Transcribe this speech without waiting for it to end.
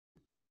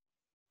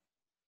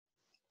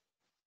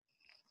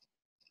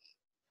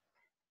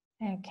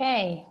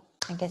Okay,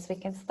 I guess we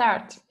can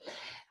start.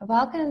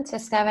 Welcome to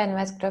SkyWay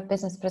Invest Group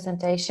business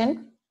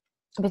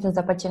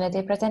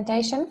opportunity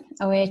presentation,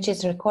 which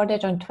is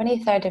recorded on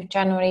 23rd of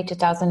January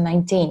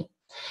 2019.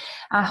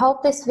 I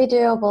hope this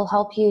video will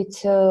help you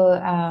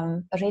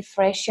to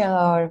refresh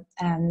your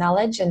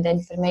knowledge and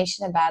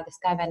information about the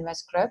SkyWay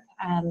Invest Group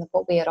and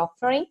what we are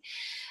offering.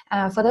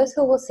 For those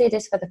who will see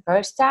this for the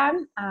first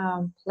time,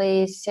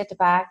 please sit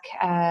back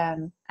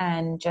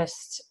and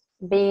just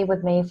be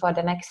with me for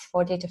the next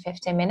 40 to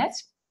 50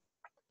 minutes.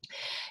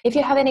 If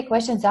you have any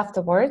questions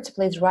afterwards,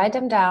 please write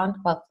them down.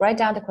 Well, write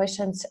down the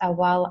questions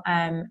while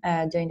I'm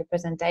doing the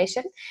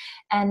presentation,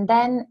 and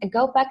then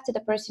go back to the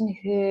person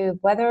who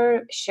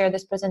whether shared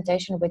this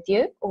presentation with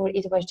you or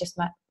it was just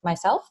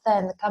myself.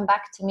 Then come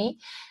back to me,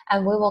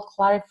 and we will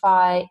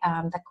clarify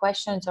the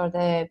questions or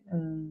the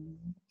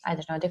I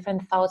don't know,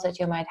 different thoughts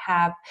that you might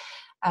have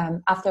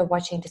after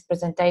watching this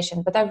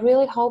presentation. But I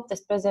really hope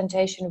this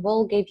presentation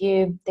will give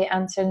you the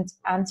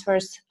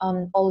answers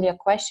on all your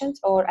questions,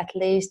 or at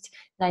least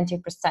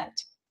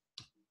 90%.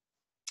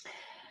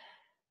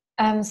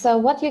 So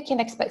what you can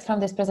expect from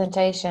this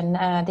presentation,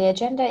 the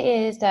agenda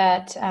is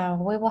that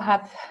we will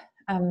have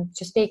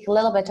to speak a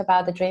little bit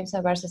about the dreams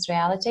versus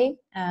reality,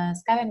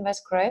 SkyWay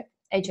Invest Group,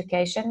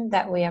 education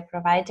that we are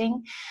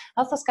providing,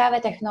 also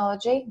SkyWay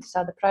technology,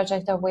 so the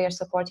project that we are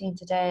supporting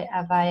today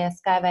via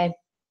SkyWay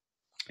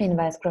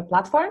Invest Group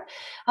platform.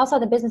 Also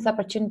the business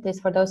opportunities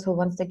for those who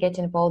want to get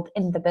involved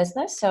in the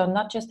business, so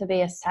not just to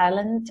be a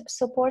silent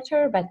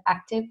supporter but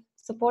active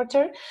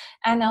supporter,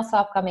 and also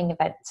upcoming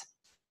events.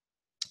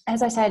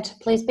 As I said,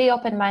 please be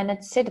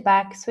open-minded, sit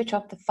back, switch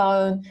off the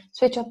phone,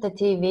 switch off the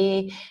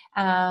TV,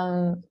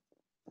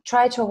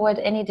 try to avoid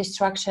any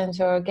distractions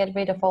or get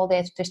rid of all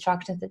the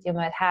distractions that you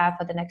might have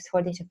for the next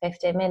 40 to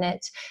 50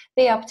 minutes.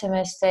 Be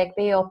optimistic,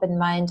 be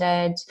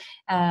open-minded,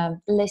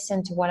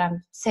 listen to what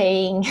I'm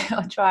saying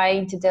or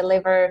trying to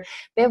deliver,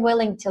 be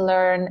willing to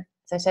learn.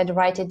 As I said,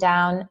 write it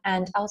down,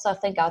 and also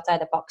think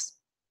outside the box.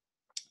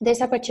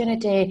 This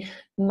opportunity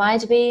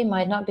might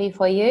not be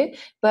for you,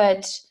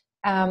 but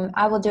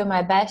I will do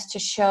my best to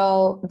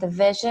show the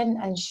vision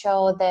and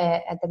show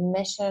the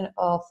mission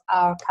of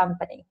our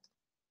company.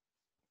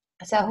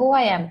 So who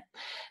I am.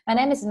 My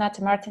name is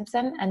Renate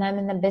Martinsen, and I'm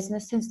in the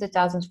business since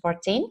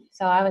 2014.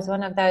 So I was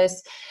one of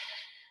those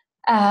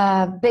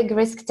big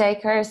risk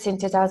takers in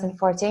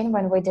 2014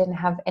 when we didn't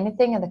have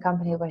anything and the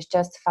company was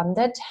just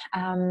funded.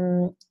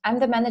 I'm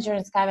the manager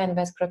in SkyWay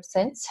Invest Group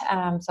since,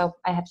 so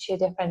I have 2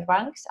 different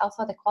ranks.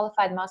 Also the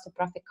qualified master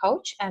profit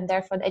coach, and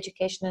therefore the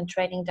education and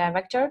training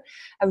director.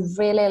 I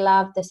really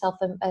love the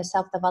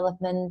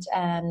self-development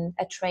and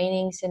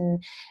trainings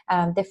and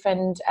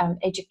different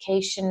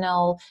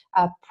educational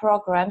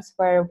programs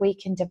where we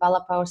can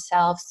develop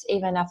ourselves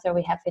even after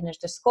we have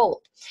finished the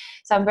school.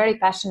 So I'm very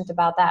passionate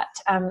about that.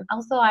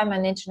 Also, I'm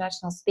an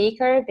international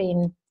speaker,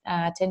 been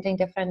attending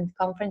different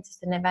conferences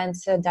and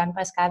events done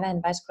by SkyWay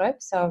Invest Group,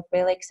 so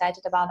really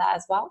excited about that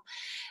as well.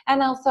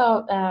 And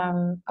also,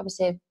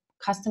 obviously,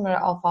 customer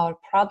of our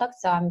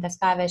products, so I'm the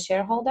SkyWay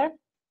shareholder.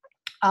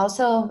 I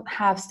also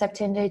have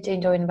stepped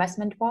into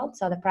investment world,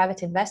 so the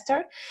private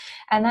investor,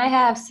 and I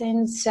have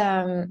since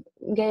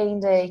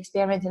gained the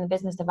experience in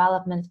business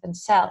development and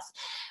sales.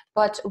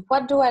 But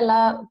what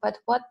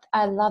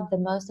I love the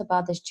most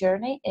about this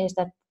journey is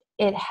that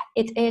it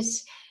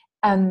is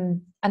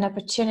an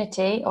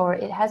opportunity, or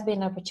it has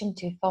been an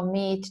opportunity for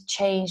me to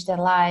change the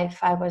life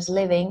I was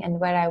living and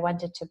where I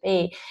wanted to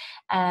be.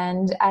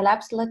 And I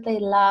absolutely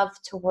love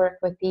to work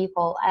with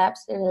people. I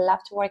absolutely love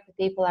to work with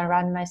people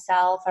around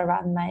myself,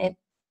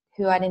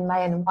 who are in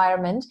my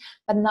environment,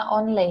 but not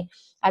only.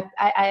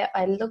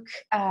 I look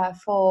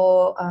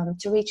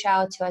to reach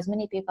out to as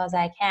many people as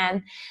I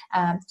can,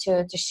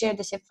 to share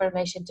this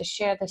information, to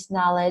share this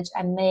knowledge,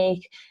 and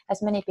make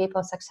as many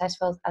people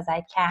successful as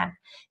I can.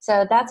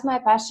 So that's my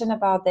passion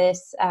about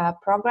this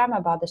program,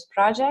 about this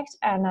project,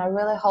 and I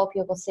really hope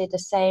you will see the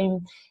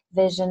same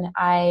vision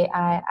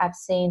I've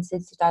seen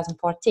since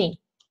 2014.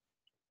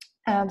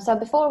 So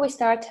before we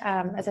start,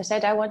 as I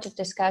said, I want to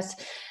discuss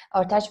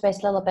or touch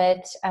base a little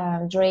bit,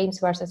 dreams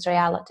versus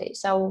reality.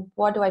 So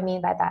what do I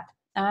mean by that?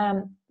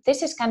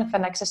 This is kind of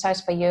an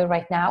exercise for you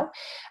right now.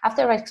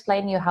 After I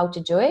explain you how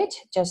to do it,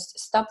 just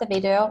stop the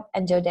video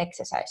and do the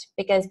exercise,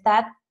 because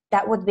that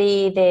would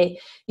be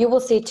you will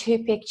see 2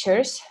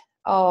 pictures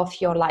of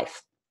your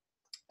life.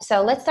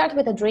 So let's start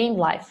with a dream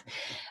life.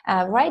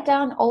 Write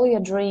down all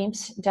your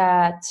dreams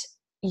that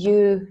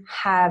you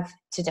have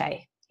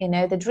today. You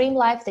know, the dream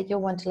life that you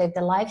want to live,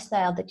 the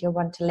lifestyle that you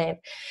want to live.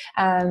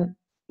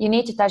 You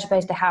need to touch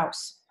base the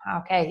house.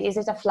 Okay, is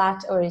it a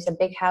flat, or is it a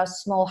big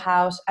house, small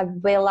house, a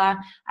villa,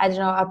 I don't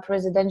know, a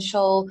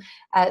presidential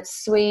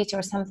suite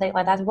or something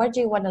like that? Where do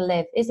you want to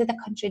live? Is it the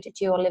country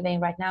that you are living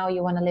right now?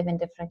 You want to live in a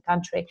different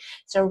country.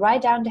 So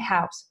write down the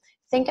house.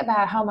 Think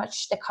about how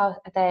much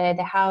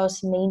the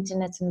house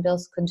maintenance and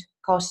bills could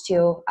cost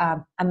you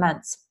a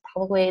month.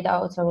 Probably that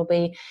also will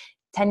be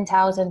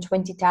 10,000,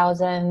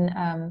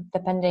 20,000,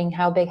 depending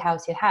how big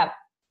house you have.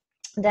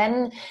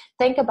 Then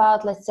think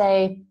about, let's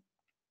say,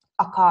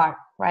 a car,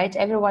 right?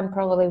 Everyone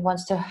probably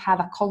wants to have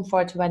a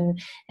comfort when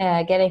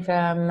getting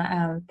from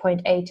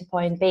point A to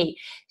point B.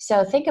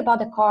 So think about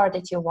the car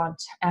that you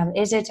want.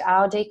 Is it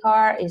Audi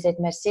car? Is it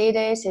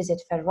Mercedes? Is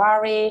it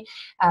Ferrari,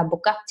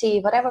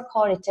 Bugatti, whatever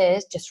car it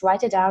is, just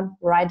write it down,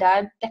 write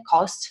down the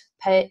cost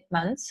per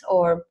month,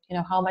 or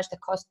how much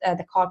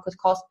the car could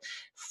cost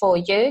for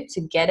you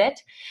to get it.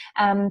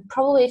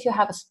 Probably if you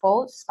have a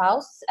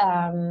spouse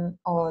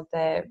or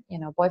the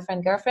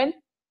boyfriend, girlfriend,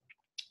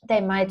 they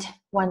might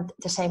want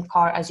the same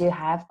car as you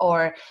have,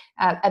 or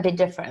a bit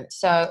different.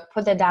 So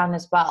put that down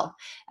as well.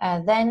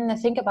 Then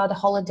think about the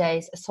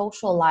holidays,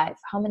 social life.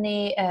 How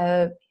many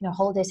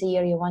holidays a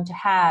year you want to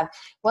have?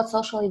 What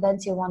social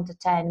events you want to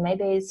attend?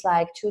 Maybe it's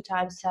like 2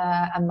 times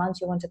a month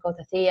you want to go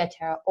to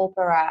theater,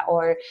 opera,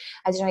 or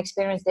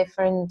experience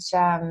different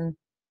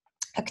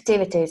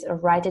activities.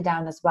 Write it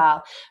down as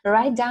well.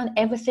 Write down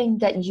everything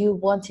that you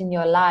want in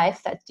your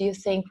life that you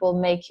think will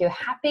make you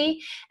happy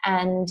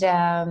and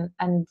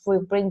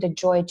will bring the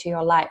joy to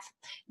your life.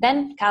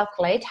 Then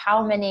calculate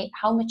how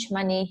much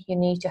money you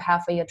need to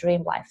have for your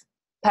dream life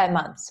per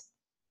month.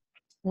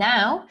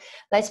 Now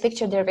let's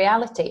picture the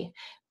reality.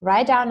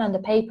 Write down on the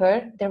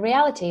paper the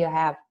reality you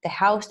have, the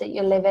house that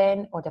you live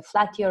in or the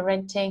flat you're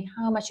renting,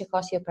 how much it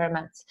costs you per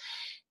month.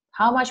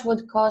 How much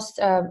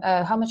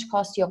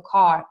costs your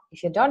car?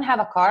 If you don't have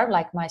a car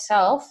like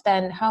myself,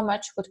 then how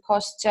much would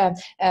cost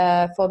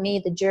for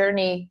me the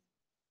journey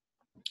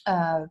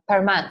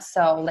per month?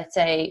 So let's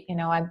say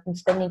I'm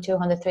spending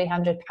 200,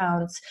 300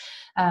 pounds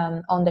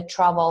on the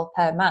travel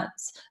per month.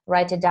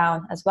 Write it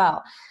down as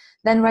well.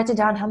 Then write it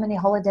down how many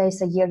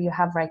holidays a year you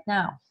have right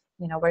now,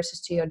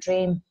 versus to your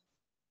dream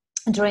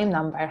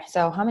number.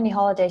 So how many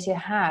holidays you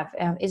have?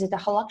 Is it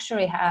a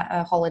luxury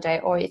holiday,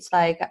 or it's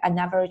like an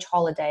average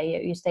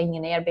holiday? You're staying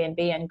in Airbnb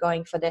and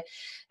going for the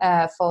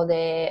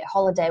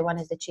holiday one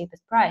is the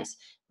cheapest price.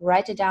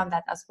 Write it down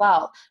that as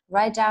well.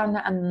 Write down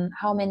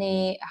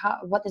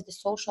what is the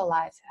social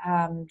life?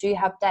 Do you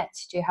have debt?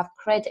 Do you have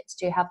credits?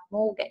 Do you have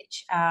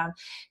mortgage?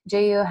 Do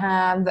you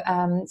have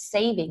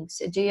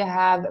savings? Do you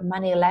have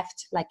money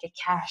left, like a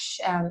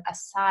cash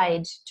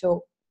aside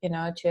to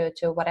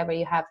whatever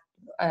you have,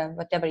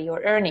 whatever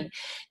you're earning?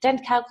 Then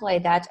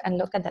calculate that and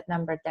look at that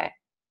number there.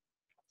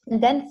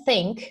 And then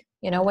think,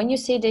 when you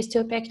see these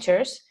two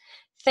pictures,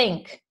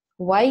 think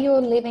why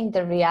you're living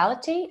the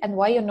reality and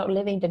why you're not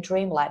living the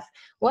dream life.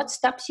 What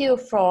stops you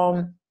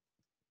from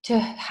to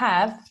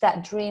have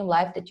that dream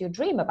life that you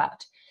dream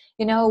about?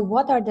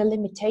 What are the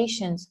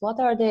limitations? What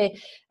are the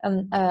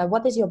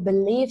what is your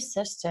belief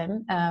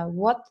system?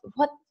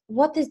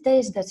 What is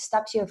this that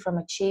stops you from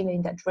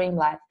achieving that dream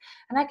life?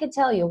 And I can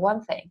tell you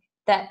one thing,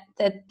 that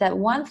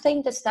one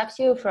thing that stops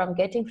you from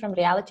getting from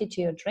reality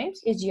to your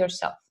dreams is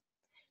yourself.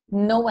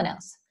 No one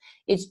else.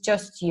 It's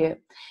just you.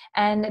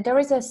 And there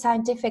is a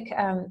scientific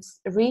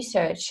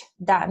research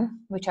done,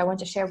 which I want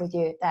to share with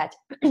you, that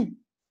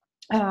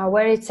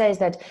where it says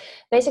that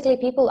basically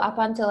people up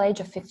until age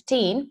of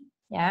 15,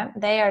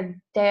 they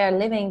are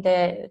living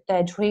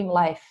the dream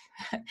life.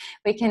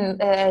 We can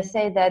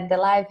say that the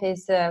life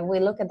is, we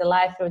look at the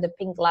life through the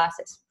pink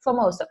glasses for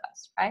most of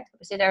us, right?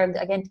 Obviously there are,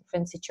 again,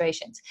 different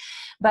situations.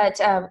 But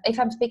if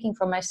I'm speaking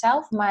for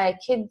myself, my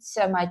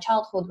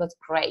childhood was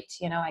great.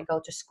 I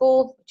go to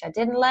school, which I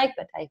didn't like,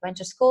 but I went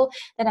to school.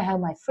 Then I have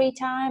my free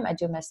time. I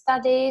do my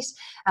studies.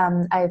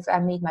 I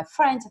meet my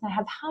friends, and I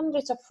have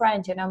hundreds of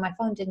friends. My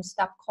phone didn't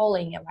stop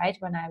calling, right?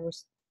 When I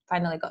was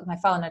finally got my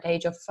phone at the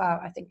age of,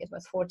 I think it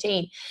was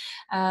 14.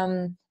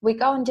 We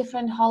go on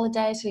different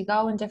holidays. We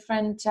go on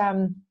different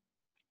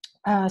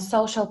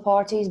social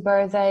parties,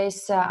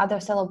 birthdays, other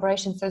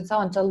celebrations, and so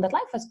on. So that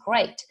life was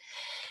great.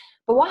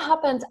 But what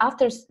happens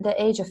after the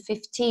age of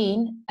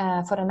 15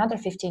 for another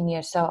 15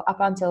 years, so up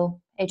until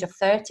age of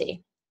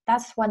 30,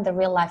 that's when the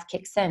real life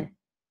kicks in.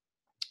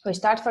 We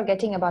start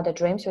forgetting about the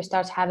dreams. We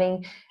start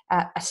having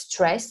a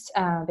stress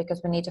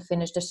because we need to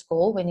finish the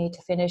school. We need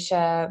to finish.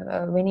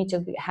 We need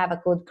to have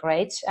a good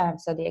grade,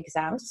 so the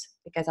exams,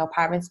 because our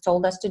parents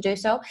told us to do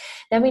so.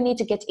 Then we need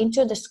to get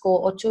into the school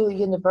or to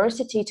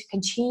university to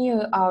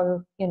continue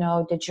our,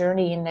 the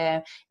journey in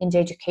the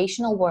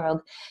educational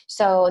world.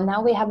 So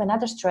now we have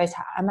another stress.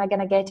 How am I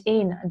going to get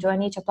in? Do I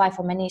need to apply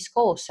for many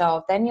schools?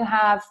 So then you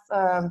have,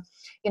 the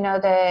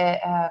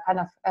kind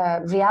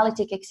of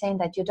reality kicks in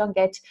that you don't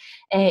get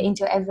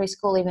into every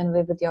school, even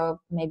with your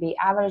maybe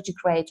average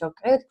grade or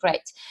good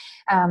grades.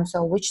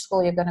 So which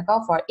school you're going to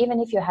go for, even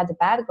if you had a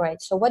bad grade.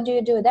 So what do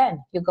you do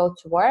then? You go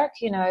to work,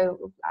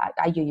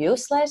 are you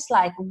useless?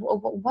 Like,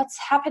 what's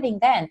happening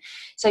then?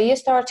 So you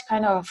start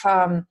kind of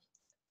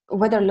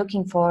whether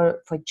looking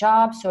for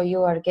jobs, or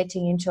you are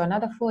getting into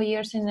another 4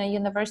 years in a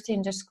university,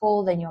 in the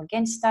school, then you're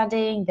again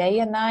studying day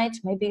and night.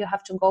 Maybe you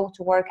have to go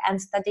to work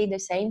and study the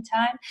same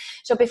time.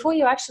 So before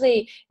you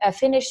actually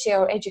finish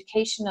your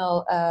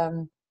educational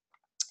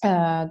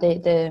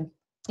the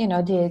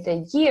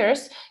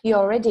years, you're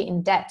already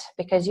in debt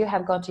because you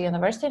have gone to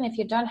university. And if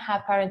you don't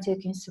have parents who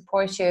can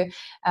support you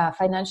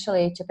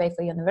financially to pay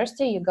for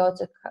university, you go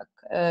to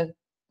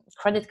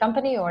credit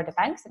company or the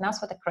banks and ask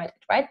for the credit,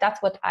 right?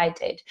 That's what I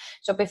did.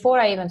 So before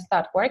I even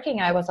start working,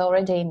 I was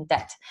already in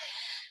debt.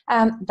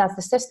 That's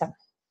the system.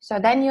 So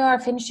then you are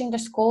finishing the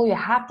school, you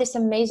have this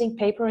amazing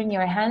paper in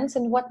your hands,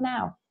 and what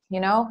now?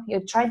 You know,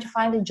 you're trying to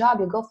find a job,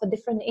 you go for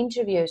different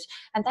interviews,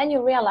 and then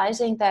you're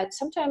realizing that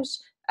sometimes,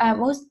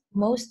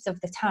 most of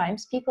the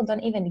times, people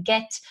don't even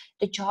get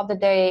the job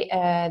that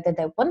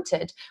they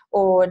wanted,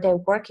 or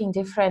they're working a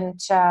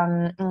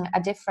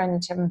different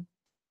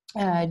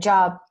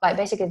job, like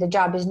basically the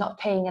job is not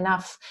paying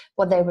enough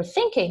what they were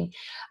thinking,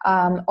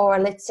 or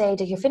let's say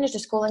that you finish the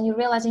school and you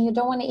realize you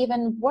don't want to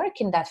even work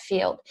in that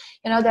field.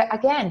 You know, there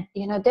again,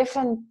 you know,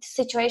 different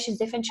situations,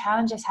 different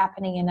challenges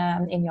happening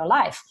in your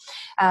life.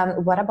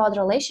 What about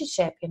the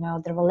relationship? You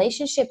know, the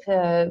relationship,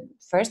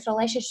 first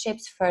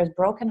relationships, first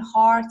broken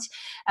hearts,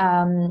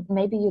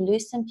 maybe you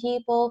lose some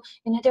people.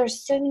 You know, there are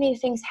so many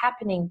things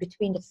happening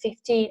between the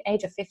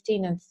age of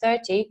 15 and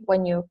 30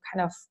 when you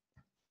kind of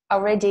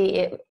already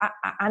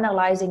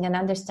analyzing and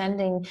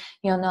understanding,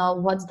 you know,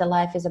 what the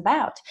life is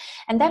about.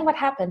 And then what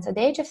happens at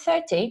the age of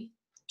 30?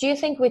 Do you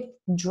think we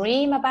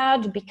dream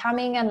about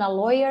becoming a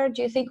lawyer?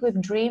 Do you think we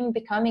dream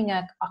becoming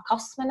a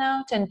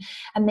cosmonaut and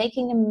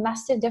making a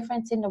massive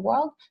difference in the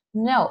world?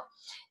 No.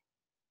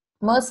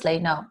 Mostly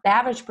no. The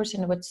average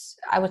person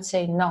I would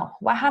say no.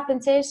 What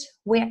happens is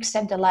we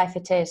accept the life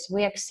it is.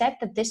 We accept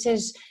that this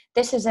is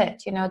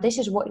it. You know, this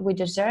is what we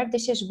deserve.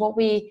 This is what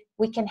we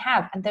can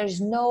have, and there's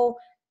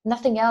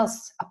nothing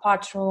else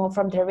apart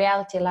from the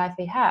reality life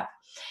we have.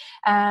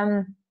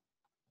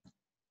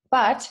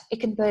 But it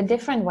can be a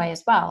different way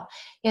as well.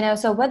 You know,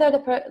 so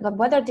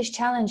whether these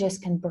challenges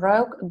can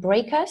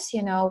break us,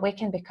 you know, we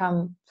can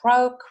become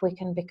broke, we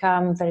can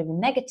become very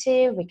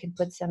negative, we can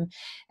put some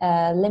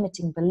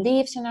limiting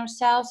beliefs in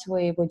ourselves,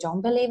 we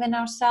don't believe in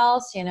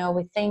ourselves, you know,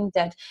 we think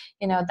that,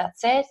 you know,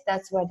 that's it,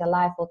 that's where the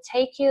life will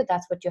take you,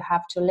 that's what you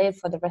have to live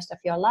for the rest of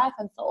your life,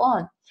 and so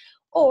on.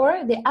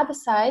 Or the other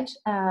side,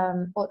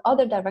 or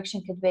other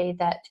direction could be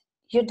that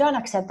you don't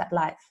accept that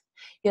life.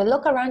 You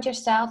look around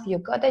yourself, you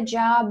got a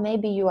job,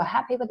 maybe you are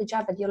happy with the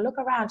job, but you look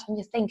around and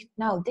you think,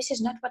 no, this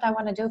is not what I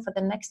want to do for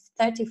the next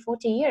 30,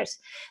 40 years.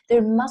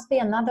 There must be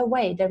another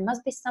way. There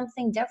must be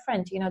something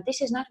different. You know,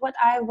 this is not what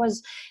I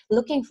was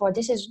looking for.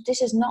 This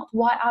is not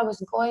why I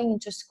was going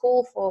into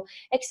school for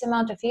X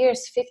amount of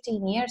years,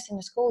 15 years in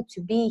the school,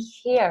 to be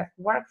here,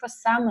 work for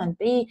someone,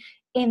 be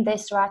in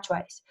this rat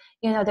race.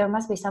 You know, there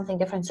must be something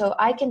different. So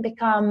I can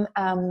become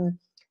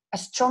a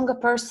stronger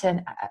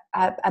person,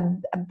 a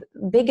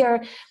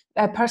bigger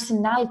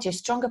personality, a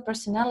stronger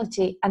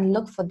personality, and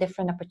look for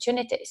different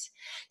opportunities.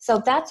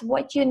 So that's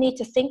what you need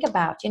to think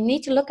about. You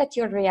need to look at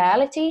your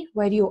reality,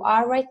 where you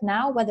are right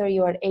now, whether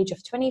you're at age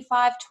of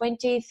 25,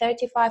 20,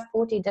 35,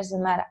 40,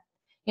 doesn't matter.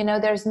 You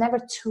know, there's never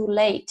too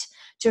late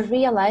to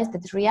realize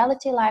that the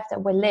reality life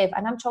that we live,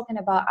 and I'm talking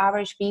about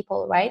average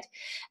people, right?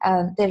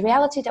 The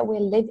reality that we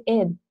live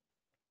in,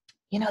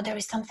 you know, there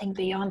is something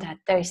beyond that.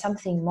 There is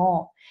something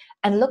more.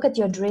 And look at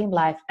your dream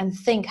life and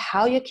think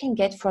how you can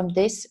get from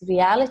this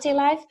reality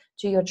life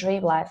to your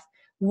dream life.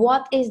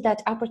 What is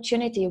that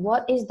opportunity?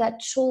 What is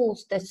that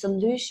tools, the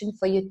solution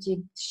for you to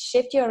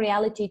shift your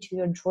reality to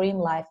your dream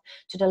life,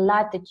 to the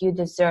life that you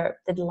deserve,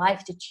 the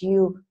life that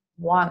you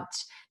want,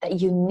 that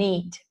you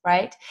need,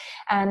 right?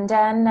 And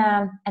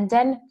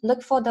then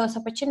look for those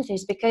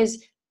opportunities,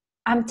 because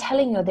I'm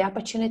telling you, the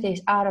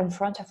opportunities are in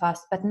front of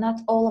us, but not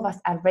all of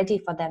us are ready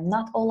for them.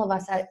 Not all of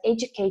us are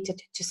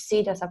educated to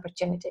see those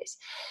opportunities.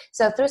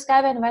 So through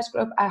SkyWay Invest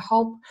Group, I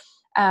hope,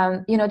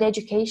 you know, the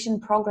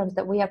education programs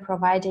that we are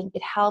providing,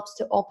 it helps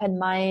to open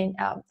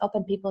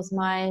people's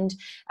mind,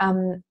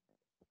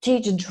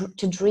 teach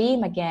to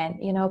dream again,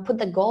 you know, put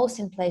the goals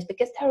in place,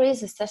 because there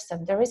is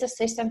a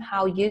system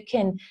how you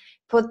can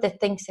put the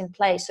things in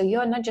place. So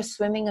you're not just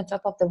swimming on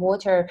top of the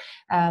water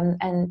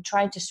and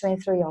trying to swim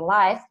through your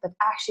life, but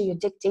actually you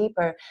dig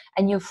deeper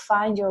and you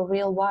find your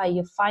real why,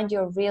 you find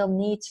your real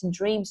needs and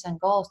dreams and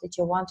goals that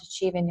you want to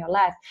achieve in your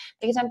life.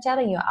 Because I'm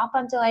telling you, up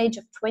until age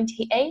of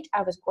 28,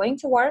 I was going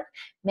to work,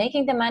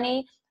 making the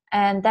money,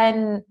 and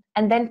then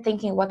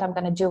thinking what I'm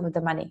going to do with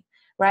the money.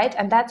 Right?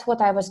 And that's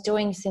what I was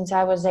doing since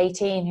I was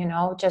 18, you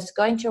know, just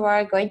going to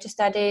work, going to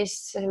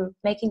studies,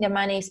 making the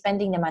money,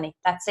 spending the money.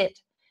 That's it.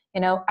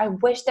 You know, I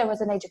wish there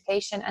was an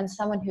education and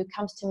someone who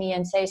comes to me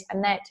and says,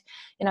 Annette,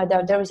 you know,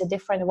 there is a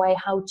different way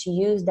how to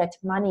use that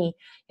money,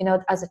 you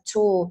know, as a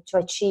tool to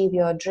achieve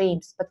your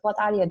dreams. But what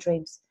are your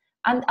dreams?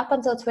 And up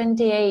until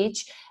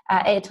 28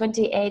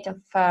 of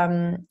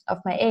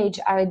my age,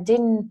 I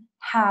didn't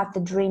have the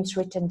dreams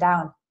written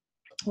down.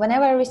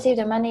 Whenever I received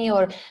the money,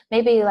 or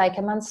maybe like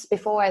a month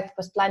before, I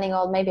was planning,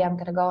 oh, maybe I'm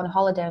going to go on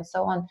holiday and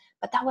so on.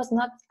 But that was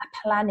not a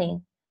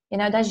planning. You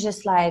know, that's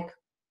just like,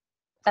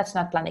 that's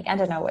not planning. I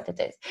don't know what it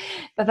is.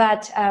 But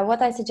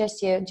what I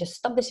suggest you, just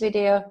stop this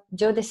video,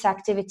 do this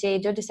activity,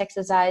 do this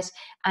exercise,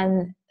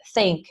 and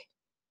think,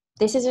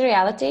 this is a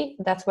reality.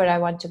 That's where I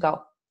want to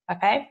go.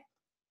 Okay?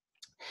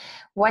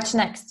 What's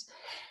next?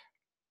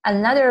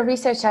 Another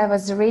research I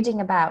was reading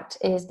about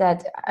is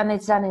that, and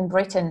it's done in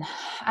Britain,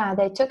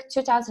 they took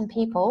 2,000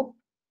 people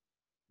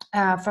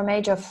from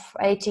age of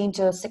 18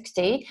 to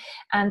 60,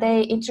 and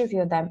they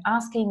interviewed them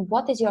asking,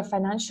 what is your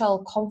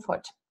financial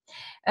comfort?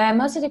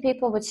 Most of the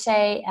people would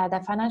say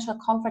that financial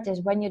comfort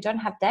is when you don't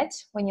have debt,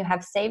 when you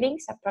have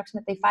savings,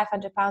 approximately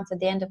 £500 at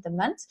the end of the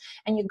month,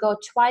 and you go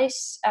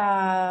twice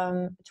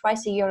a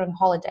year on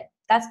holiday.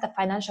 That's the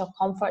financial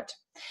comfort.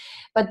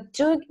 But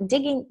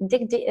digging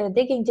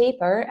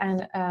deeper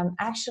and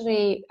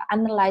actually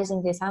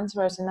analyzing these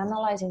answers and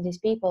analyzing these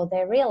people,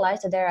 they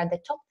realize that there are the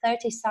top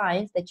 30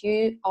 signs that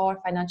you are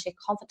financially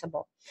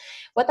comfortable.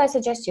 What I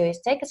suggest you is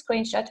take a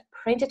screenshot,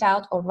 print it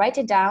out, or write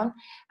it down,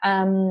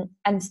 and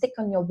stick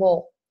on your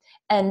wall,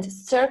 and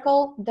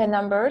circle the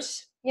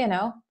numbers,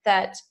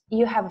 that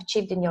you have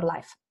achieved in your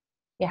life.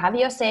 You have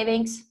your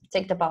savings,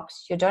 tick the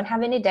box. You don't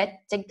have any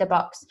debt, tick the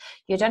box.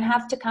 You don't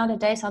have to count the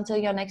days until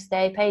your next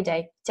day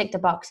payday, tick the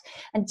box.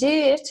 And do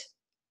it,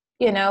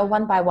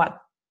 one by one.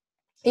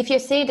 If you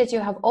see that you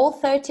have all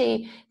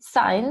 30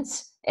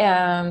 signs,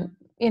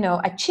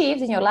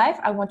 achieved in your life,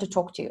 I want to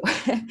talk to you.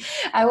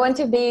 I want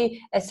to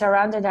be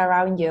surrounded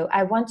around you.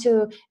 I want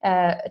to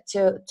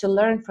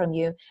learn from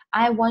you.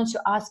 I want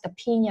to ask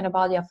opinion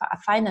about your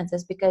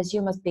finances, because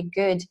you must be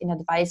good in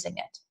advising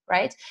it,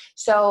 right?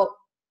 So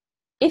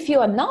if you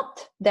are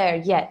not there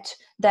yet,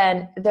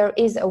 then there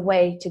is a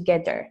way to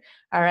get there,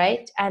 all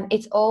right? And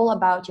it's all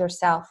about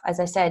yourself. As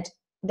I said,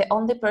 the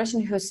only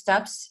person who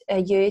stops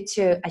you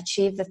to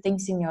achieve the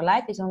things in your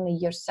life is only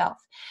yourself.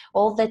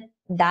 All the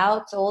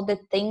doubts, all the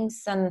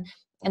things and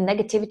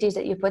negativities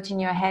that you put in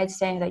your head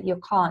saying that you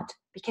can't,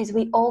 because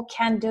we all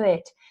can do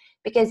it,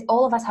 because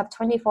all of us have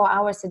 24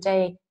 hours a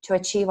day to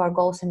achieve our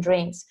goals and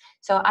dreams.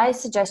 So I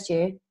suggest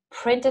you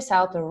print this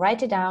out or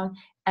write it down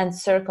and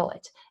circle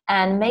it,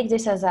 and make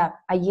this as a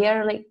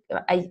yearly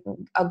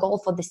a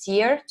goal for this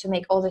year, to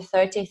make all the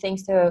 30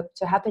 things to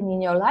happen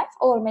in your life,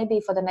 or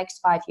maybe for the next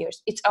 5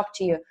 years. It's up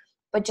to you,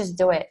 but just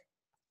do it.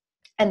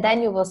 And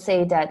then you will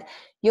see that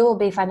you will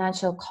be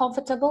financially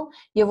comfortable,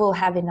 you will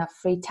have enough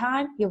free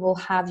time, you will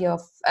have your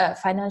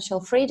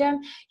financial freedom,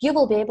 you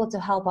will be able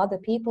to help other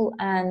people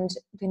and,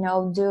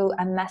 do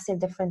a massive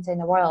difference in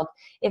the world,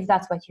 if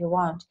that's what you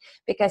want.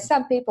 Because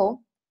some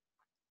people,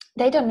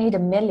 they don't need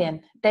 $1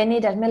 million. They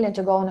need $1 million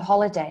to go on a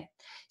holiday.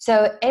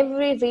 So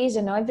every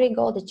reason or every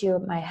goal that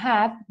you might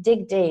have,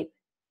 dig deep.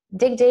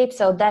 Dig deep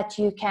so that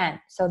you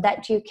can,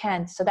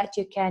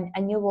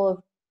 and you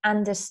will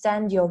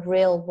understand your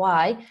real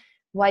why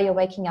you're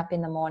waking up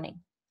in the morning,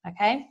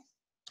 okay?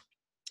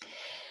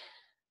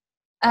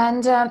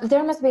 And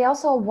there must be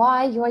also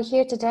why you are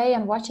here today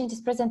and watching this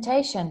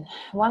presentation.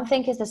 One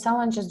thing is that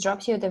someone just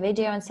drops you the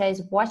video and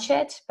says, watch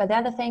it. But the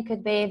other thing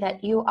could be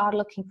that you are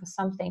looking for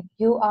something.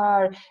 You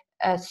are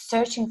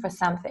searching for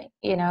something,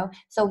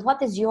 So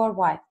what is your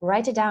why?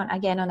 Write it down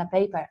again on a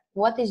paper.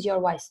 What is your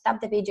why?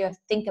 Stop the video,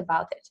 think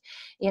about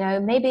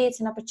it. Maybe it's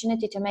an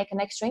opportunity to make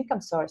an extra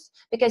income source,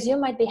 because you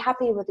might be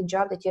happy with the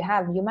job that you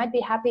have. You might be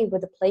happy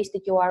with the place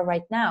that you are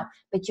right now,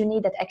 but you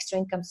need that extra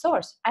income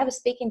source. I was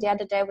speaking the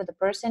other day with a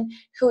person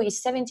who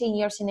is 17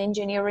 years in the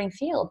engineering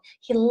field.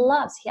 He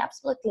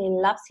absolutely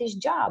loves his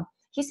job.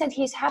 He said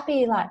he's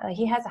happy,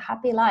 he has a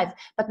happy life,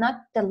 but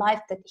not the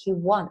life that he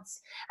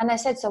wants. And I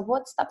said, so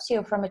what stops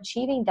you from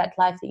achieving that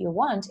life that you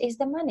want is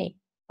the money,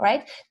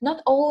 right?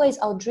 Not always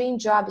our dream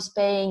job is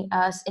paying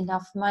us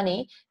enough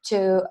money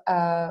to,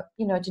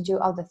 to do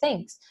other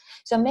things.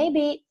 So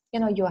maybe,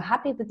 you're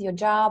happy with your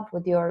job,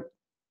 with your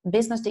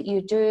business that you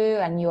do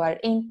and you are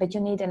in, but you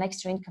need an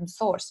extra income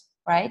source,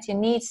 right? You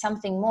need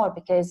something more,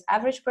 because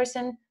average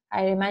person,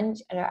 I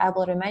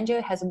will remind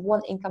you, has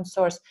one income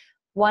source,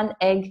 one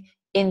egg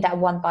in that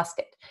one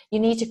basket. You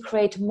need to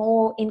create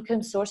more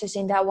income sources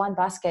in that one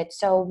basket.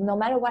 So no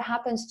matter what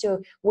happens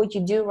to what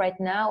you do right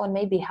now, and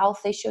maybe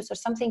health issues or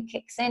something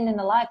kicks in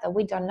the life that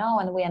we don't know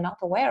and we are not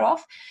aware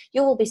of,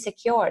 you will be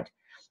secured.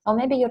 Or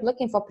maybe you're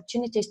looking for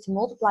opportunities to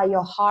multiply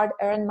your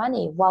hard-earned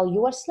money while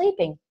you are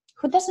sleeping.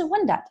 Who doesn't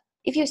want that?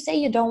 If you say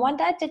you don't want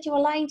that you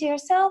are lying to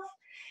yourself.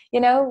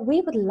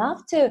 We would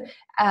love to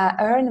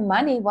earn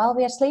money while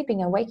we are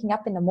sleeping and waking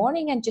up in the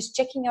morning and just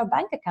checking our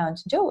bank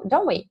account,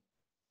 don't we?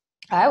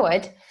 I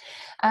would.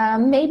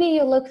 Maybe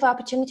you look for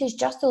opportunities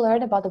just to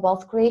learn about the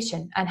wealth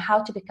creation and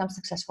how to become a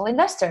successful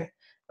investor,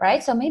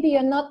 right? So maybe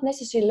you're not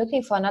necessarily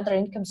looking for another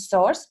income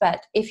source,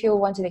 but if you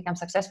want to become a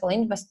successful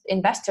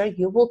investor,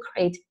 you will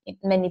create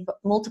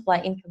multiple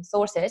income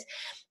sources,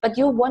 but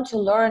you want to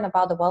learn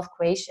about the wealth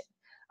creation,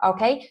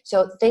 okay?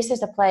 So this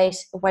is a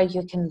place where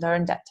you can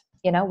learn that.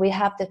 We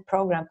have the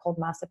program called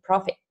Master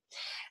Profit.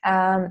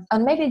 And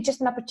maybe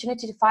just an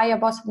opportunity to fire your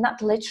boss,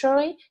 not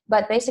literally,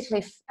 but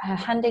basically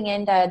handing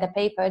in the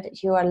paper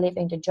that you are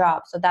leaving the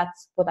job. So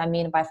that's what I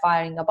mean by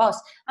firing a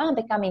boss and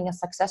becoming a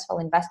successful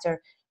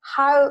investor.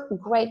 How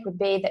great would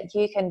be that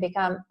you can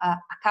become a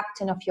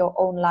captain of your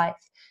own life,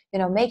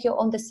 make your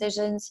own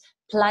decisions,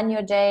 plan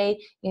your day,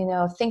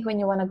 think when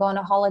you want to go on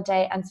a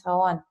holiday and so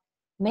on.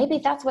 Maybe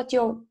that's what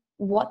your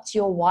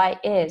why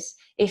is.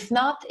 If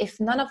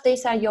none of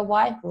these are your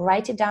why,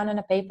 write it down on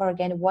a paper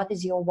again. What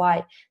is your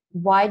why?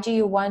 Why do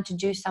you want to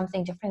do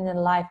something different in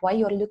life? Why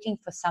you're looking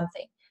for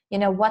something?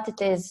 What it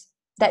is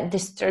that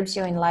disturbs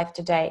you in life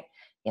today?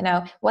 You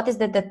know, what is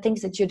the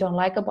things that you don't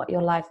like about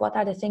your life? What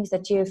are the things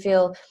that you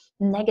feel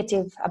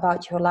negative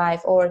about your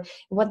life? Or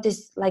what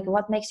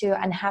makes you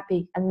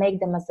unhappy, and make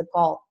them as the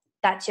goal.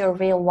 That's your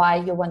real why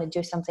you want to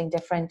do something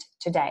different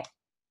today.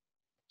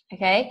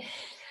 Okay,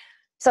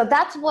 so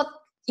that's what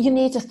you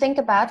need to think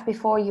about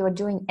before you are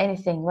doing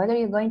anything, whether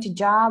you're going to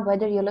job,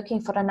 whether you're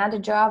looking for another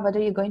job, whether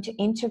you're going to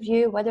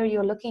interview, whether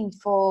you're looking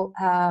for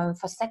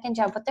second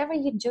job. Whatever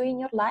you do in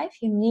your life,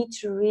 you need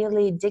to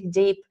really dig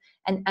deep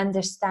and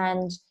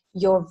understand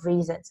your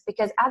reasons,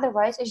 because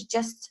otherwise it's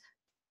just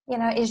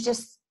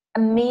a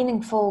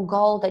meaningful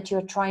goal that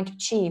you're trying to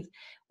achieve.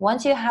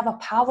 Once you have a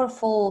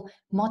powerful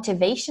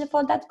motivation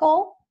for that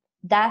goal,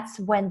 that's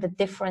when the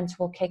difference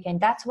will kick in.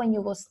 That's when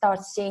you will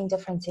start seeing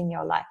difference in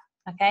your life.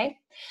 Okay,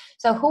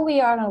 so who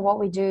we are and what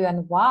we do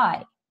and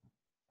why.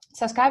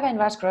 So SkyWay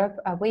Invest Group,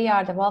 we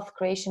are the wealth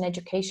creation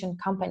education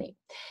company,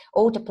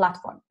 or the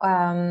platform.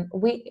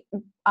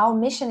 Our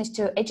mission is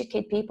to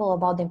educate people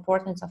about the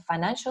importance of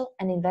financial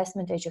and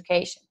investment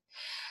education.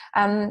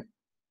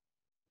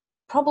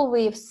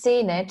 Probably you've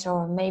seen it,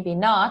 or maybe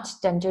not,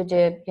 then do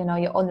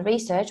your own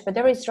research, but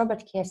there is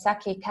Robert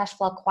Kiyosaki cash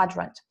flow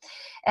quadrant.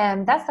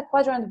 And that's the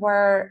quadrant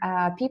where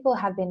people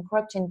have been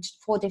grouped in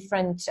 4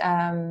 different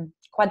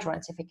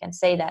quadrants, if you can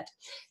say that.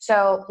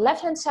 So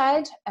left-hand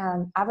side,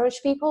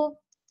 average people,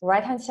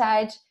 right-hand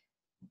side,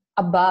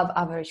 above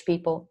average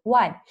people.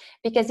 Why?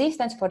 Because E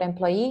stands for the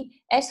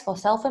employee, S for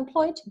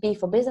self-employed, B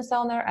for business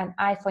owner, and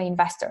I for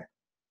investor.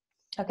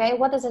 Okay,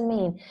 what does it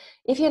mean?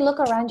 If you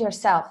look around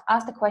yourself,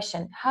 ask the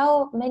question,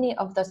 how many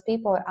of those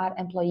people are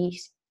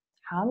employees?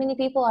 How many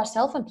people are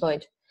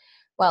self-employed?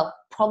 Well,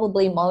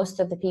 probably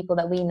most of the people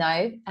that we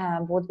know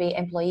would be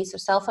employees or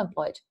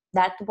self-employed.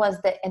 That was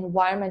the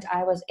environment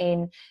I was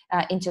in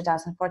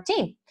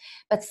 2014.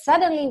 But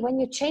suddenly when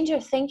you change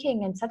your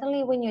thinking, and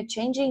suddenly when you're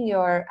changing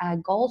your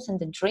goals and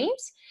the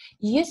dreams,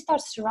 you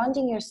start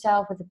surrounding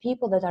yourself with the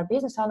people that are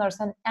business owners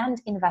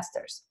and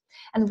investors.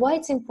 And why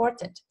it's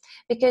important?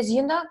 Because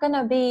you're not going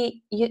to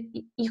be,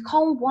 you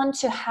can't want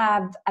to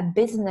have a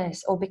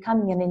business or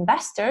becoming an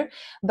investor,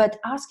 but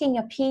asking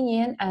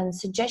opinion and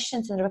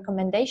suggestions and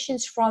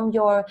recommendations from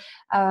your,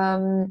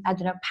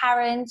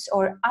 parents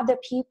or other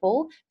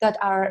people that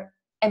are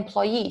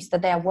employees,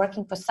 that they are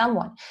working for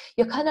someone.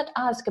 You cannot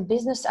ask a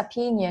business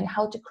opinion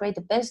how to create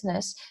a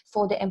business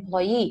for the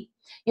employee.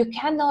 You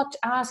cannot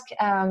ask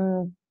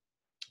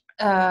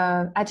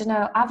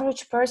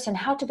average person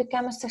how to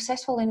become a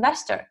successful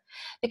investor,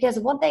 because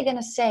what they're going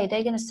to say,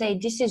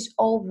 this is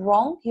all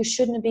wrong, you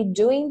shouldn't be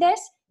doing this,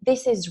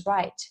 this is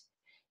right.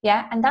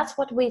 Yeah, and that's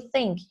what we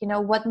think.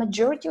 What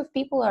majority of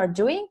people are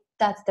doing,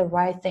 that's the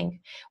right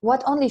thing.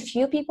 What only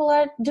few people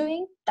are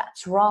doing,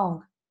 that's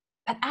wrong.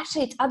 But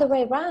actually it's other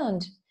way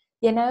around.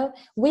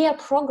 We are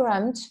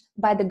programmed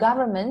by the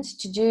government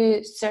to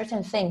do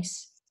certain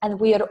things, and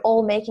we are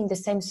all making the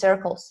same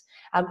circles.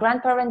 Our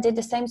grandparents did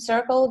the same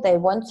circle. They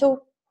went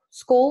to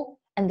school,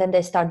 and then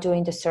they start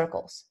doing the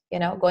circles,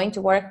 going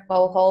to work,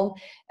 go home,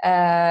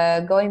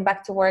 going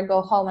back to work,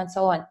 go home, and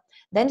so on.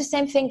 Then the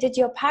same thing did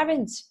your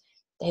parents.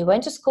 They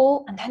went to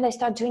school, and then they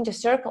start doing the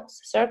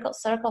circles.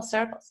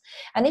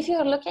 And if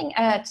you're looking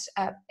at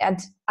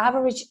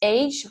average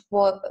age,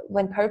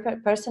 when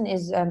person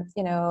is,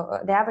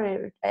 the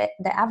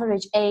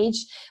average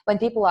age when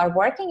people are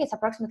working is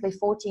approximately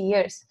 40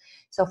 years.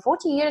 So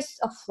 40 years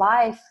of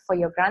life for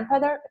your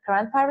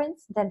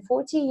grandparents, then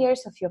 40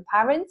 years of your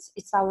parents,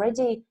 it's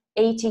already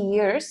 80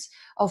 years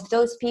of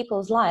those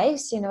people's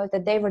lives,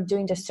 that they were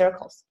doing the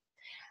circles.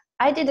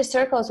 I did the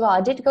circle as well. I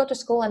did go to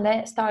school and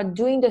then start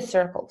doing the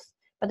circles.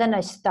 But then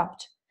I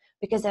stopped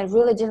because I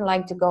really didn't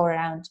like to go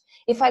around.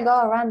 If I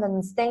go around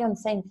and stay on the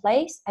same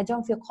place, I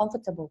don't feel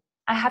comfortable.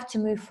 I have to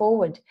move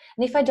forward.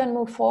 And if I don't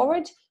move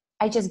forward,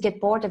 I just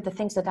get bored of the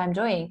things that I'm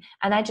doing.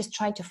 And I just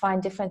try to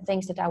find different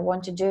things that I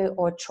want to do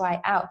or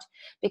try out,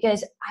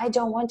 because I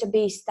don't want to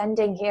be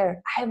standing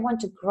here. I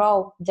want to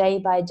grow day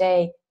by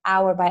day,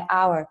 hour by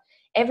hour.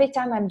 Every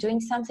time I'm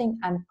doing something,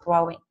 I'm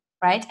growing.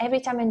 Right? Every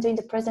time I'm doing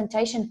the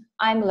presentation,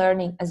 I'm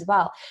learning as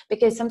well,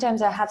 because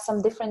sometimes I have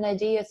some different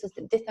ideas,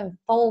 different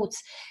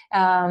thoughts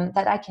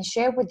that I can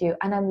share with you,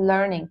 and I'm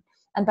learning.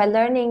 And by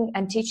learning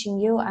and teaching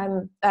you,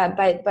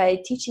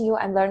 by teaching you,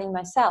 I'm learning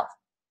myself.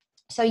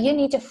 So you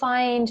need to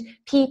find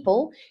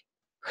people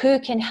who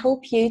can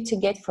help you to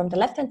get from the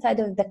left-hand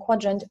side of the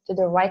quadrant to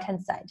the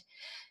right-hand side.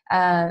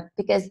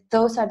 Because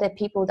those are the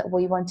people that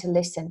we want to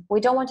listen.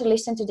 We don't want to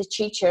listen to the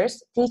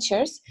teachers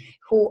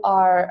who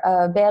are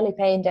barely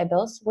paying their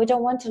bills. We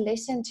don't want to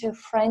listen to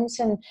friends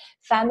and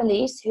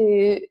families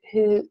who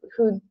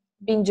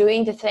been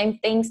doing the same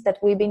things that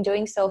we've been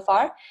doing so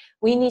far.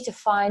 We need to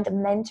find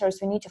mentors.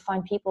 We need to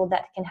find people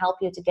that can help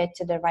you to get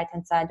to the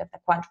right-hand side of the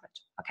quadrant.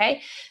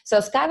 Okay, so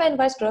SkyWay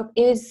Invest Group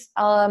is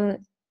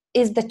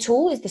the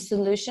tool, is the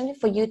solution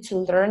for you to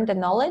learn the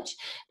knowledge,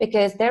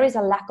 because there is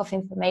a lack of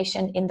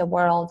information in the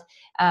world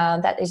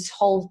that is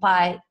held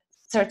by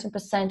certain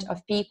percent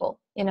of people.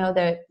 You know,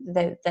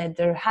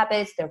 their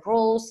habits, their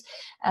rules,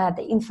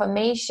 the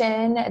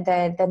information,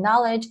 the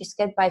knowledge is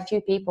get by a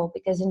few people,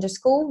 because in the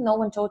school, no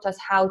one taught us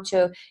how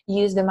to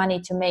use the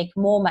money to make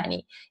more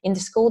money. In the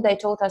school, they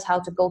taught us how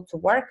to go to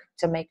work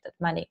to make that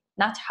money,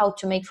 not how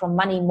to make from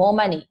money more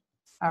money.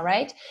 All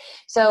right.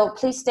 So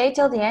please stay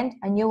till the end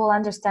and you will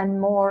understand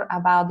more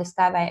about the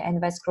SkyWay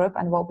Invest Group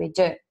and what we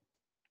do.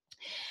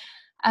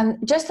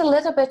 Just a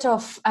little bit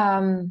of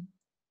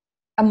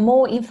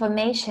more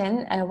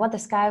information what the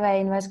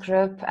SkyWay Invest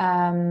Group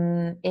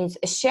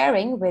is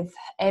sharing with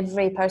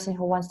every person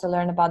who wants to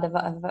learn about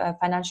the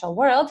financial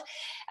world.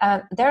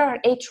 There are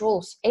 8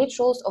 rules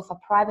of a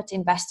private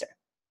investor.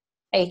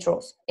 8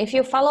 rules. If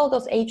you follow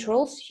those 8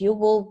 rules, you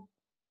will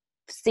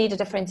see the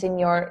difference in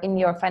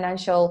your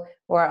financial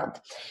world.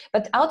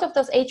 But out of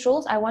those 8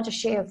 rules, I want to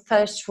share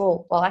first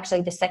rule, well,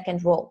 actually the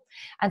second rule.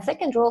 And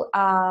second rule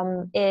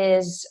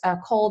is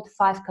called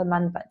 5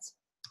 commandments.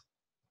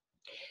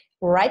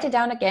 Write it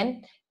down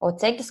again, or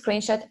take the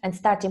screenshot and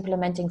start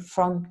implementing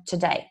from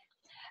today.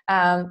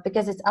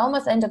 Because it's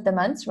almost end of the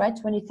month, right?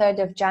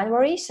 23rd of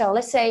January. So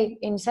let's say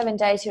in 7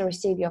 days you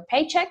receive your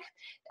paycheck.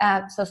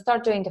 So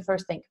start doing the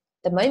first thing.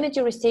 The moment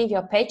you receive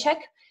your paycheck,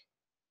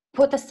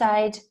 put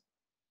aside,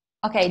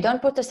 okay,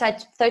 don't put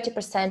aside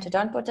 30%,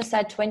 don't put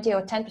aside 20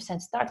 or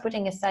 10%, start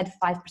putting aside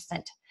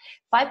 5%.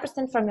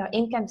 5% from your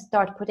income,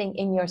 start putting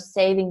in your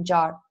saving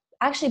jar.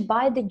 Actually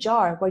buy the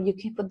jar where you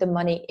can put the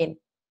money in,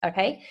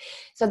 okay?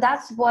 So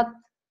that's what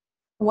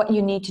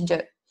you need to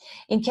do.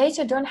 In case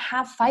you don't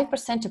have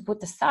 5% to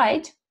put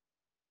aside,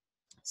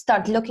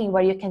 start looking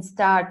where you can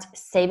start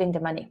saving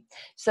the money.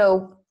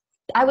 So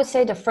I would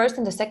say the first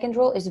and the second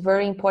rule is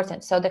very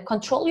important. So the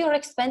control your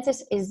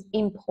expenses is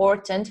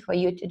important for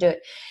you to do.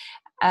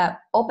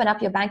 Open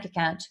up your bank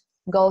account,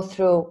 go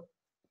through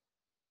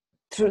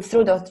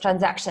those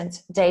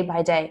transactions day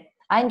by day.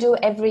 I do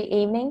every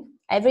evening,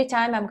 every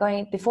time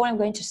before I'm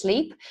going to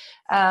sleep.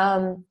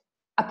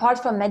 Apart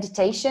from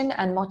meditation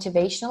and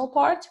motivational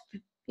part,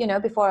 you know,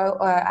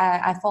 before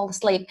I fall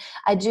asleep,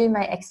 I do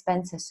my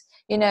expenses.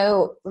 You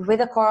know, with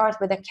a card,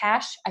 with a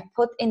cash, I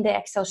put in the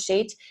Excel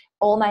sheet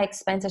all my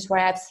expenses where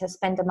I've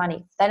spent the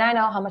money. Then I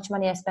know how much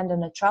money I spend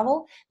on the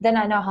travel. Then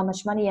I know how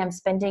much money I'm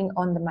spending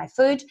on my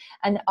food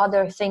and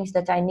other things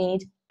that I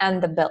need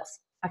and the bills.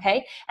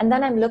 Okay. And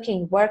then I'm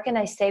looking, where can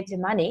I save the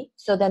money?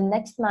 So then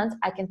next month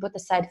I can put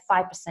aside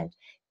 5%,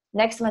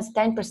 next month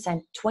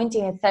 10%, 20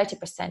 and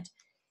 30%.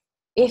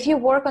 If you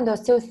work on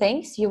those 2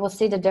 things, you will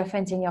see the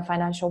difference in your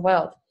financial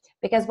world.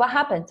 Because what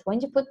happens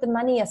when you put the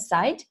money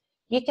aside,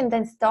 you can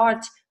then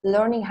start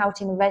learning how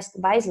to invest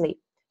wisely.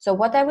 So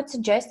what I would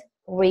suggest,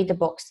 read the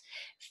books.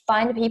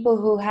 Find people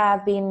who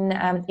have been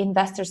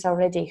investors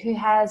already, who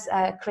has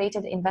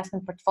created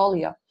investment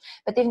portfolio.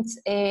 But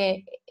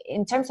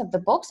in terms of the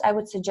books, I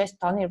would suggest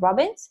Tony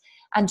Robbins,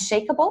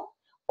 Unshakable,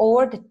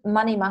 or the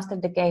Money Master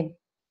the Game.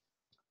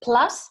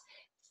 Plus,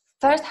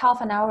 first half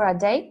an hour a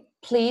day,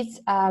 please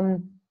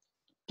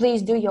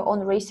do your own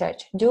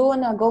research. Do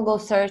on a Google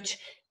search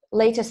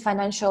latest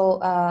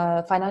financial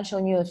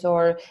news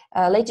or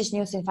latest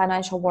news in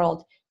financial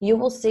world. You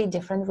will see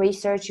different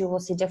research, you will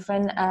see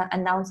different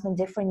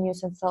announcements, different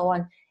news and so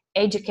on.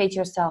 Educate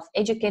yourself,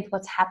 educate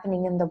what's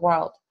happening in the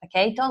world,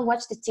 okay? Don't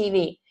watch the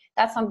TV.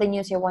 That's some of the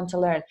news you want to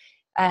learn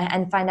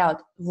and find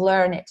out.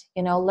 Learn it,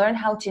 you know, learn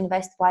how to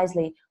invest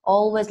wisely.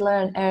 Always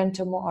learn,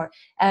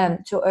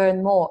 to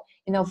earn more.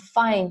 You know,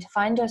 find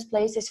those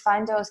places,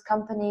 find those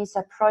companies,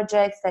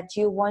 projects that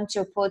you want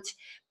to put,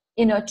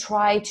 you know,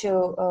 try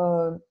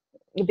to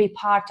be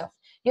part of.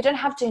 You don't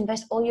have to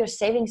invest all your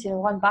savings in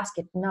one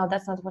basket. No,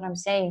 that's not what I'm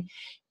saying.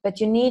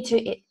 But you need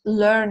to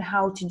learn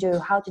how to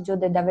do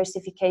the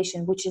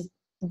diversification, which is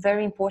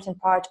very important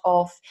part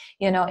of,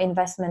 you know,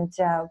 investment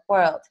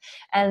world.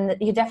 And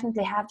you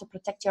definitely have to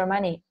protect your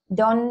money.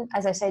 Don't,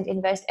 as I said,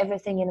 invest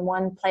everything in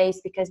one place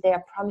because they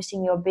are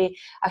promising you'll be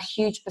a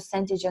huge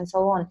percentage and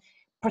so on.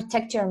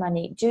 Protect your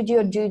money, do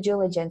your due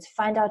diligence,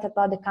 find out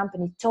about the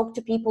company, talk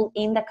to people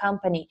in the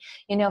company,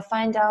 you know,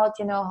 find out,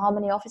 you know, how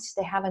many offices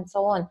they have and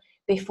so on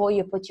before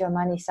you put your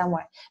money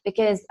somewhere.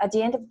 Because at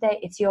the end of the day,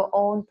 it's your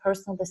own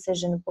personal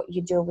decision what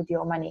you do with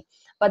your money.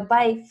 But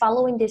by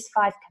following these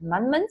 5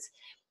 commandments,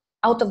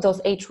 out of those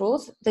 8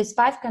 rules, these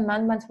 5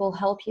 commandments will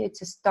help you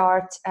to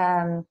start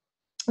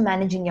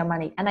managing your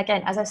money. And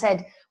again, as I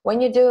said,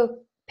 when you do a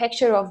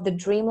picture of the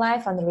dream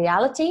life and the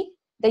reality,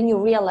 then you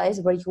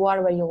realize where you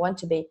are, where you want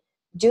to be.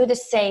 Do the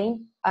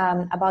same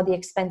about the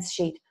expense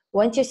sheet.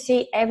 Once you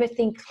see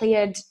everything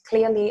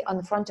clearly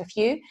on front of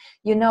you,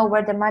 you know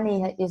where the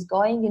money is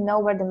going, you know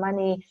where the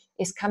money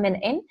is coming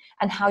in,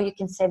 and how you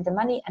can save the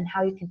money and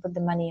how you can put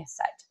the money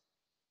aside.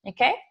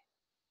 Okay?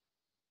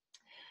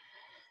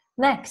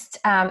 Next,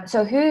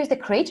 so who is the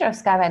creator of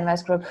SkyWay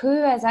Invest Group?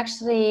 Who has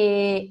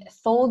actually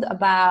thought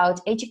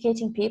about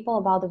educating people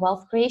about the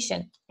wealth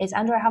creation? It's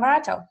Andrea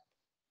Havarato.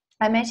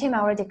 I met him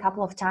already a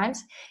couple of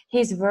times.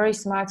 He's a very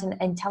smart and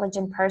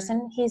intelligent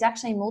person. He's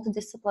actually a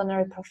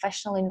multidisciplinary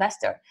professional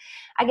investor.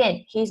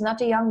 Again, he's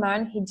not a young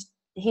man. He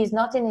he's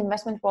not in the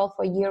investment world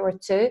for a year or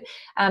two.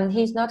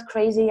 He's not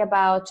crazy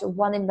about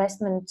one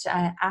investment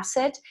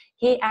asset.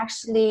 He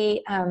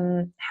actually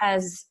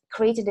has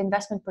created an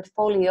investment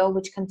portfolio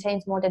which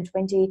contains more than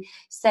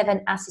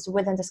 27 assets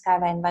within the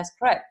SkyWay Invest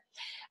Group.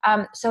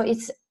 So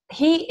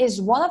he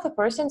is one of the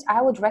persons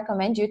I would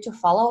recommend you to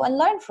follow and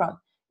learn from.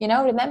 You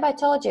know, remember I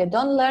told you,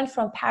 don't learn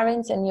from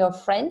parents and your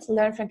friends,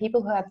 learn from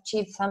people who have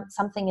achieved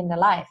something in their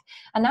life.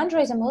 And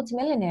Andre is a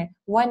multimillionaire.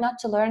 Why not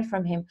to learn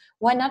from him?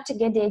 Why not to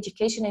get the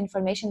education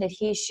information that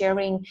he's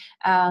sharing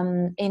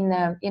on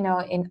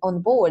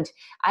board?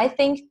 I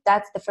think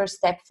that's the first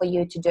step for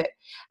you to do.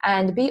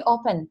 And be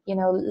open, you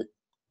know,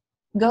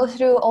 go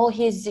through all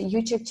his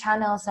YouTube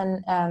channels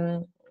and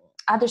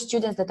other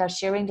students that are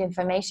sharing the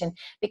information,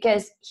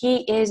 because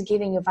he is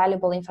giving you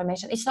valuable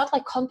information. It's not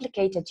like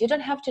complicated. You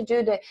don't have to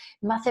do the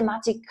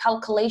mathematical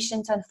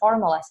calculations and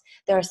formulas.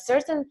 There are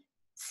certain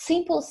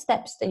simple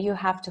steps that you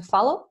have to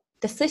follow,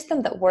 the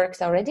system that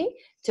works already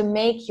to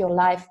make your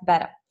life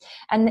better.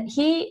 And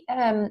he,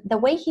 the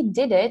way he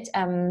did it,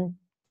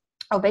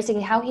 or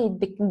basically how he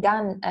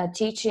began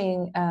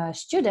teaching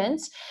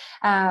students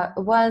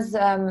was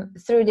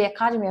through the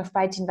Academy of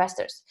Private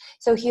Investors.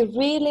 So he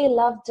really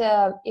loved,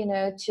 to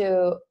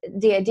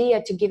the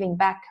idea to giving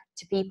back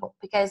to people,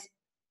 because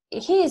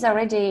he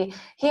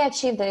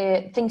achieved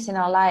the things in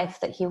our life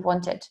that he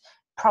wanted,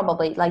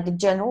 probably like the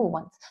general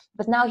ones.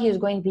 But now he is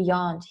going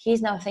beyond.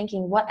 He's now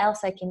thinking, what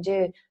else I can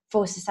do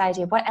for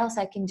society, what else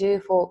I can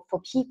do for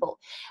people.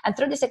 And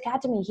through this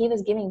academy, he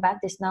was giving back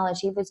this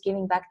knowledge, he was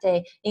giving back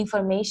the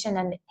information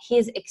and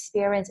his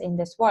experience in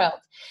this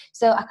world.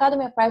 So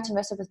Academy of Private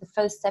Investors was the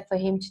first step for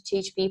him to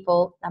teach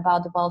people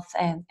about the wealth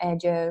and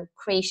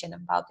creation,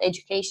 about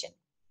education.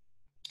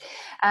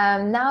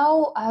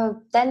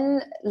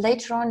 Then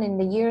later on in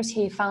the years,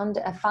 he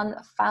created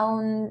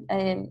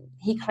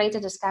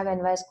a SkyWay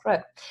Invest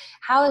Group.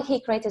 How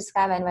he created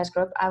SkyWay Invest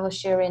Group, I will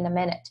share in a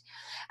minute.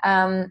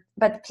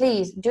 But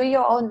please do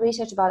your own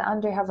research about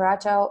Andre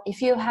Havrato.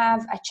 If you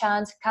have a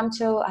chance, come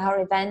to our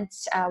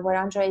events where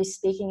Andre is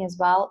speaking as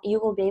well. You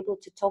will be able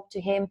to talk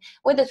to him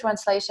with the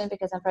translation,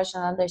 because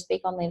unfortunately Andre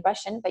speaks only in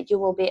Russian, but you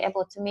will be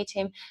able to meet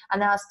him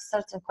and ask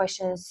certain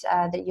questions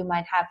that you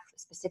might have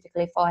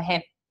specifically for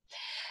him.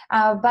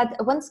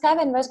 But when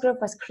SkyWay Invest Group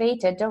was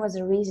created, there was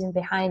a reason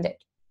behind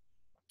it.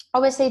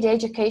 Obviously, the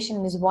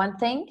education is one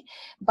thing,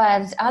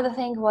 but the other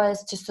thing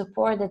was to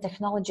support the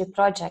technology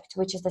project,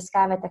 which is the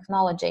SkyWay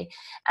technology.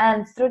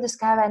 And through the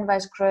SkyWay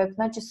Invest Group,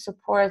 not just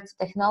support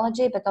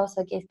technology, but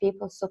also give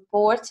people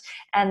support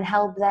and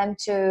help them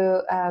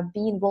to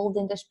be involved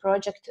in this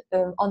project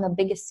on a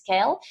bigger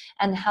scale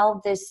and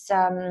help this,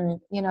 to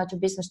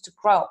business to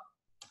grow.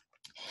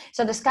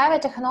 So the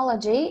SkyWay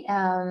technology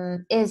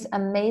is an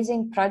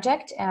amazing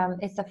project.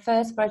 It's the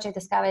first project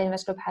the SkyWay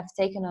Invest Group has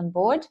taken on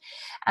board.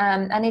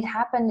 And it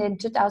happened in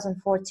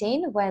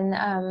 2014 when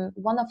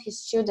one of his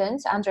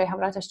students, Andre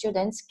Havrato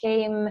students,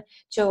 came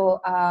to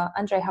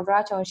Andre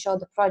Havrato and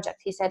showed the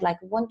project. He said, like,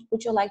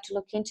 would you like to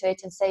look into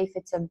it and say if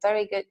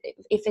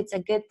it's a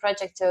good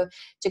project to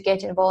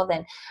get involved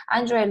in?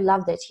 Andre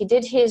loved it. He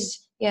did his,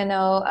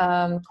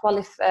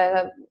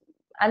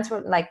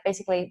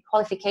 basically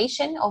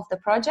qualification of the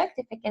project,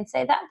 if I can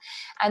say that.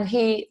 And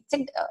he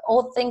ticked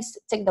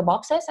the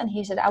boxes, and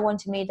he said, I want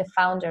to meet the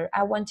founder.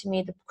 I want to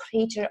meet the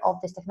creator of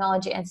this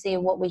technology and see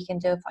what we can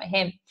do for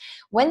him.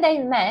 When they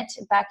met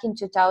back in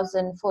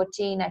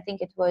 2014, I think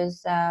it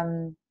was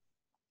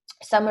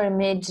summer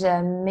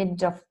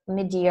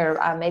mid-year,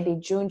 maybe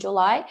June,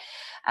 July.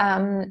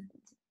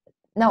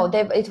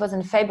 It was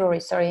in February,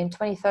 in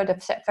 23rd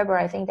of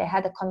February, I think they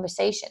had a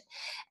conversation.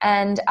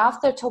 And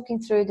after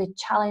talking through the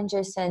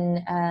challenges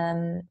and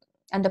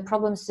the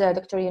problems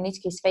Dr.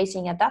 Yunitsky is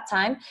facing at that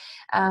time,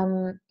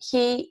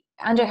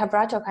 Andre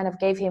Havrato kind of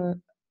gave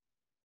him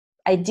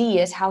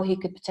ideas how he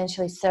could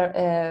potentially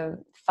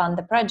fund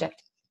the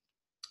project.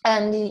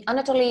 And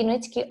Anatoly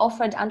Yunitsky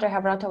offered Andre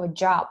Havrato a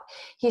job.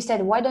 He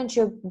said, why don't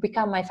you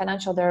become my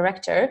financial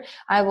director?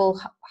 I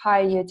will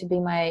hire you to be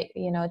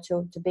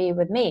to be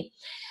with me.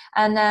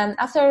 And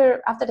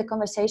after the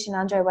conversation,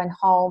 Andre went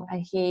home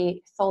and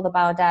he thought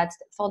about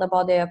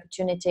the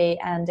opportunity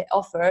and the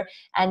offer.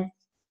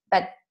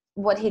 But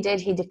what he did,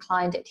 he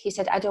declined it. He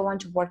said, I don't want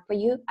to work for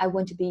you. I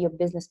want to be your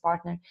business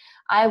partner.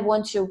 I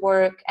want to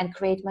work and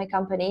create my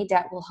company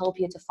that will help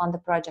you to fund the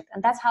project.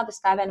 And that's how the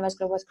SkyWay Invest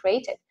Group was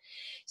created.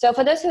 So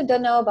for those who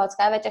don't know about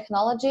SkyWay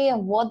technology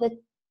and what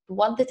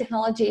the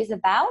technology is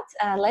about,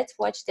 let's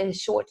watch the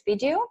short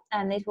video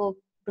and it will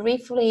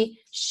briefly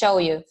show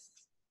you.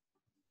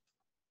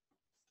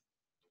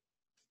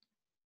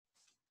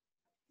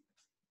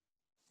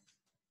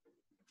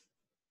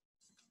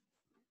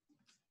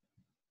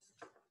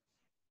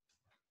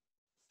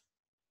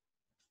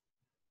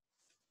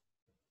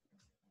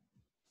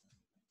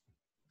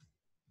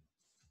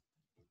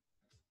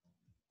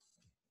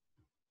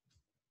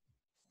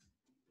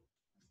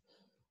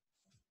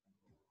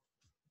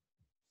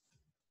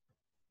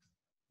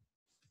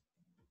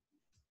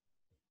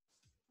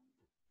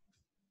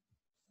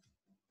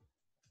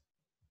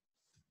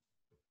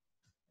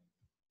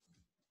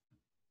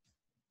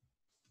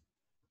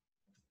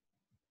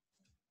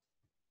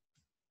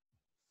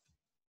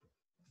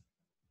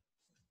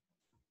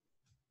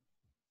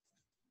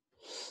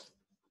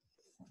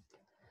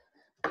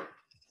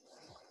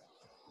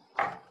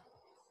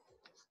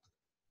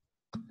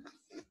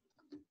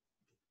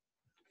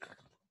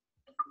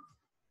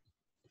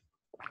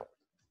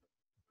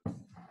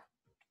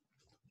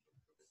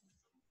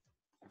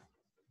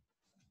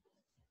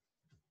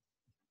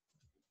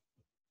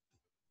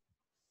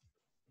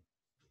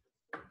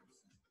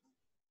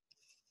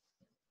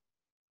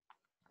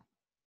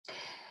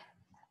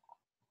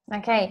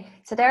 Okay,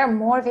 so there are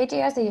more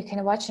videos that you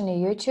can watch on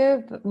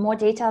YouTube, more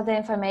detailed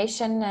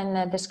information and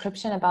a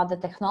description about the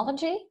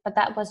technology, but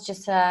that was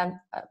just a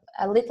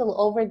little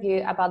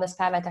overview about the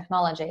SkyWay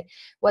technology.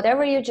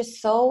 Whatever you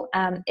just saw,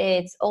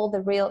 it's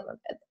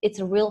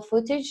real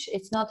footage.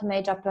 It's not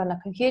made up on a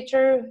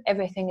computer.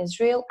 Everything is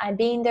real. I've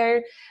been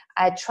there.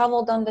 I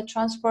traveled on the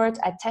transport.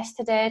 I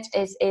tested it.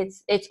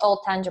 It's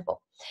all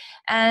tangible.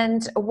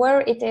 And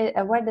where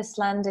this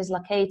land is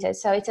located,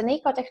 so it's an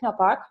eco-techno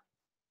park.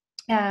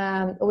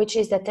 Which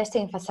is the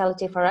testing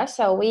facility for us.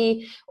 So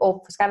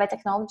of SkyWay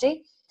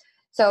technology.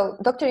 So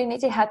Dr.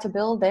 Unity had to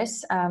build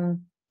this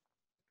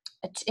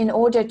in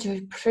order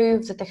to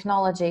prove the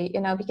technology,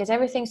 because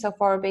everything so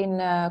far been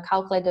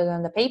calculated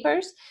on the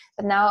papers,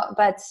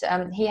 but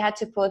he had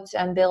to put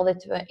and build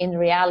it in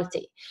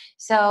reality.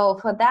 So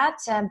for that,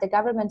 the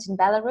government in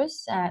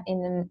Belarus,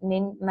 in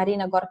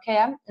Marina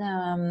Gorkaya,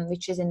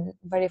 which is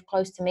very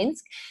close to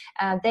Minsk,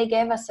 they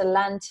gave us a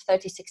land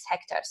 36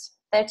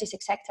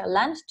 hectare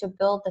land to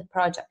build the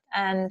project.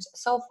 And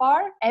so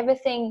far,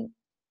 everything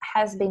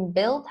has been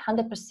built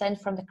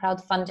 100% from the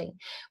crowdfunding.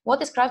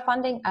 What is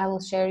crowdfunding? I will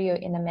share you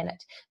in a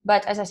minute.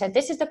 But as I said,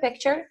 this is the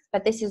picture,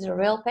 but this is a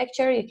real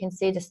picture. You can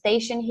see the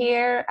station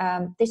here.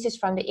 This is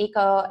from the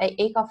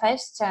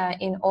EcoFest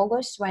in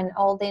August, when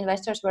all the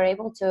investors were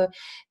able to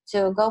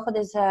go for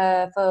this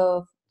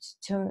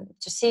to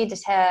see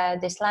this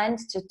land,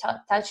 to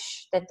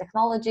touch the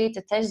technology, to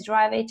test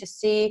drive it, to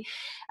see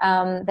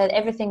that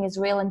everything is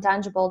real and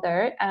tangible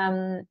there.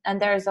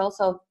 And there is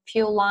also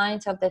few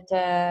lines of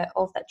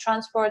that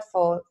transport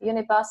for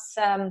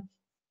Unibus,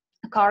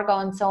 cargo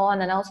and so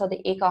on, and also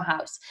the Eco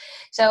House.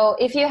 So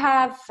if you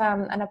have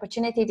an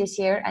opportunity this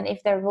year, and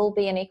if there will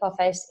be an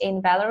EcoFest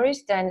in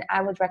Belarus, then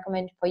I would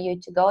recommend for you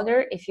to go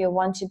there if you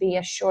want to be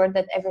assured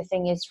that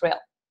everything is real.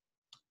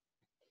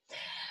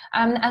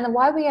 And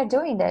why we are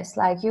doing this,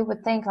 like you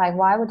would think, like,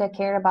 why would I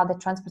care about the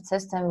transport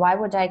system? Why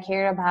would I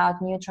care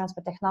about new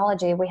transport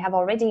technology? We have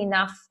already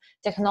enough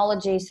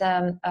technologies,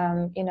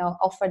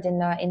 offered in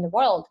the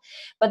world.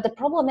 But the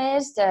problem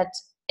is that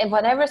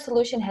whatever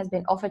solution has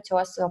been offered to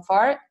us so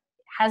far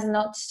has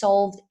not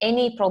solved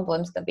any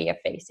problems that we are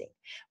facing,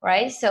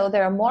 right? So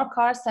there are more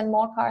cars and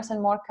more cars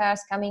and more cars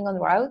coming on the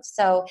road.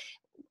 So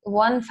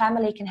one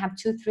family can have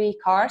 2-3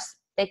 cars.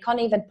 They can't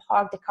even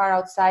park the car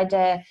outside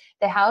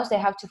the house. They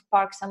have to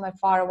park somewhere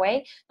far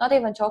away. Not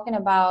even talking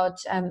about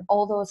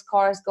all those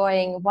cars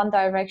going one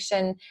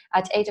direction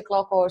at 8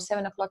 o'clock or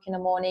 7 o'clock in the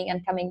morning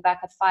and coming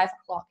back at 5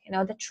 o'clock.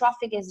 The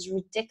traffic is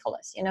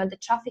ridiculous. The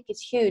traffic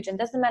is huge, and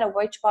doesn't matter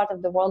which part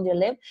of the world you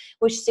live,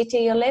 which city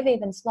you live,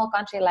 even a small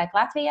country like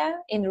Latvia,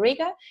 in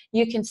Riga,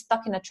 you can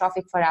stuck in a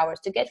traffic for hours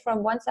to get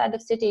from one side of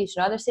the city to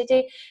another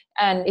city.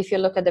 And if you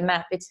look at the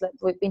map,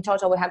 in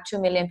total we have 2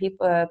 million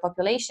people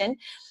population.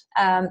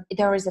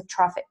 There is a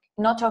traffic.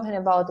 Not talking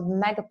about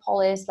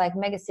megapolis, like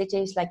mega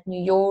cities like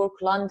New York,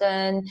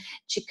 London,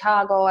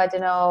 Chicago, I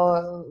don't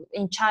know,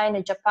 in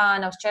China,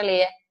 Japan,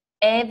 Australia.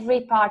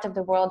 Every part of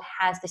the world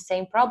has the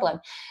same problem.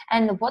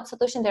 And what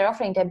solution they're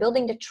offering? They're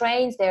building the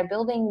trains, they're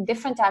building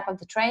different type of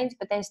the trains,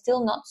 but they're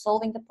still not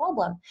solving the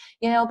problem,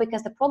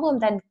 because the problem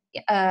then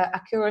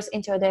occurs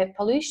into the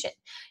pollution.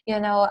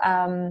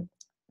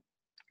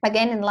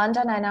 Again, in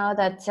London, I know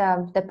that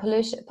the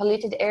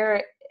polluted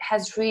air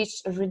has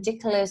reached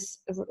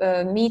ridiculous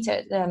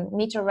meter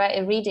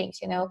readings.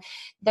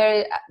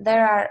 There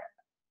are,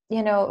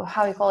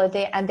 how you call it,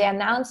 the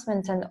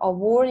announcements and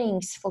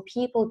warnings for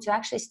people to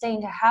actually stay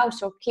in the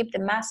house or keep the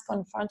mask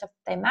on front of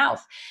their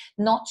mouth,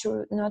 not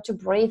to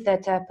breathe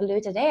that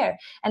polluted air.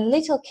 And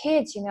little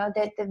kids,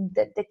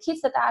 the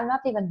kids that are not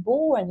even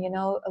born,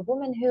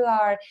 women who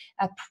are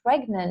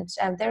pregnant,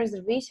 there is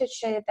a research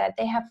that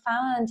they have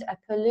found a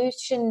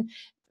pollution,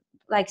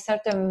 like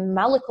certain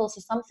molecules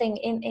or something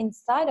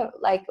inside of,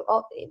 like,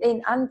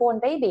 in unborn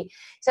baby.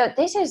 So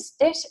this is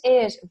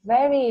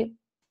very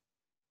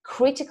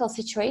critical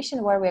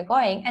situation where we're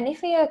going. And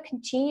if we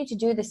continue to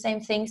do the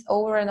same things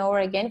over and over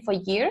again for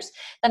years,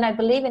 then I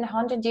believe in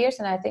 100 years,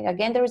 and I think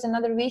again there is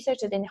another research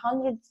that in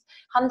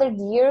 100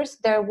 years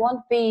there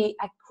won't be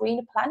a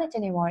green planet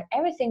anymore.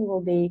 Everything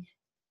will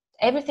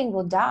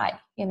die.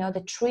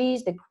 The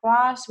trees, the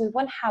grass, we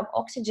won't have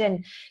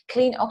oxygen,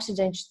 clean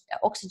oxygen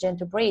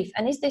to breathe.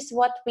 And is this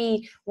what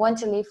we want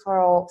to leave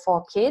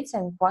for kids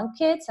and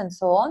grandkids and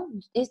so on?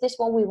 Is this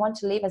what we want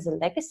to leave as a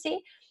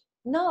legacy?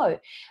 No.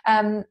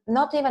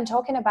 Not even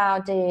talking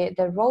about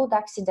the road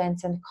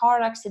accidents and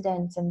car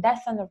accidents and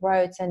death on the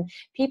roads, and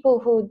people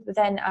who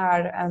then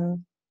are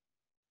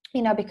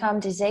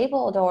become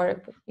disabled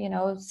or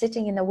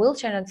sitting in a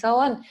wheelchair and so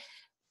on.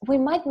 We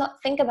might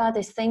not think about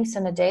these things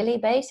on a daily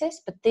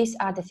basis, but these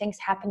are the things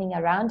happening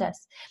around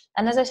us.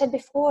 And as I said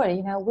before,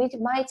 we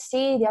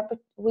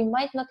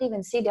might not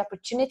even see the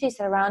opportunities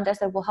around us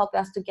that will help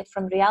us to get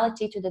from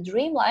reality to the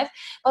dream life,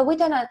 but we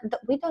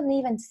don't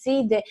even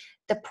see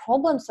the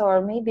problems or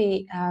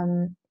maybe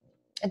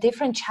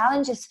different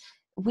challenges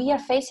we are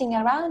facing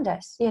around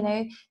us.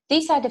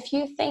 These are the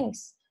few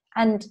things.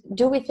 And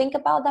do we think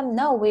about them?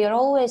 No, we are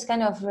always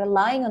kind of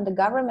relying on the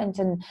government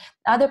and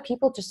other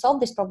people to solve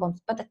these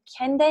problems. But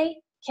can they?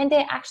 Can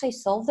they actually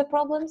solve the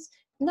problems?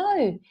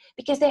 No,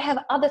 because they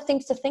have other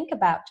things to think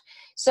about.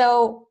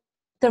 So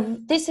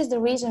this is the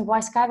reason why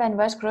SkyWay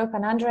Invest Group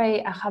and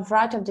Andrei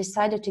Havratov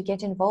decided to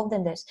get involved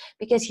in this,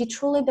 because he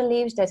truly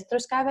believes that through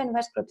SkyWay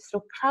Invest Group,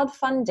 through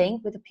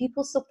crowdfunding, with the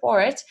people's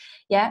support,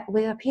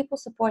 with the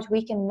people's support,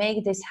 we can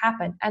make this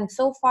happen. And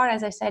so far,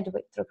 as I said,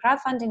 through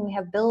crowdfunding, we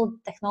have built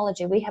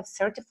technology, we have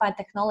certified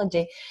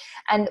technology,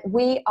 and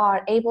we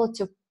are able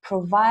to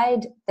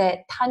provide the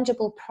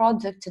tangible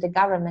product to the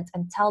government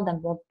and tell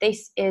them, well,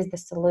 this is the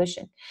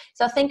solution.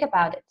 So think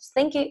about it.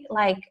 Think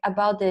like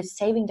about the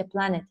saving the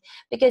planet,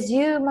 because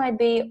you might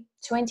be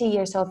 20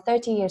 years old,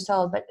 30 years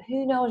old, but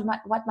who knows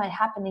what might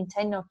happen in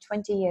 10 or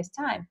 20 years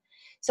time.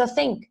 So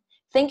think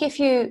if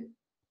you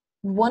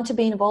want to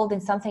be involved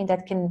in something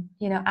that can,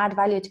 add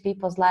value to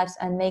people's lives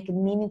and make a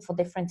meaningful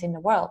difference in the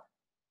world.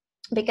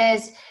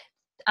 Because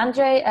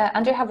Andrei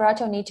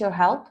Havratov needs your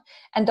help,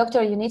 and Dr.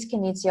 Unitsky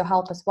needs your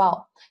help as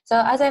well.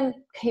 So as I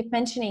keep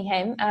mentioning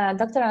him,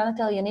 Dr.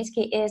 Anatoly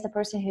Unitsky is the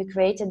person who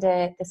created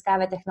the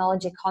SkyWay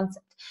technology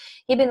concept.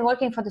 He's been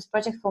working for this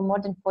project for more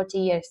than 40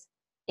 years.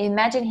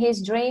 Imagine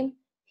his dream,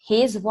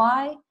 his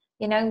why.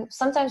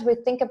 Sometimes we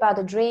think about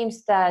the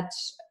dreams that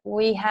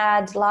we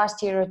had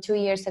last year or 2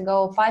 years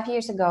ago, 5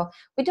 years ago.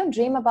 We don't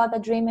dream about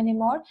that dream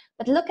anymore,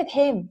 but look at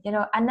him,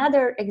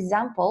 another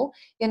example,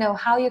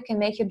 how you can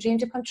make your dream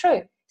to come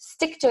true.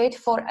 Stick to it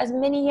for as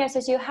many years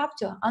as you have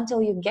to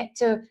until you get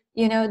to,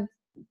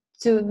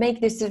 to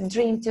make this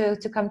dream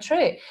to come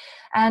true.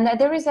 And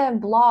there is a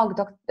blog,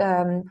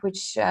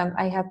 which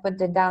I have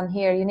put it down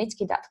here,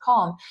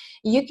 unitsky.com.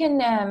 You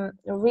can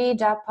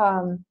read up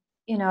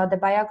the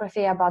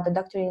biography about the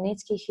Dr.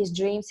 Unitsky, his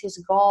dreams, his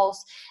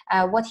goals,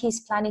 what he's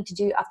planning to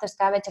do after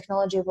SkyWay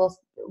technology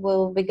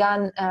will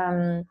begin,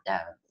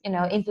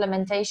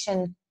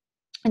 implementation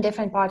in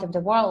different parts of the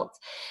world.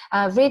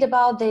 Read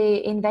about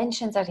the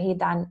inventions that he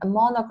done,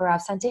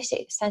 monographs,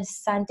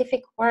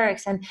 scientific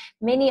works, and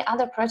many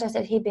other projects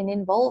that he's been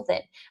involved in.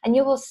 And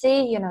you will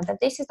see, that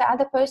this is the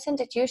other person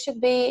that you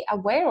should be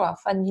aware of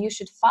and you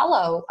should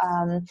follow,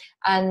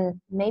 and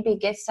maybe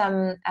get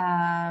some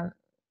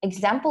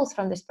examples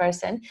from this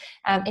person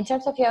in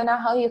terms of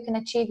how you can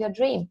achieve your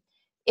dream.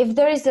 If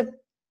there is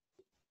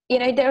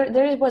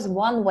there was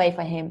one way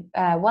for him.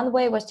 One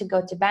way was to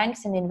go to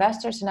banks and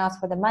investors and ask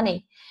for the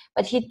money,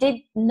 but he did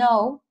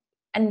know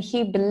and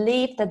he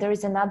believed that there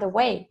is another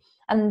way,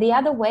 and the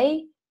other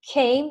way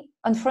came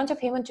in front of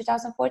him in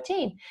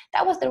 2014.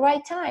 That was the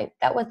right time.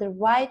 That was the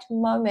right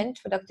moment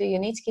for Dr.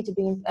 Unitsky to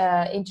be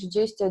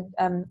introduced to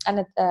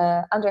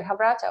Andrei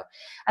Havratov,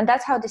 and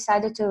that's how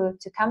decided to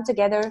come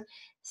together,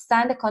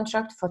 signed a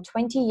contract for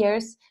 20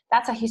 years.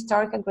 That's a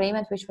historic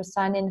agreement which was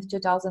signed in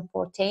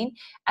 2014,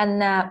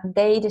 and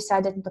they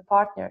decided to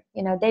partner.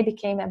 They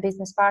became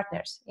business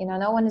partners.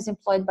 No one is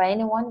employed by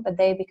anyone, but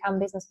they become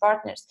business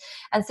partners.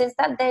 And since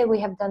that day, we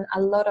have done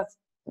a lot of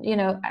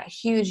a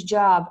huge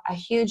job, a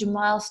huge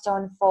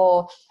milestone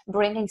for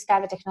bringing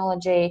SkyWay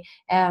technology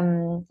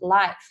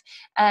live.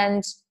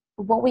 And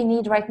what we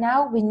need right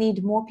now, we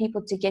need more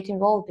people to get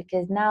involved,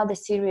 because now the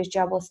serious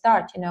job will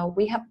start.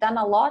 We have done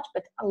a lot,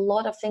 but a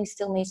lot of things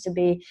still needs to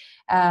be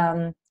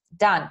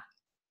done.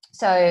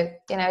 So,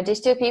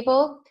 these two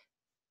people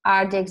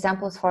are the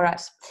examples for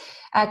us.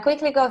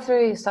 Quickly go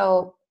through.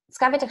 So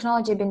SkyWay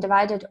technology has been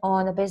divided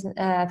on a business,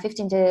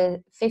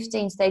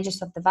 15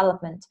 stages of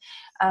development.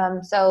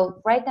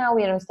 So right now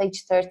we are on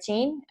stage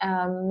 13.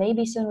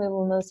 Maybe soon we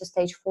will move to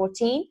stage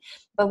 14.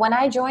 But when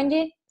I joined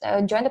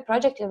the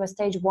project, it was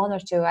stage 1 or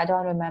 2. I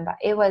don't remember.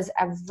 It was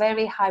a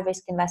very high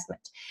risk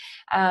investment.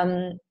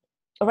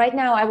 Right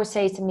now, I would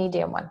say it's a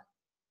medium one.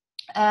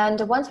 And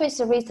once we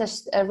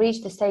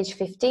reach the stage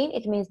 15,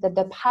 it means that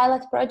the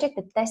pilot project,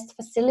 the test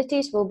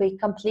facilities will be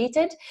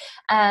completed,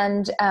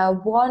 and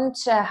won't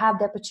have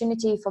the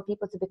opportunity for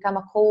people to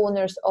become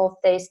co-owners of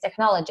this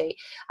technology.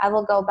 I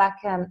will go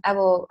back. I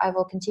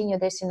will continue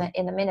this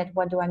in a minute.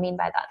 What do I mean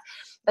by that?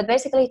 But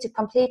basically, to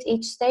complete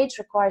each stage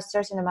requires a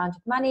certain amount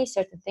of money,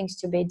 certain things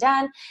to be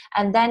done,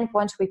 and then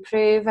once we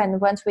prove and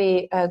once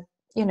we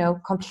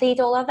complete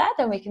all of that,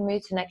 then we can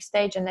move to next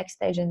stage and next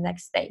stage and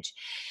next stage.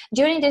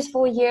 During these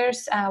 4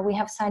 years, we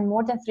have signed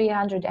more than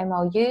 300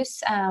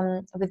 MOUs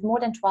with more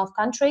than 12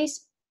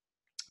 countries.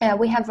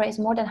 We have raised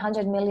more than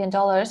 $100 million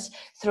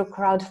through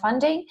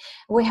crowdfunding.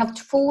 We have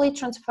fully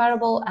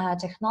transferable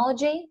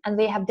technology, and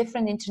we have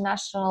different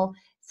international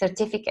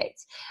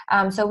certificates.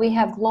 So we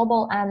have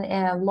global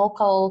and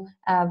local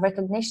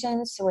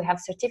recognitions. So we have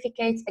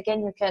certificates.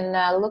 Again, you can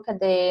look at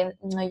the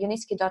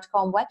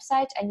unitsky.com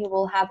website, and you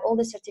will have all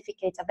the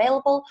certificates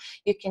available.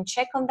 You can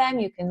check on them.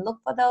 You can look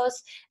for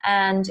those.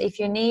 And if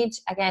you need,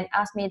 again,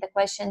 ask me the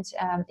questions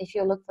if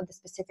you look for the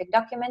specific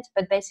document.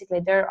 But basically,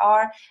 there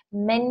are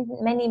many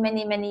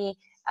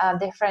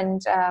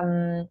different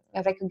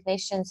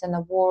recognitions and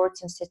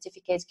awards and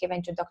certificates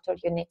given to Dr.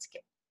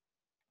 Unitsky.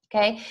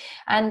 Okay,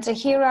 and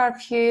here are a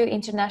few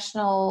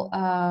international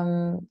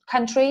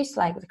countries,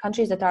 like the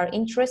countries that are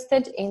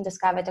interested in the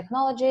SkyWay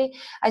technology.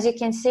 As you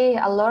can see,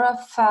 a lot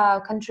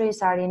of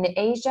countries are in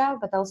Asia,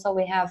 but also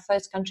we have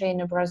first country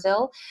in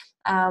Brazil,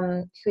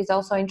 who is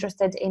also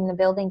interested in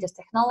building this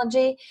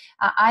technology.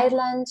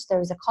 Ireland, there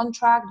is a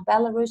contract,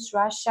 Belarus,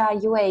 Russia,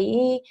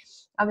 UAE.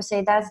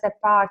 Obviously, that's the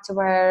part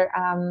where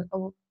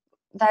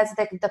that's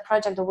the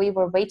project that we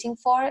were waiting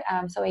for.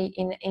 So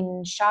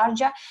in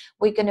Sharjah,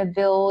 we're going to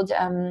build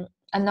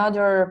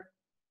another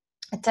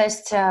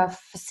test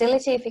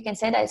facility, if you can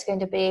say that. It's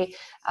going to be,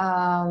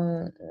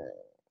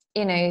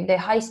 the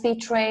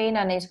high-speed train,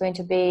 and it's going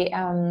to be,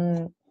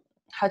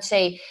 how to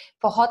say,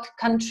 for hot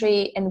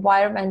country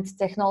environment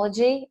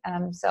technology.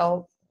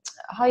 So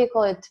how you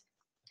call it?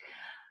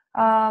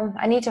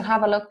 I need to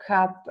have a look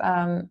up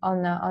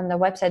on the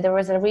website. There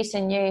was a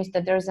recent news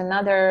that there's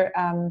another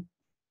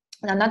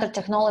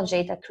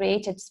technology that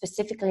created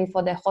specifically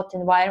for the hot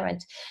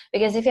environment.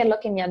 Because if you're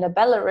looking at the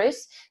Belarus,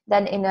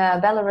 then in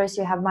Belarus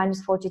you have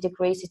minus 40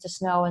 degrees, it's the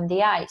snow and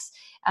the ice.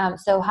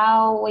 So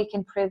how we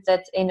can prove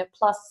that in a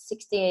plus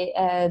 60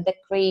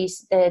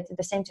 degrees that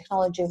the same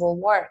technology will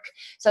work?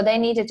 So they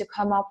needed to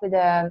come up with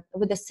a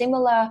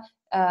similar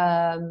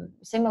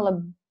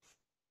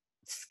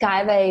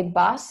SkyWay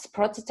bus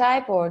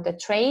prototype or the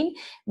train,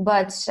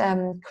 but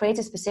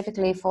created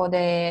specifically for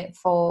their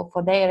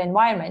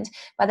environment.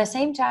 But at the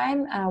same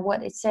time,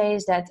 what it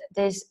says that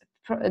this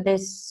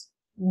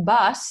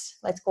bus,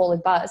 let's call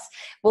it bus,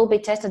 will be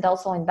tested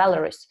also in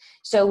Belarus.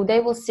 So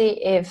they will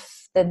see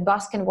if the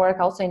bus can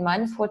work also in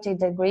minus 40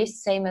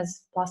 degrees, same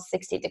as plus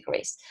 60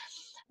 degrees.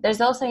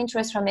 There's also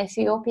interest from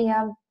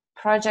Ethiopia.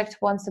 Project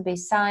wants to be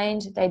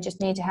signed. They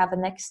just need to have a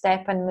next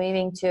step and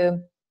moving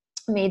to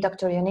meet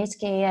Dr.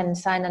 Yunitsky and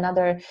sign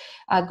another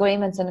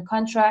agreements and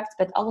contracts.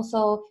 But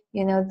also,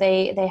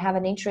 they have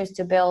an interest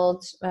to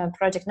build a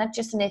project not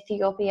just in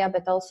Ethiopia,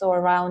 but also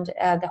around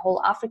the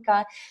whole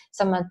Africa.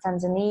 Some in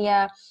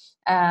Tanzania,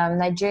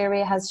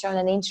 Nigeria has shown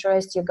an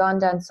interest,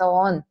 Uganda, and so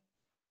on.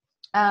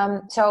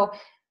 So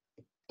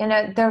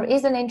there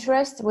is an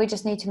interest. We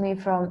just need to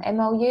move from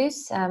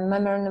MOUs,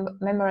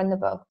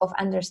 memorandum of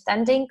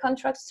understanding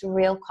contracts, to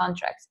real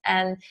contracts.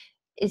 And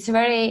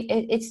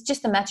it's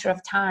just a matter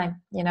of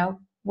time.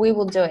 We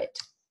will do it.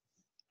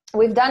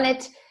 We've done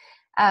it.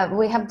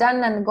 We have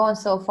done and gone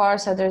so far,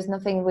 so there's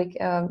nothing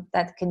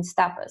that can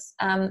stop us.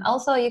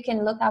 Also, you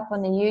can look up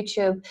on the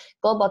YouTube,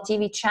 global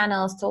TV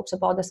channels talks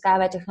about the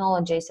SkyWay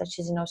technology, such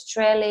as in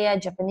Australia,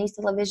 Japanese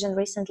television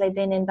recently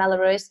been in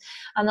Belarus,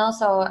 and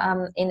also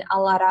in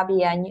Al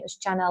Arabiya news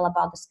channel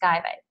about the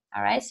SkyWay.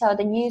 All right, so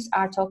the news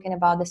are talking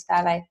about the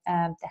SkyWay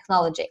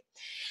technology.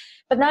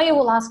 But now you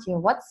will ask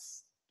you,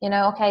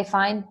 okay,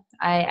 fine.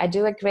 I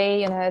do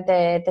agree,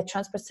 the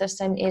transport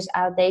system is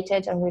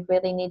outdated and we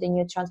really need a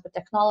new transport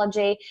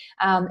technology.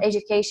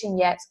 Education,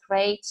 yes,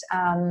 great.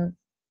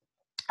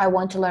 I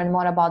want to learn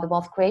more about the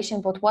wealth creation,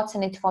 but what's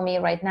in it for me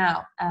right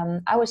now?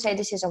 I would say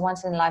this is a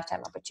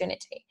once-in-a-lifetime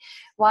opportunity.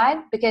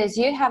 Why? Because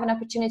you have an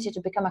opportunity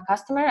to become a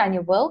customer, and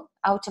you will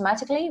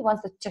automatically,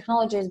 once the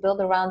technology is built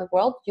around the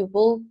world, you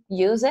will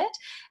use it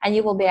and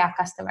you will be a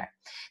customer.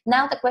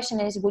 Now the question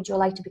is, would you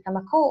like to become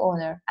a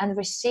co-owner and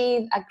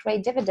receive a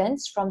great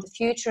dividends from the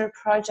future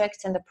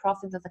projects and the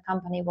profit that the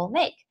company will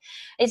make?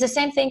 It's the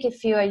same thing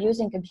if you are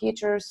using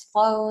computers,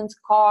 phones,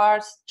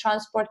 cars,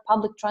 transport,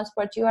 public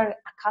transport. You are a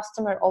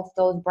customer of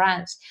those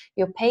brands.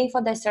 You pay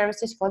for their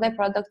services, for their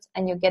products,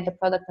 and you get the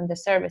product and the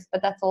service.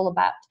 But that's all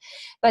about.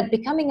 But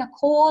becoming a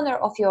co-owner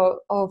of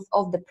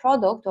the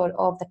product or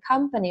of the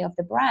company, of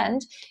the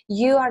brand,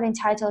 you are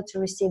entitled to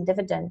receive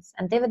dividends,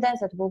 and dividends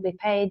that will be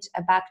paid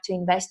back to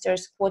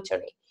investors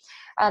quarterly.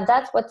 And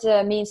that's what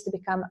it means to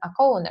become a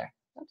co-owner.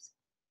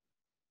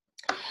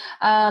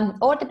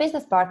 Or the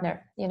business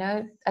partner.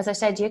 As I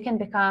said, you can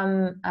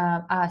become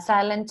a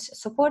silent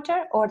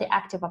supporter or the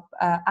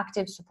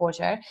active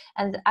supporter.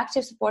 And the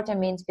active supporter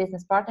means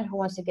business partner who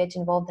wants to get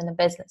involved in a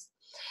business.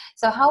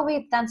 So how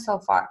we've done so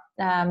far?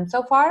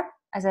 So far,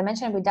 as I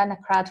mentioned, we've done a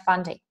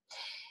crowdfunding.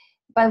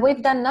 But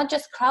we've done not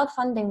just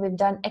crowdfunding, we've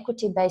done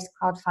equity-based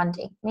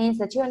crowdfunding. Means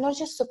that you are not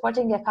just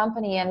supporting a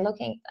company and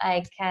looking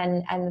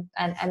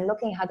and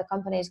looking how the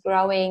company is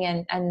growing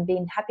and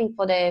being happy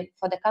for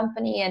the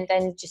company, and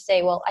then just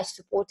say, well, I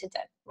supported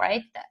them,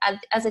 right?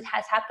 As it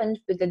has happened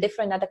with the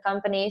different other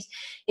companies.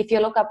 If you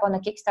look up on a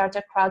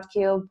Kickstarter,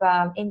 Crowdcube,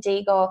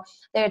 Indigo,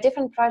 there are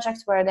different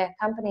projects where the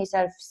companies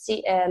are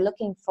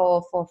looking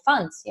for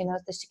funds,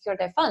 to secure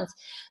their funds,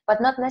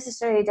 but not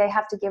necessarily they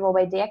have to give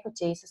away the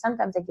equity. So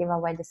sometimes they give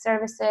away the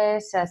services,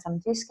 some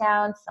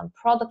discounts, some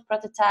product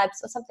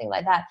prototypes or something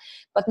like that,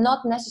 but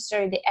not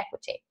necessarily the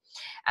equity.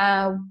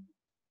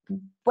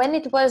 When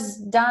it was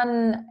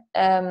done,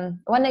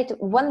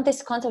 when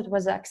this concept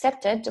was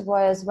accepted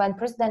was when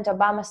President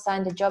Obama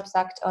signed the Jobs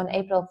Act on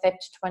April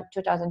 5th,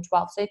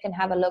 2012. So you can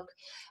have a look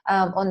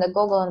on the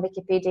Google and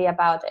Wikipedia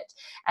about it.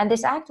 And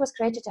this act was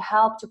created to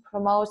help to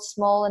promote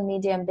small and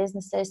medium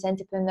businesses,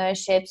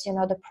 entrepreneurships,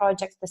 the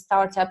projects, the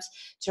startups,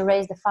 to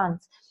raise the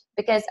funds.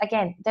 Because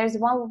again, there's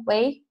one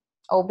way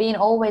or being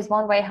always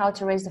one way how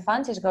to raise the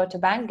funds is go to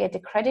bank, get the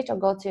credit, or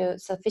go to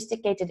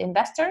sophisticated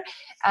investor,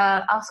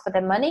 ask for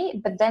the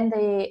money. But then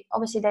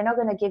obviously they're not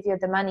going to give you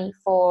the money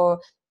for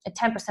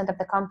 10% of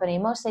the company.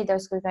 Mostly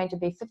those are going to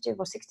be 50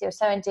 or 60 or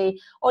 70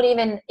 or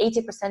even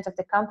 80% of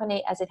the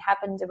company, as it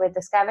happened with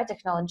the SkyWay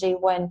technology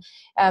when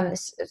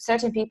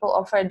certain people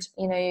offered,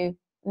 you know,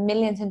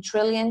 millions and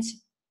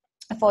trillions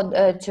for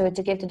to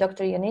give to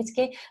Dr.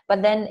 Yunitsky,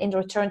 but then in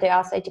return they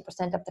asked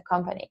 80% of the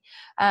company.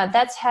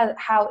 That's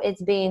how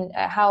it's been,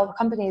 how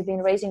company has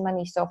been raising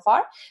money so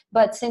far.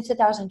 But since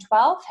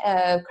 2012,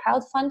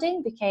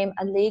 crowdfunding became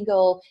a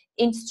legal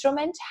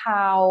instrument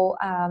how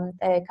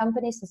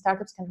companies and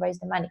startups can raise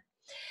the money.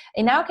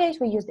 In our case,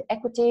 we use the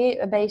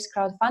equity-based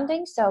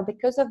crowdfunding. So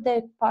because of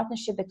the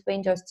partnership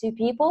between those two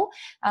people,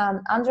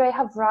 Andrei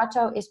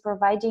Havrato is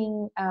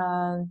providing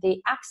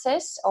the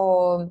access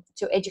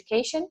to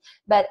education,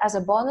 but as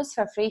a bonus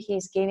for free,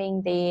 he's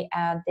giving the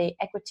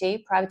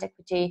equity, private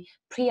equity,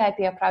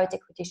 pre-IPO private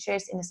equity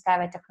shares in the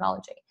SkyWay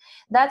technology.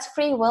 That's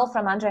free will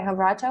from Andrei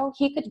Havrato.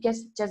 He could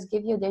just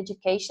give you the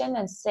education,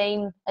 and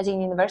same as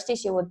in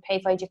universities, you would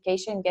pay for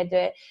education, get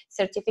the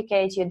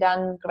certificate, you've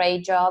done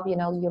great job, you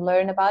know, you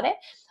learn about it.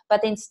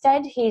 But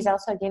instead, he's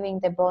also giving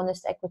the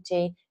bonus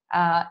equity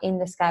in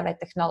the SkyWay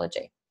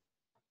technology.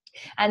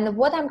 And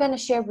what I'm going to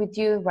share with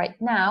you right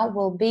now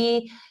will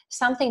be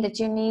something that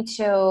you need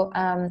to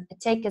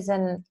take as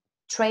a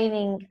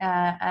training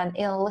and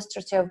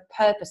illustrative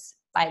purpose.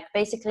 Like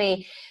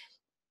basically,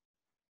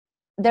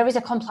 there is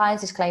a compliance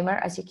disclaimer,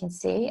 as you can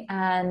see,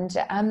 and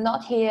I'm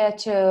not here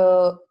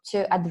to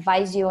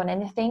advise you on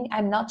anything.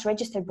 I'm not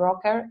registered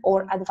broker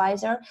or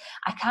advisor.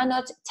 I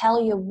cannot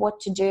tell you what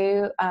to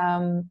do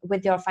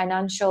with your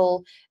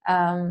financial,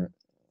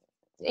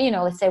 you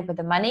know, let's say with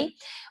the money.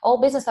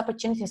 All business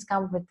opportunities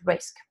come with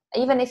risk.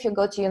 Even if you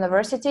go to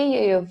university,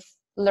 you've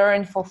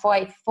learned for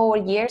 5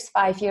 years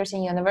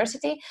in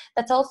university,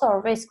 that's also a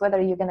risk,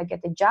 whether you're going to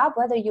get the job,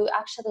 whether you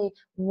actually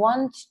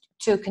want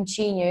to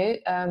continue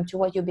to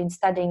what you've been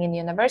studying in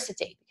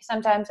university. Because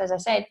sometimes, as I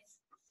said,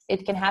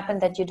 it can happen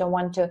that you don't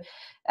want to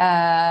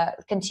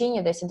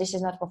continue this, and this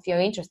is not of your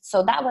interest.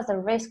 So that was a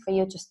risk for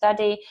you to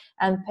study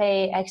and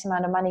pay X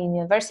amount of money in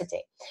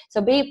university.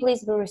 So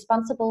please be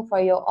responsible for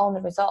your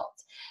own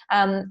results.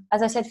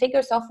 As I said,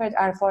 figures offered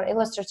are for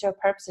illustrative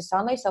purposes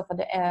only, so for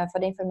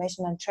the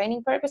information and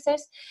training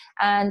purposes,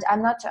 and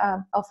I'm not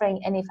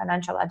offering any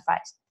financial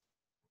advice.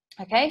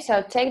 Okay,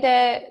 so take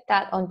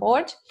that on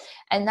board,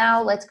 and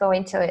now let's go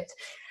into it.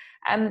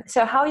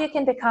 So how you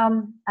can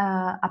become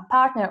a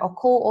partner or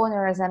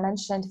co-owner, as I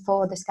mentioned,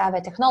 for the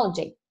SkyWay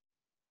technology.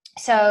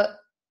 So,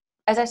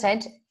 as I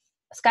said,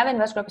 SkyWay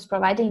Invest Group is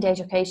providing the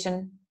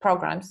education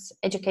programs,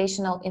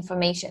 educational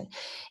information.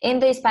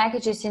 In these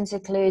packages, it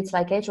includes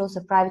like 8 rules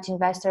of private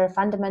investor,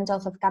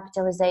 fundamentals of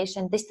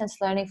capitalization, distance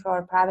learning for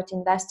a private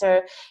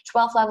investor,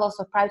 12 levels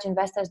of private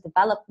investors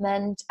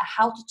development,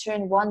 how to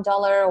turn $1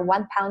 or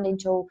 £1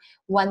 into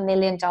 $1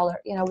 million.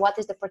 You know, what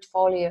is the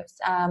portfolios,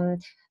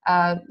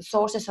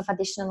 sources of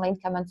additional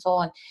income, and so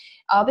on.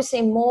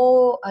 Obviously,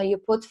 more you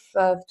put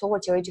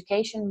towards your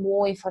education,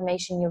 more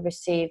information you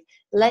receive.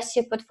 Less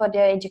you put for the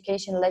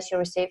education, less you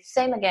receive.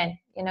 Same again,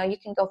 you know, you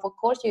can go for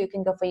course or you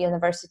can go for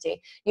university.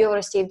 You will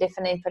receive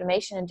different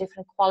information and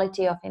different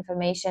quality of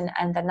information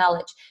and the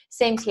knowledge.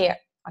 Same here,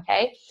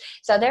 okay?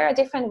 So there are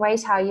different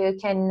ways how you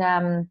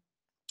can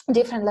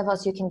different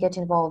levels you can get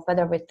involved,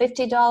 whether with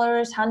 $50,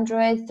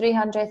 $100,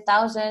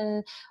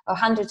 $300,000, or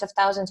hundreds of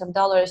thousands of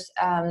dollars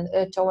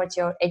towards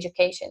your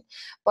education.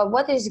 But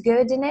what is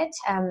good in it,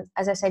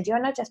 as I said,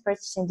 you're not just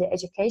purchasing the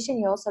education,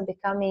 you're also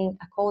becoming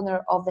a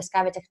owner of the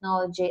SkyWay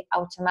technology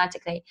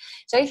automatically.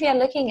 So if you're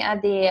looking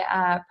at the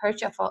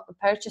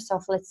purchase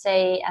of, let's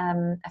say,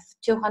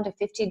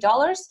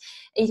 $250,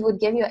 it would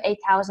give you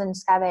 8,000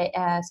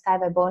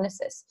 SkyWay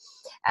bonuses.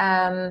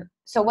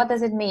 So what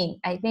does it mean?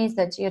 It means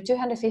that your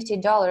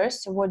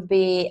 $250 would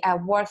be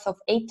worth of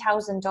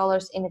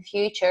 $8,000 in the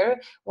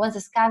future once the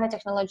SkyWay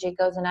technology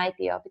goes on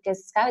IPO,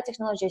 because SkyWay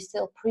technology is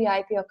still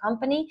pre-IPO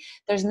company.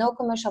 There's no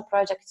commercial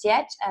projects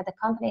yet. The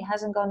company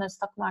hasn't gone on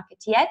stock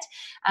market yet.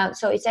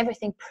 So it's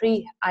everything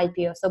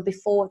pre-IPO, so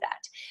before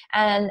that.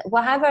 And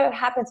whatever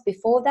happens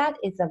before that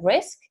is a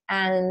risk.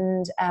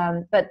 And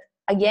but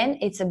again,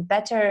 it's a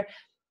better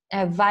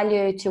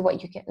value to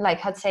what you can,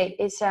 like I'd say,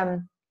 it's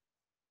a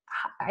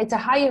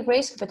higher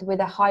risk, but with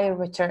a higher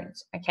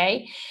returns,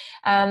 okay?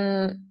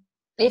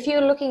 If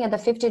you're looking at the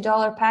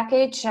 $50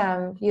 package,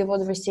 you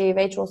would receive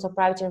 8 rules of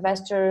private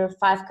investor,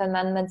 5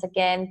 commandments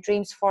again,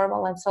 dreams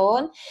formal, and so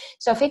on.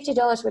 So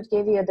 $50 would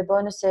give you the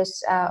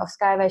bonuses of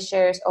SkyWay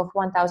shares of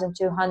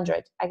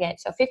 1,200 again.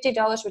 So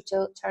 $50 would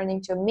turn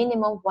into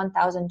minimum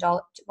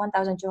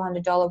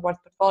 $1,200 worth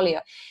portfolio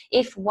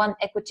if one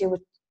equity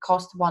would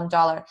cost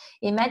 $1.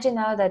 Imagine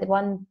now that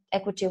one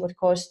equity would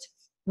cost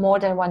more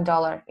than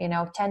 $1, you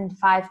know, $10,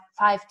 $5,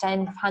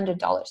 $10,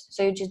 $100.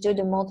 So you just do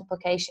the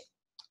multiplication.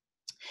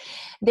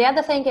 The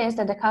other thing is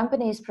that the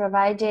company is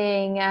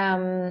providing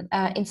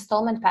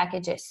installment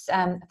packages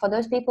for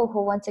those people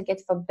who want to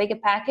get for bigger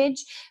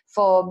package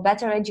for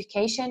better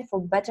education,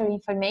 for better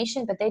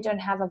information, but they don't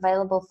have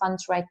available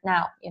funds right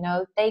now.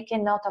 They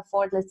cannot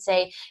afford, let's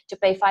say, to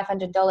pay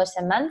 $500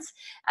 a month,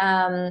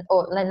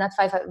 or not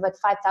but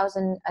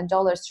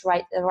 $5,000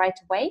 right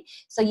away.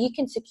 So you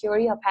can secure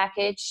your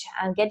package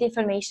and get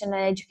information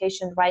and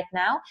education right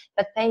now,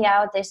 but pay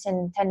out this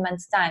in 10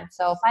 months time.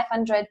 So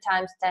 500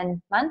 times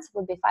 10 months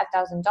would be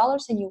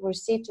 $5,000, and you will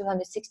receive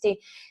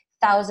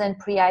 260,000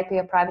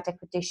 pre-IPO private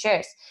equity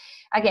shares.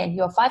 Again,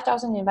 your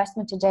 $5,000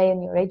 investment today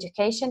in your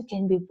education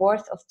can be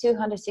worth of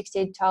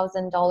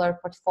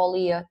 $260,000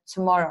 portfolio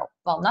tomorrow.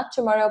 Well, not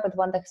tomorrow, but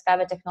when the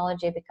SkyWay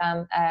technology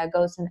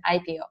goes in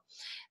IPO.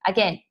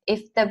 Again,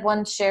 if the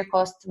one share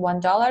costs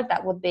 $1,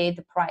 that would be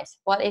the price.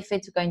 What if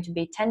it's going to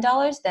be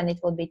 $10? Then it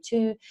will be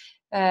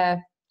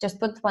just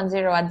put 10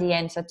 at the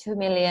end, so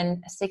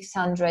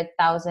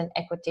 2,600,000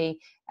 equity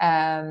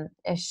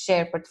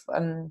share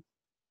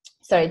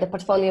the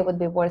portfolio would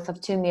be worth of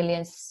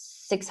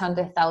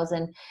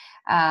 $2,600,000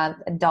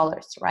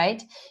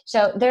 right?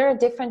 So there are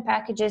different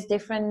packages,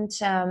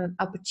 different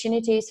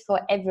opportunities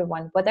for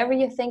everyone. Whatever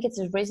you think it's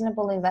a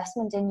reasonable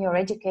investment in your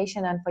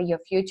education and for your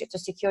future, to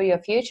secure your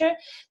future,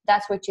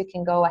 that's what you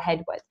can go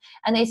ahead with.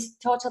 And it's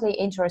totally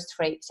interest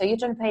free. So you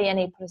don't pay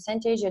any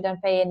percentage, you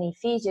don't pay any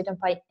fees, you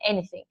don't pay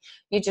anything.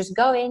 You just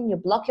go in, you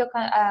block your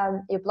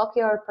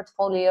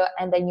portfolio,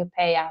 and then you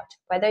pay out.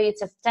 Whether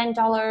it's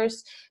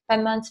 $10 per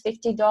month,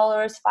 $50,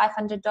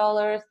 $500,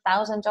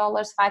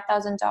 $1,000,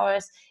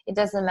 $5,000, it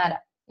doesn't matter.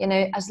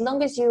 As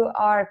long as you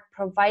are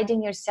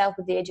providing yourself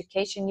with the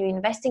education, you're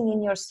investing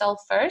in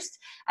yourself first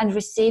and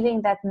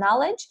receiving that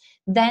knowledge,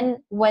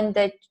 then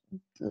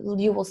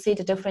you will see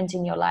the difference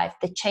in your life,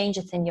 the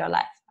changes in your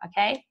life,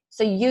 okay?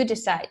 So you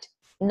decide.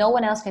 No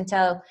one else can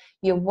tell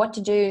you what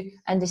to do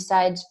and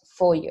decide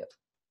for you.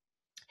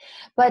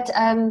 But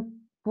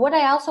what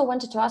I also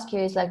wanted to ask you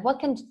is, what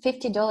can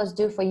 $50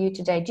 do for you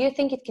today? Do you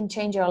think it can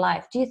change your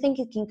life? Do you think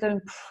it can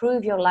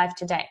improve your life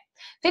today?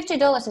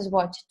 $50 is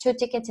what? 2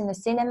 tickets in the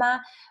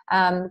cinema,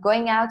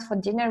 going out for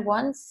dinner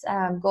once,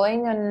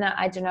 going on,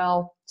 I don't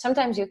know,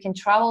 sometimes you can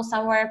travel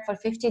somewhere for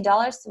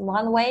 $50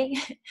 one way.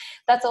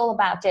 That's all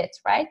about it,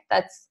 right?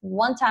 That's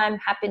one-time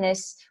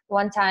happiness,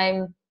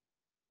 one-time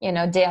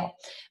deal.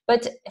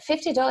 But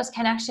 $50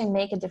 can actually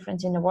make a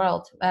difference in the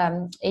world,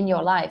 in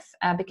your life,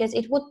 because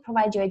it would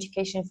provide you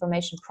education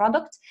information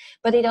product,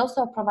 but it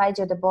also provides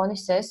you the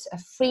bonuses,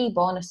 free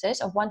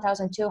bonuses of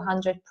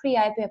 1,200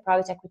 pre-IPO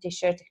private equity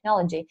share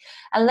technology.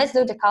 And let's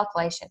do the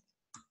calculation.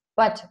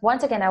 But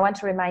once again, I want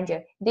to remind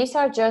you, these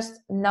are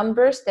just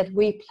numbers that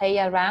we play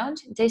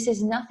around. This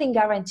is nothing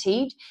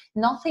guaranteed.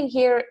 Nothing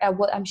here,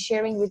 what I'm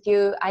sharing with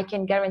you, I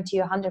can guarantee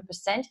you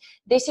 100%.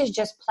 This is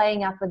just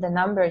playing up with the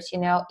numbers,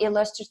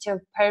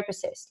 illustrative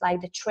purposes,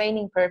 like the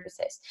training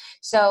purposes.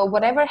 So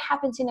whatever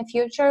happens in the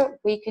future,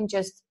 we can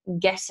just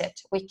guess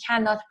it. We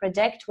cannot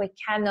predict, we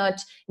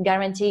cannot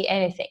guarantee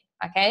anything,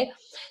 okay?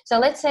 So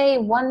let's say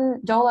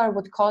 $1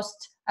 would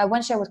cost,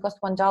 one share would cost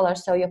 $1,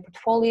 so your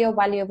portfolio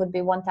value would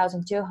be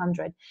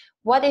 1,200.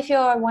 What if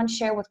your one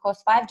share would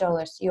cost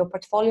 $5? Your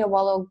portfolio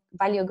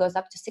value goes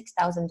up to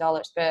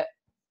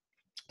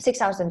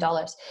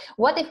 $6,000.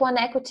 What if one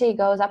equity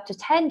goes up to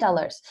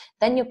 $10?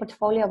 Then your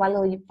portfolio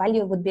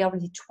value would be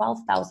already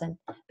 12,000.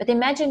 But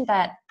imagine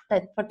that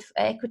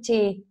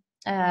equity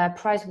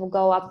price will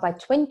go up by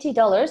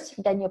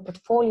 $20, then your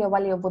portfolio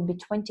value would be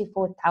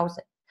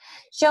 24,000.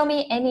 Show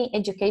me any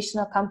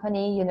educational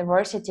company,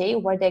 university,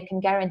 where they can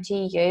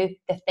guarantee you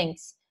the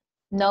things.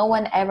 No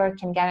one ever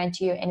can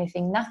guarantee you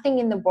anything. Nothing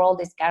in the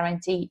world is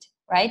guaranteed,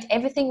 right?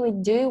 Everything we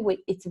do,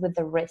 it's with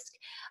a risk.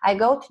 I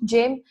go to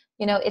gym,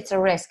 it's a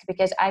risk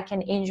because I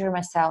can injure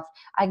myself.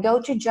 I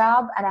go to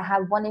job and I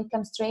have one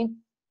income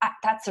stream.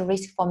 That's a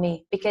risk for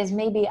me because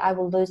maybe I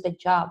will lose the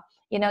job.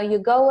 You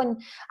go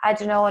and, I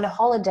don't know, on a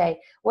holiday.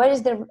 Where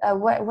is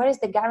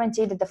the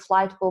guarantee that the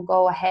flight will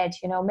go ahead?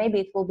 Maybe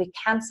it will be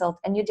canceled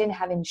and you didn't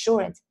have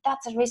insurance.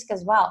 That's a risk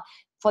as well.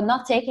 For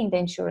not taking the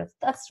insurance,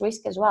 that's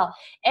risk as well.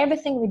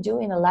 Everything we do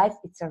in a life,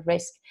 it's a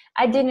risk.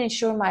 I didn't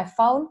insure my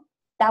phone.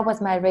 That was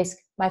my risk.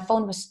 My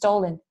phone was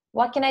stolen.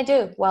 What can I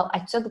do? Well, I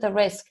took the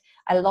risk.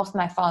 I lost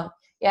my phone.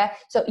 Yeah.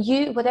 So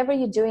whatever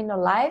you do in your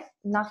life,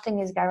 nothing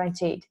is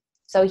guaranteed.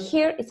 So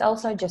here it's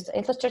also just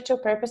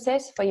illustrative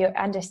purposes for your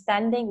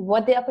understanding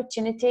what the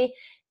opportunity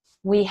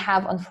we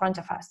have in front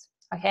of us,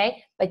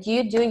 okay? But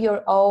you do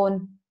your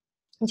own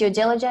due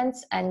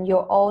diligence and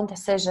your own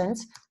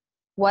decisions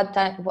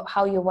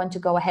how you want to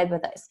go ahead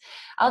with this.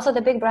 Also,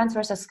 the big brands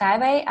versus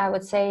SkyWay, I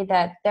would say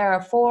that there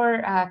are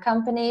 4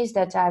 companies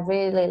that I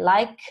really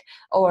like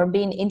or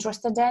been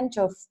interested in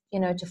to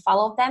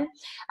follow them.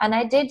 And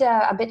I did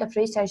a bit of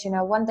research,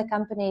 when the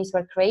companies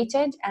were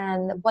created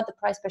and what the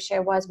price per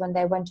share was when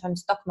they went on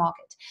stock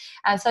market.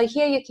 And so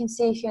here you can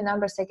see a few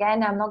numbers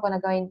again. I'm not going to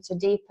go into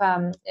deep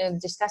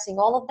discussing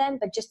all of them,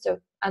 but just to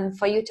and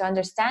for you to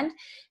understand.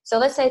 So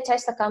let's say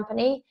Tesla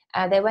company,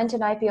 they went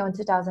an IPO in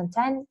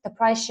 2010. The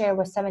price share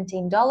was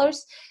 $17.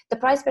 The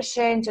price per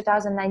share in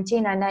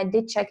 2019, and I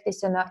did check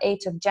this on the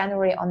 8th of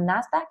January on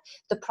NASDAQ,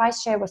 the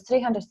price share was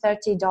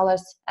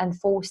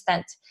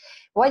 $330.04.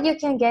 What you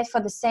can get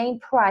for the same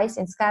price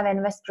in SkyWay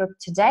Invest Group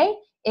today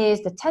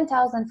is the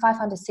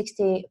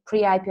 10,560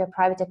 pre-IPO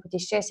private equity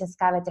shares in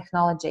SkyWay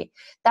Technology.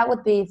 That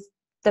would be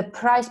the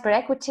price per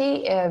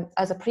equity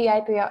as a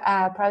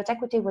pre-IPO private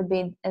equity would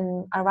be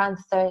in around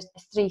 3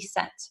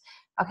 cents.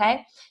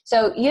 Okay,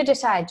 so you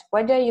decide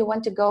whether you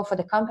want to go for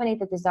the company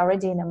that is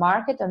already in the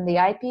market on the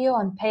IPO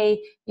and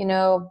pay,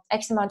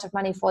 X amount of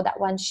money for that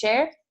one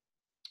share,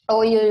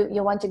 or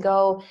you want to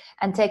go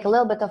and take a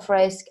little bit of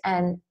risk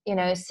and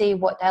see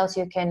what else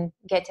you can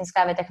get in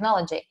SkyWay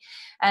Technology.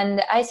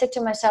 And I said to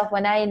myself,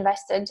 when I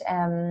invested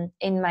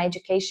in my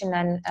education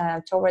and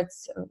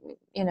towards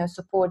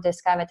support the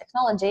SkyWay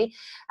Technology,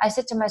 I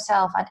said to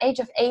myself, at age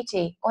of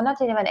 80, or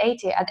not even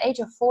 80, at age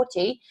of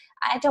 40,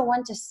 I don't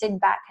want to sit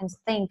back and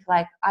think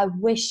like, I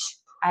wish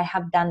I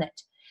have done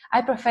it.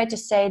 I prefer to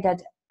say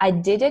that I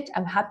did it,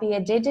 I'm happy I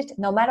did it,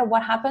 no matter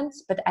what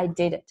happens, but I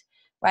did it,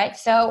 right?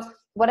 So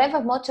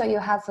whatever motto you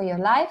have for your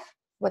life,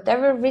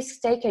 whatever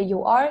risk taker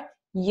you are,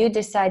 you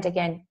decide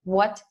again,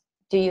 what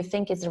do you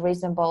think is a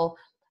reasonable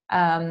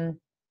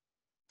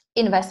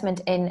investment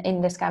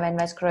in the SkyWay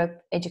Invest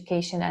Group,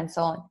 education, and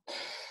so on.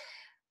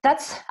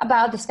 That's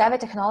about the SkyWay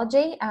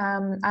Technology.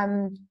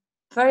 I'm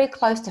very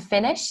close to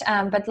finish,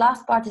 but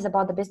last part is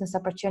about the business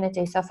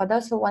opportunity. So for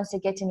those who want to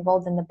get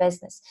involved in the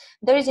business,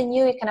 there is a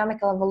new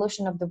economical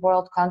evolution of the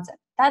world concept.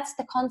 That's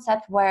the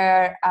concept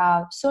where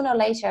sooner or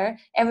later,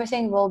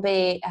 everything will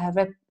be,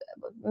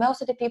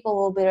 most of the people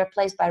will be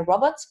replaced by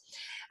robots.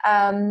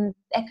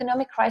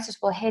 Economic crisis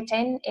will hit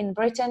in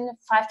Britain.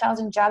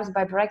 5,000 jobs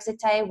by Brexit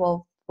Day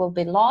will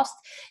be lost.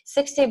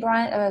 60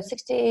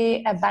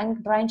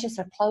 bank branches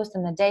are closed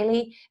on a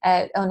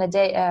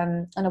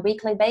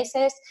weekly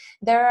basis.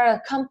 There are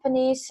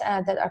companies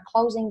that are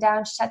closing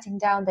down, shutting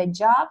down their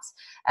job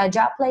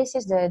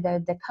places,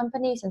 the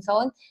companies, and so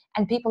on,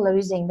 and people are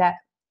using that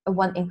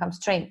one income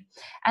stream.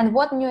 And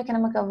what new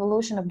economic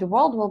evolution of the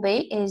world will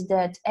be is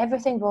that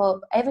everything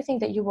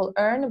that you will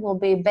earn will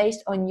be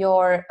based on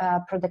your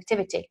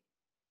productivity.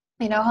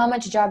 How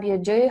much job you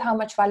do, how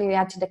much value you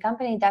add to the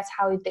company, that's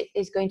how it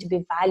is going to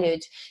be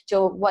valued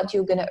to what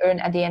you're going to earn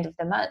at the end of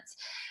the month.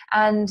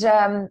 And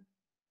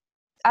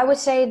I would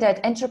say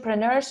that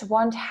entrepreneurs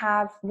won't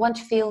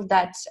feel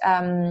that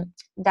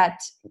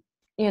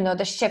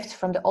the shift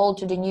from the old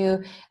to the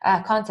new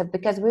concept,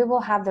 because we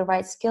will have the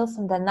right skills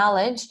and the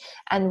knowledge,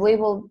 and we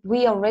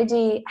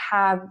already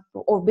have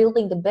or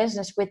building the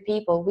business with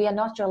people. We are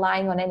not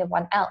relying on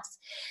anyone else.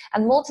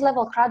 And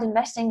multi-level crowd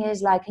investing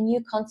is like a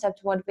new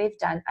concept what we've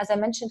done. As I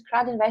mentioned,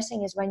 crowd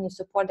investing is when you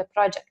support the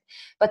project,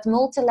 but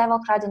multi-level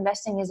crowd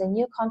investing is a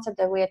new concept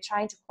that we are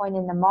trying to coin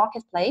in the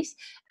marketplace,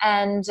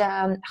 and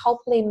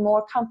hopefully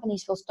more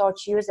companies will start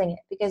using it,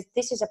 because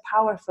this is a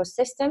powerful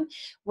system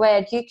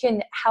where you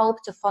can help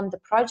to fund the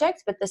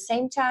projects, but at the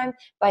same time,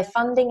 by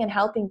funding and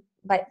helping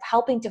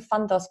to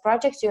fund those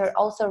projects, you're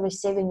also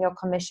receiving your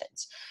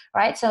commissions,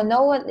 right? So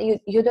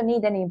you don't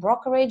need any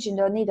brokerage, you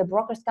don't need a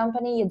broker's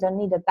company, you don't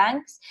need the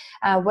banks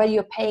where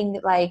you're paying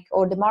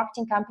or the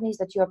marketing companies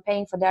that you're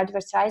paying for the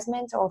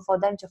advertisement or for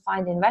them to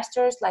find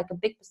investors, like a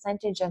big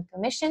percentage on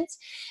commissions.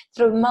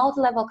 Through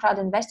multi-level crowd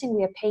investing,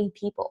 we are paying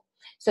people.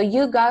 So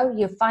you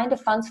find the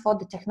funds for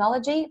the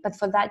technology, but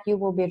for that you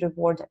will be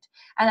rewarded.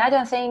 And I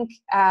don't think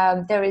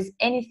there is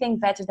anything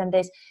better than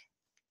this.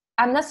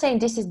 I'm not saying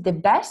this is the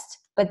best,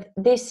 but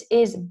this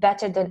is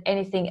better than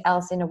anything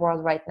else in the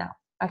world right now.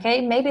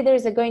 Okay, maybe there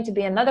is going to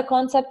be another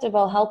concept that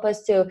will help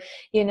us to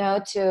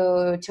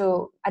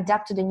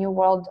adapt to the new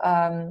world,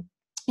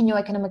 new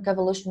economic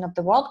evolution of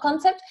the world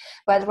concept.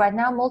 But right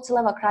now,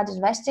 multi-level crowd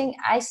investing,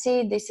 I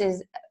see this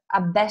is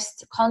a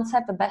best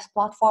concept, a best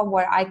platform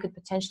where I could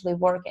potentially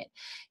work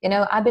in.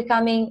 I'm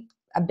becoming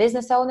a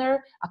business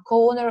owner, a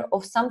co-owner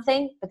of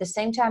something, but at the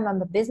same time, I'm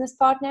a business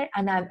partner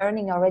and I'm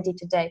earning already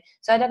today.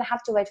 So I don't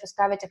have to wait for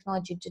SkyWay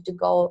Technology to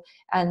go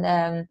and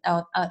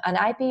an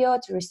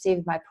IPO to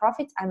receive my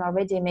profits. I'm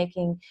already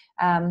making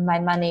my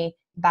money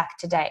back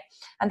today.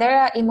 And there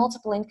are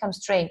multiple income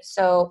streams.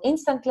 So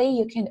instantly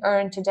you can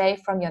earn today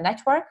from your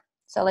network.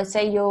 So let's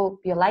say you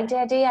like the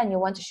idea and you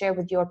want to share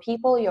with your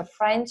people, your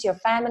friends, your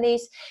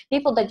families,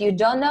 people that you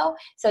don't know,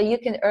 so you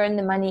can earn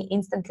the money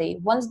instantly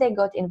once they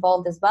get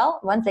involved as well,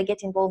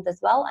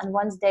 and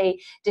once they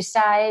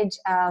decide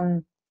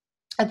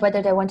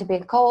whether they want to be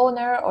a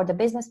co-owner or the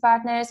business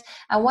partners,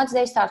 and once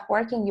they start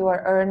working, you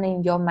are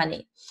earning your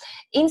money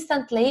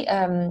instantly.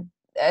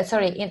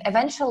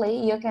 Eventually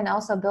you can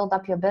also build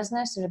up your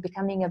business to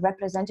becoming a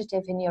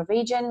representative in your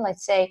region.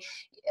 Let's say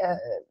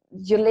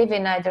you live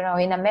in,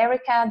 in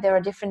America, there are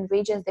different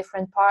regions,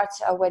 different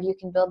parts where you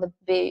can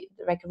be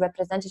like a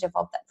representative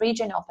of that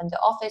region, open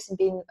the office and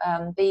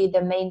be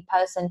the main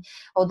person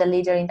or the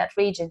leader in that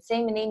region.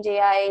 Same in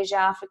India, Asia,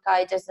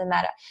 Africa, it doesn't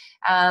matter.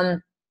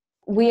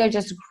 We are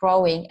just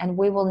growing, and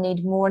we will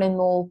need more and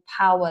more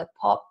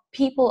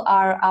people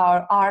are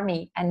our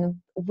army, and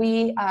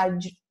we are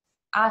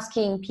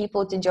asking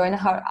people to join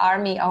our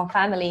army, our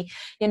family,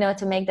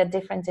 to make that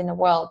difference in the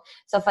world.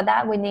 So for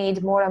that, we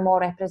need more and more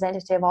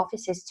representative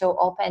offices to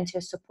open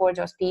to support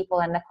those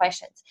people and the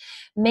questions.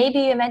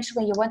 Maybe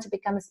eventually you want to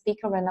become a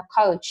speaker and a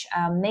coach.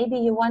 Maybe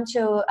you want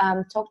to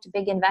talk to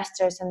big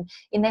investors and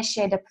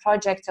initiate a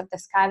project of the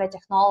SkyWay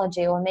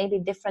technology, or maybe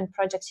different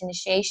projects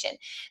initiation.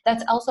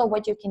 That's also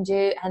what you can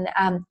do and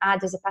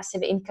add as a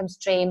passive income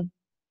stream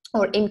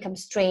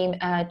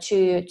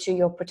to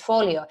your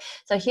portfolio.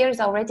 So here's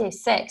already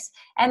 6.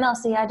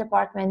 MLCI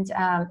department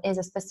is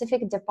a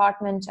specific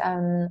department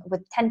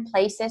with 10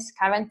 places,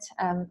 current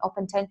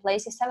open 10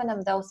 places. 7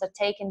 of those are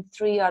taken,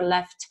 3 are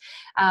left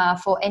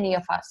for any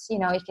of us.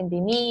 It can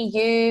be me,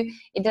 you,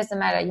 it doesn't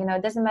matter.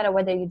 It doesn't matter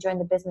whether you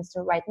joined the business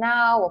right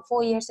now or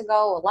 4 years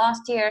ago or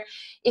last year.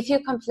 If you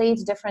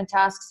complete different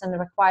tasks and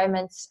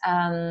requirements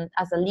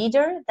as a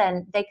leader,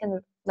 then they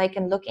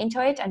can look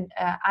into it and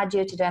add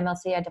you to the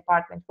MLCI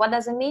department. What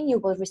does it mean? You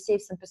will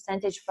receive some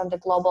percentage from the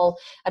global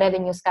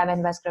revenue SkyWay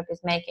Invest Group is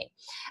making.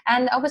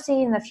 And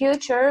obviously in the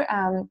future,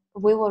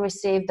 we will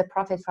receive the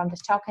profit from the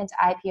tokens,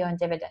 IPO, and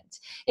dividends.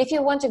 If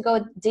you want to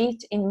go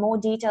in more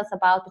details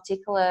about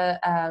particular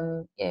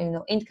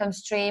income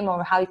stream,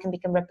 or how you can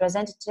become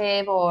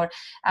representative, or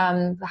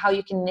how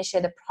you can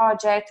initiate a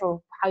project,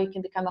 or how you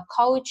can become a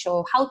coach,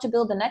 or how to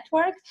build a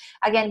network,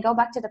 again, go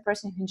back to the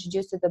person who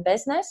introduced you to the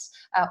business,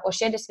 or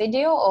share this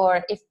video,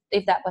 or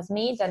if that was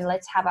me, then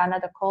let's have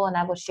another call and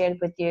I will share it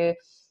with you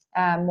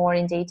more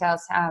in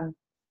details,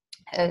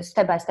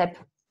 step-by-step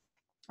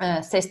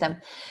system.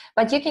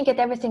 But you can get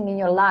everything in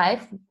your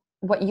life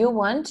what you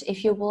want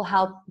if you will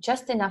help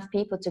just enough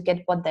people to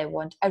get what they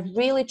want. I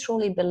really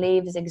truly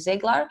believe Zig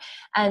Ziglar,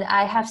 and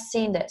I have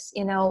seen this.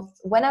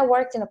 When I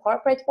worked in the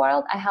corporate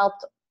world, I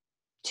helped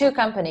 2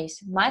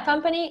 companies, my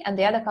company and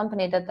the other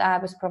company that I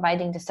was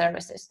providing the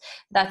services.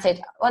 That's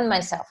it, on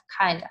myself,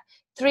 kind of.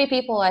 3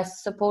 people I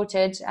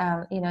supported,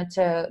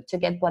 to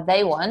get what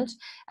they want,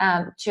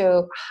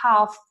 to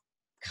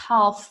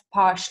half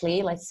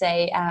partially, let's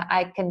say,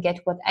 I can get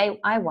what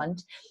I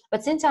want.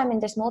 But since I'm in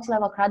this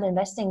multi-level crowd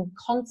investing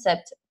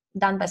concept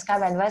done by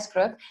SkyWay Invest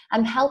Group,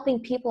 I'm helping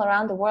people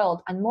around the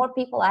world, and more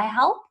people I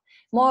help,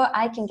 more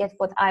I can get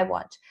what I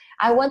want.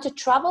 I want to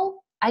travel.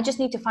 I just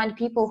need to find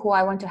people who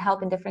I want to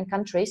help in different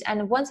countries.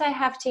 And once I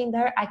have team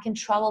there, I can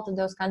travel to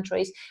those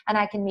countries and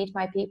I can meet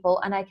my people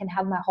and I can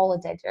have my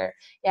holiday there.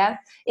 Yeah.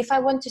 If I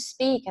want to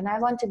speak and I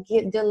want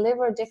to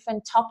deliver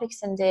different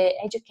topics in the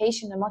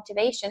education and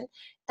motivation,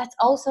 that's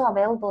also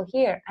available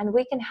here. And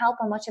we can help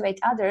and motivate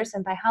others.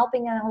 And by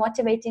helping and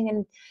motivating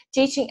and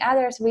teaching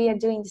others, we are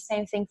doing the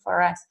same thing for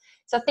us.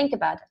 So think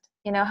about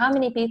it. How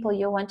many people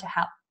you want to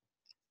help.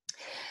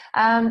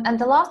 And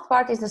the last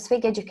part is the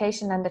SWIG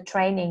education and the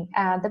training.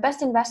 The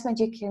best investment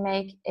you can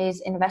make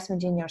is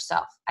investment in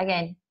yourself.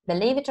 Again,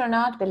 believe it or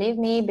not, believe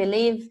me,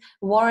 believe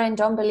Warren,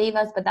 don't believe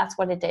us, but that's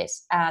what it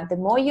is. The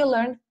more you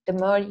learn, the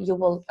more you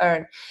will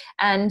earn.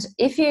 And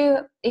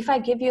if I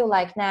give you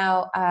like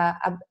now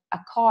a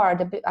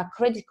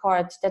credit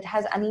card that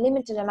has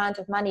unlimited amount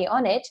of money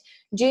on it,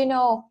 do you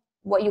know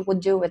what you would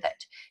do with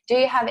it? Do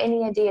you have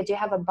any idea? Do you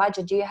have a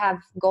budget? Do you have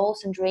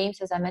goals and dreams,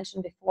 as I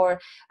mentioned before,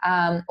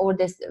 or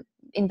this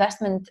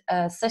investment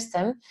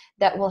system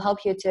that will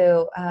help you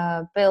to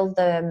build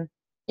the,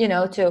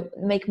 to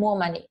make more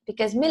money?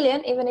 Because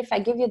million, even if I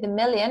give you the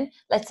million,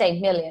 let's say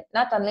million,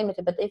 not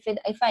unlimited, but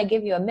if I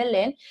give you a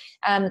million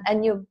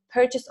and you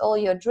purchase all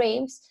your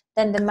dreams,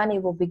 then the money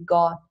will be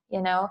gone,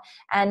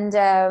 and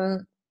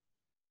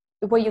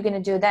what are you going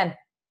to do then?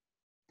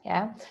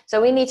 Yeah.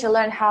 So we need to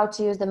learn how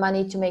to use the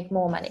money to make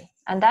more money.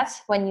 And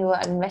that's when you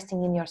are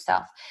investing in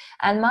yourself.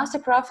 And Master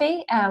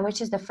Profi,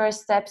 which is the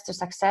first steps to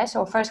success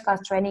or first class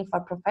training for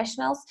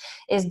professionals,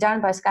 is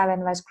done by SkyWay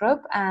Invest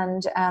Group.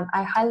 And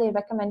I highly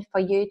recommend for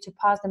you to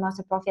pass the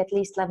Master Profi at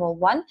least level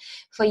 1,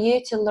 for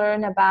you to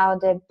learn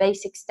about the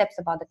basic steps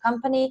about the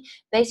company,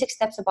 basic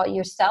steps about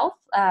yourself,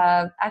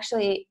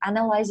 actually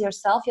analyze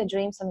yourself, your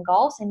dreams and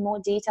goals in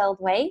more detailed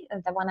way,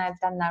 the one I've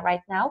done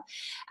right now.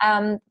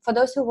 For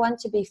those who want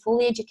to be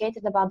fully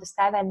educated about the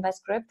SkyWay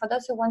Invest Group, for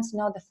those who want to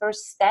know the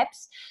first steps,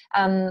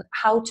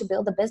 how to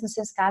build a business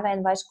in SkyWay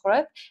Invest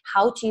Group,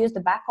 how to use the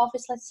back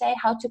office, let's say,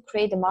 how to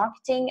create the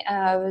marketing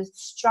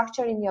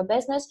structure in your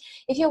business.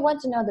 If you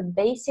want to know the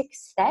basic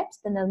steps,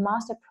 then the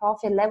Master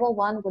Profi level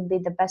 1 would be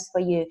the best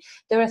for you.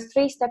 There are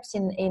 3 steps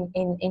in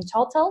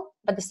total,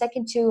 but the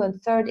second 2 and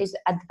third is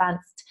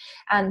advanced.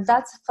 And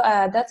that's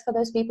for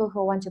those people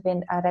who want to be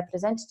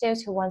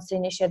representatives, who wants to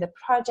initiate the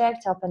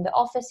project, open the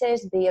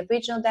offices, be a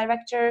regional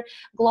director,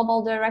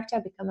 global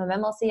director, become a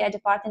MLCI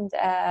department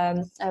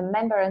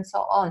member, and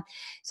so on.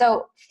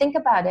 So think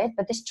about it,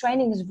 but this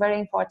training is very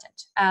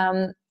important.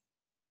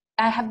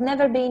 I have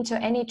never been to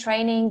any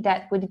training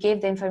that would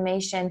give the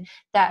information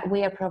that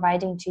we are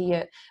providing to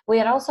you.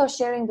 We are also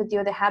sharing with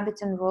you the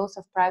habits and rules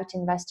of private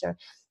investor.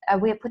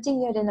 We are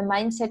putting you in the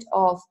mindset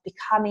of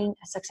becoming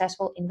a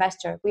successful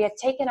investor. We are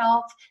taking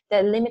off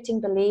the limiting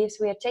beliefs.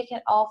 We are taking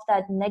off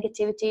that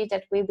negativity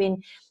that we've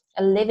been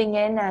living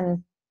in,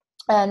 and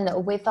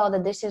and we thought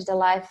that this is the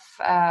life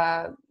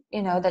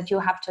that you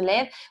have to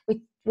live.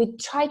 We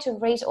try to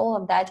erase all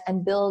of that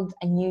and build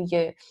a new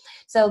you.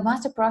 So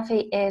Master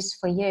Profi is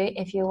for you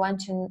if you want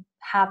to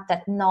have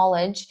that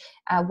knowledge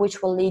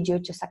which will lead you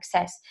to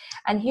success.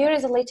 And here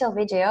is a little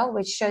video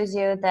which shows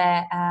you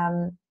the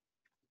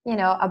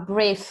a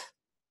brief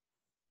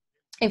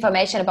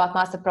information about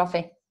Master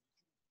Profi.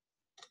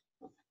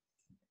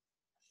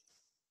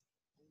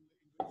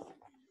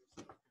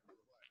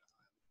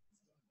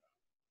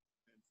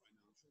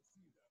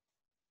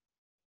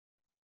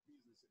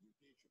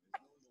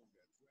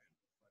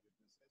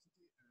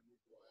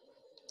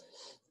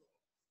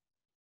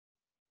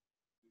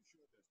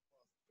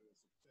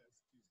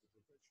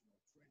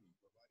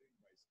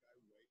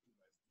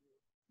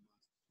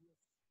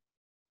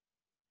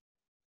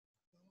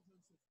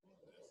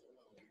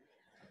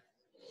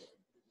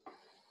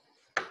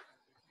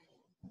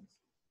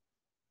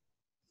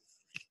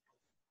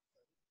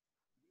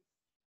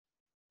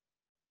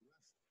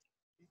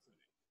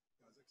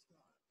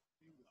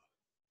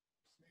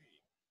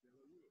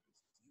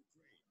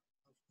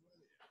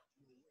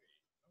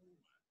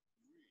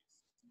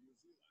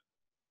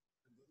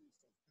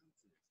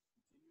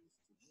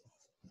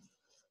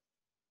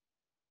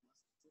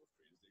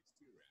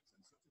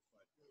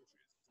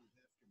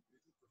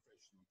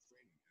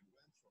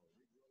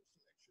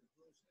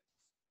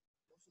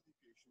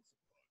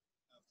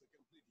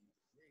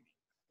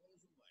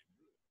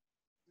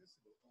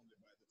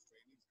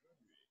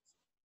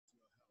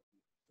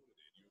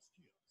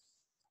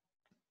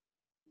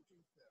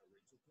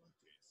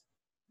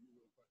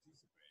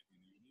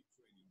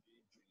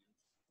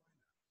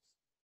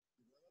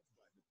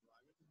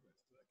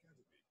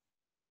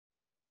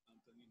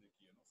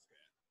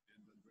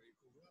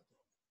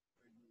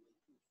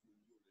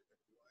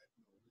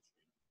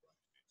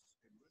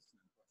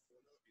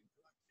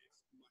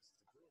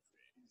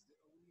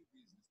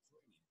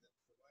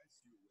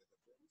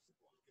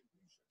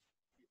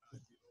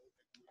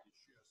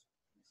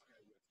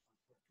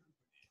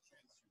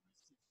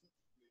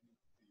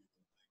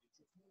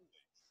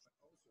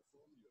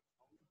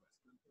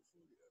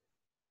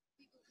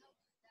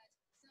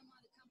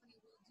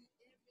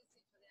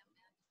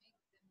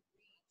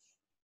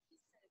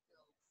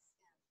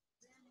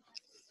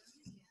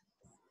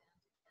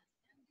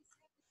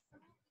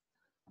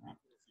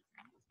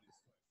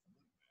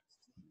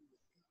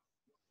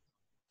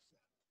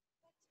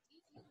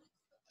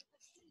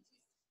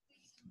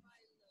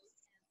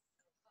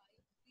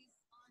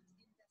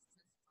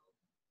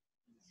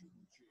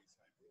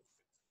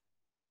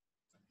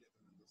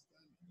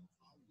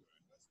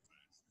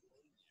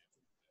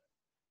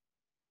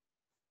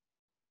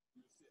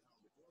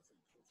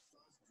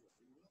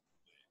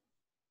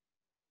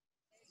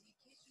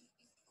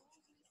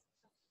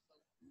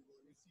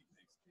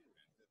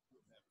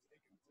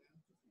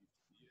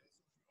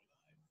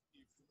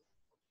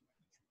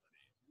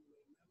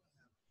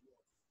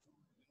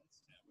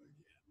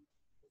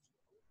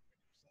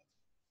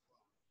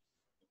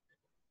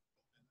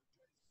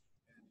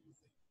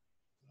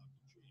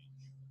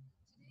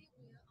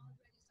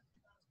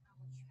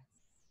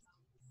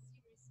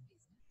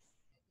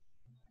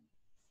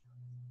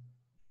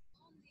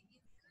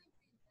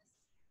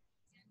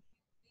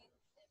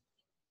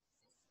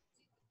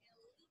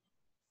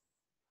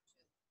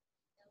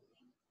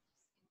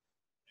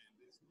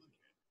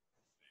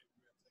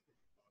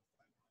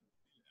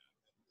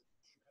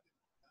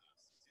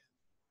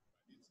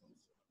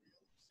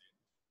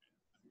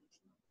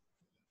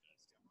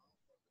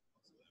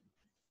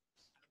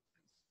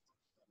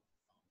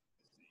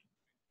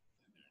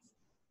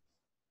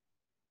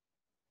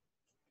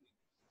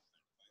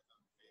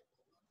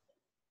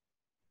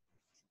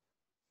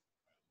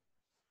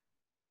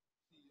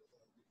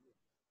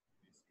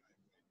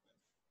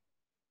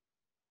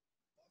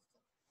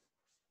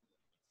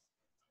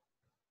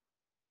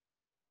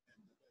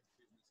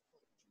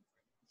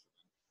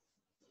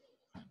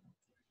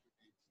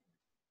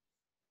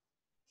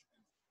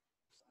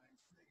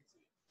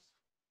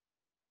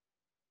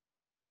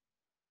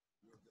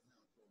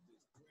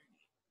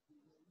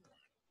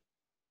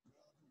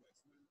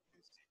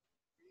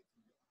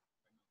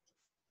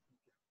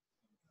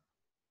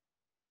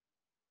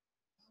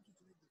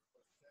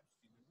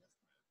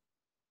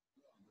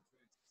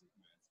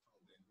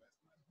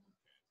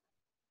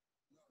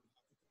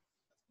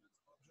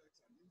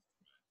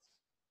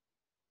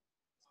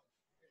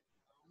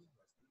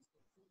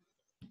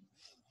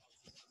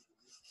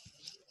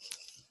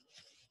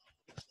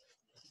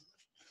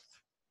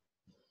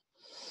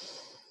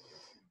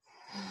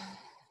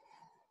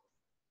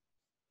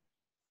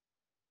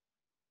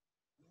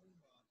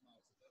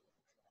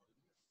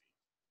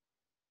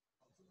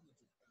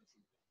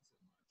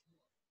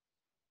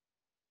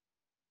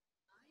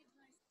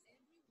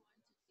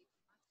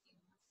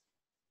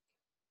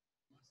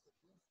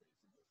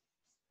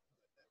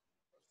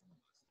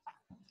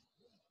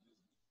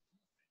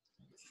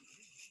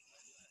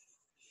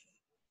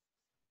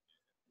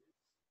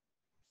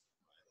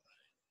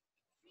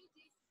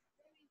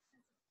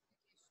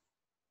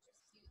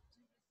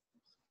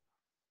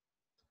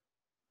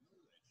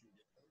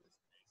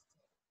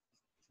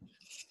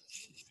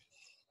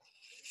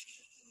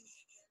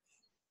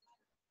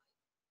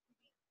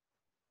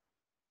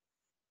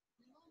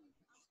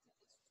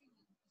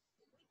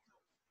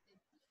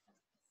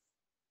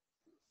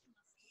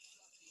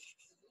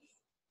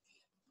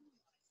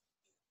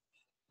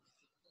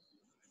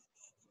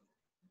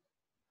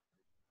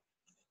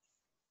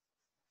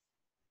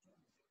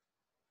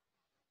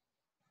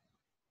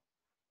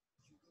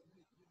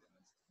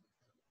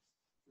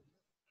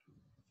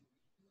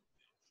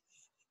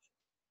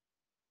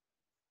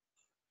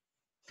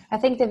 I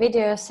think the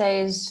video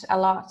says a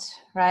lot,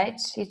 right?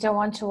 You don't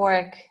want to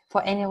work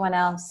for anyone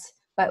else,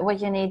 but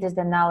what you need is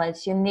the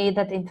knowledge. You need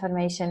that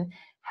information,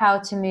 how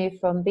to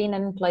move from being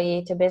an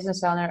employee to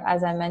business owner,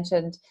 as I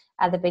mentioned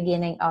at the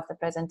beginning of the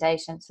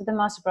presentation. So the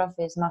Master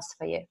Profi is must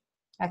for you,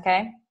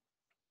 okay?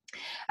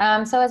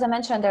 So as I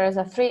mentioned, there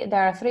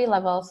are 3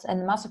 levels,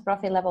 and Master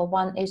Profi level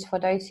 1 is for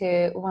those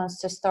who wants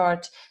to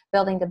start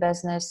building the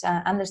business,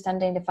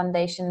 understanding the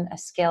foundation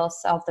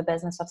skills of the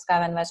business of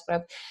SkyWay Invest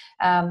Group,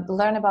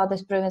 learn about the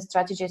proven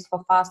strategies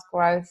for fast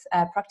growth,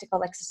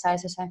 practical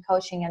exercises and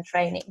coaching and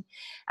training.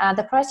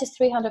 The price is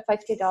 $350,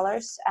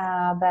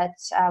 but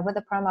with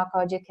the promo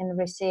code you can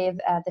receive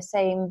the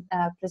same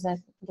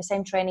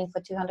training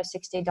for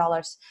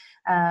 $260,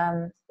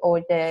 or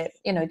the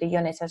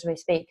units as we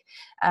speak.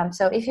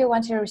 So if you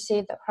want to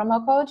receive the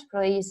promo code,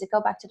 please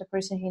go back to the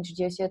person who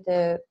introduced you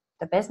to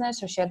the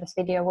business or share this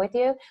video with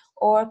you,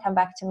 or come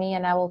back to me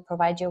and I will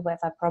provide you with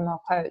a promo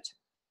code.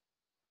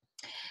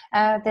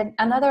 Then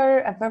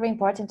a very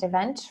important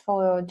event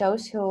for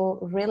those who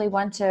really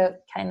want to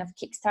kind of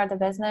kickstart the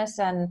business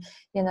and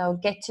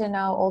get to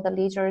know all the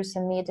leaders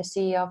and meet the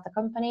CEO of the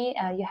company.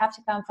 You have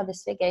to come for the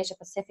SWIG Asia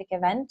Pacific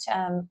event,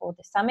 or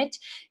the summit,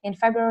 in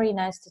February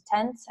 9th to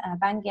 10th,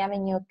 Bangui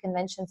Avenue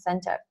Convention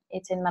Center.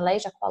 It's in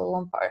Malaysia, Kuala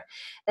Lumpur.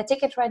 The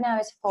ticket right now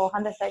is for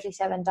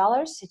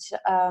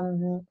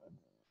 $137.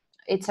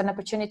 It's an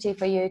opportunity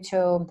for you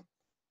to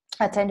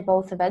attend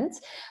both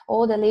events.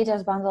 All the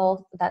leaders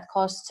bundle that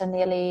costs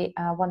nearly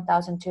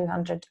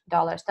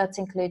 $1,200. That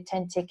includes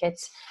 10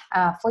 tickets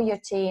for your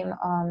team,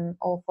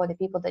 or for the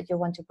people that you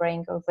want to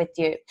bring with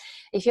you.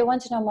 If you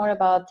want to know more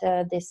about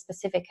this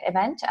specific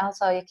event,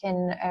 also you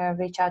can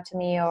reach out to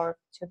me or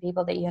to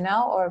people that you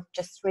know, or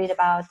just read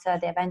about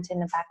the event in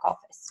the back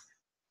office.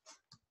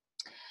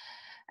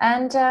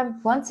 And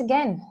once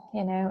again,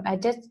 I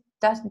just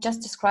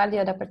described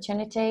the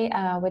opportunity.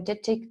 We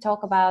did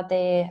talk about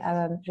the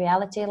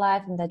reality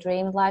life and the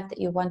dream life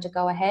that you want to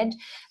go ahead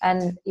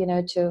and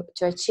to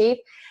achieve.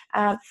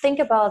 Think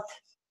about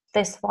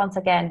this once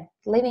again: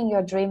 living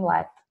your dream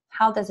life.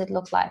 How does it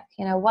look like?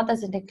 What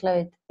does it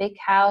include? Big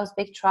house,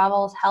 big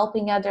travels,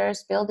 helping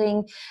others,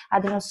 building,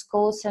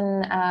 schools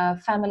and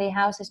family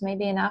houses,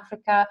 maybe in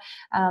Africa,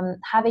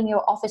 having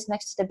your office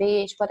next to the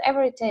beach,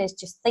 whatever it is,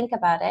 just think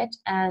about it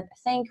and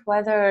think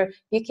whether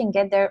you can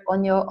get there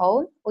on your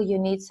own, or you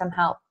need some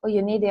help, or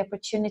you need the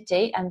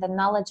opportunity and the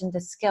knowledge and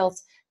the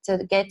skills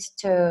to get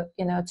to,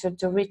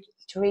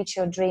 to reach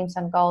your dreams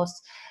and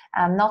goals.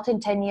 Not in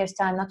 10 years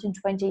time, not in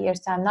 20 years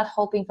time, not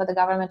hoping for the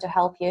government to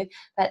help you,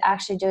 but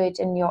actually do it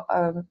in your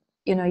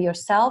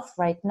yourself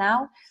right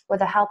now, with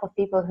the help of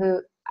people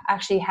who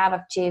actually have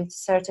achieved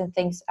certain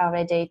things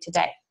already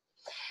today.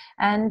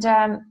 And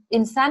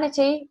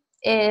insanity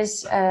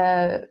is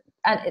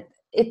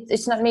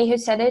it's not me who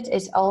said it,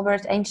 it's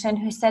Albert Einstein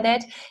who said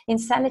it.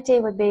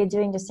 Insanity would be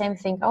doing the same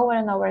thing over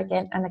and over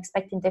again and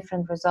expecting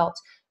different results.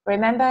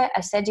 Remember,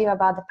 I said to you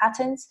about the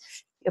patterns.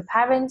 Your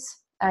parents,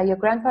 your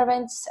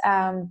grandparents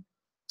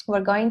were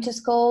going to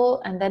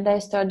school, and then they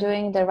start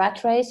doing the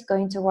rat race,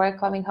 going to work,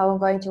 coming home,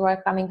 going to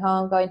work, coming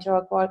home, going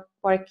to work,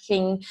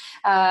 working,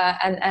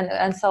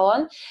 and so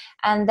on.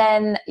 And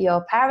then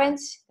your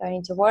parents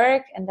going to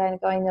work, and then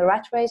going the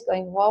rat race,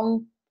 going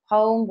home,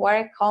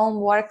 work,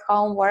 home, work,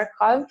 home, work,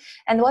 home.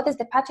 And what is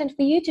the pattern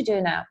for you to do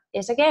now?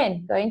 Is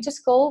again going to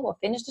school, or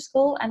finish the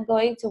school, and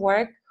going to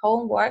work,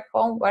 home, work,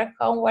 home, work,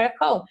 home, work,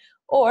 home.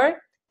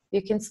 Or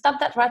you can stop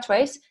that rat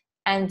race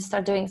and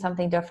start doing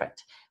something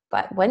different.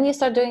 But when you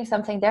start doing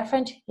something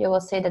different, you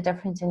will see the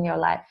difference in your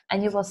life,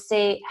 and you will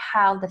see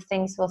how the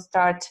things will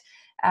start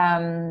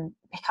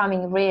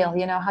becoming real.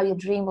 How your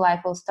dream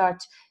life will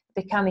start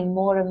becoming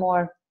more and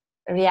more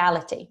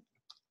reality.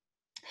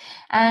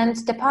 And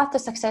the path to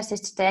success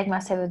is to take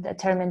massive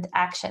determined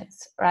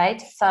actions,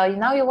 right? So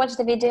now you watch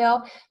the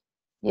video,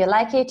 you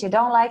like it, you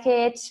don't like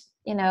it,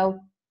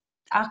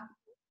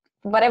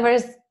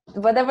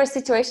 whatever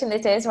situation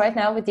it is right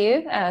now with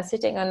you,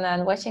 sitting on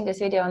and watching this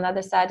video on the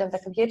other side of the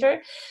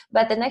computer.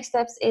 But the next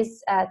steps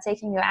is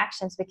taking your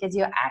actions, because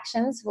your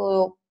actions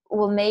will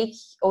make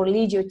or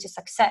lead you to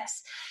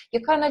success. You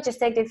cannot just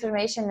take the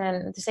information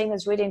and the same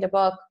as reading the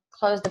book,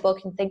 close the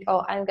book and think,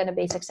 oh, I'm going to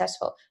be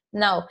successful.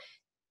 No,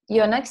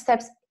 your next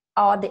steps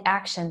are the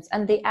actions,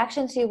 and the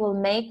actions you will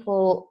make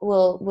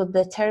will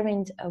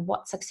determine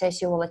what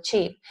success you will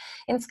achieve.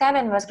 In SkyWay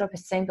Invest Group,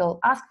 it's simple.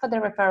 Ask for the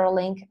referral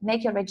link,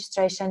 make your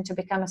registration to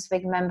become a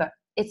SWIG member.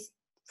 It's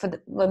for the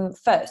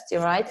first,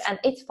 right? And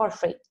it's for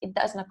free. It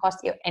does not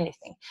cost you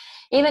anything.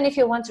 Even if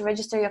you want to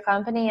register your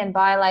company and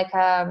buy like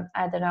a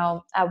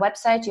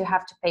website, you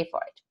have to pay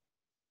for it.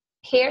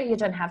 Here, you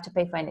don't have to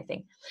pay for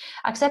anything.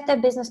 Accept a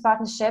business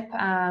partnership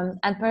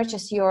and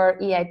purchase your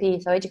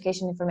EIP, so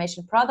education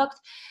information product.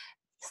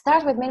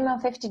 Start with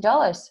minimum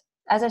 $50.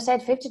 As I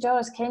said,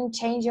 $50 can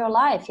change your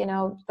life.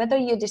 Whether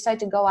you decide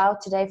to go out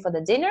today for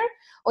the dinner,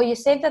 or you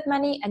save that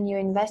money and you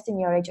invest in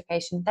your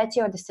education, that's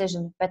your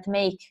decision, but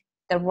make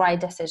the right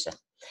decision.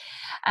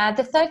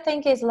 The third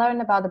thing is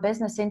learn about the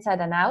business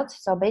inside and out.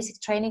 So basic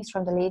trainings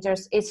from the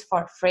leaders is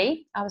for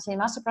free. Obviously,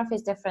 Master Prof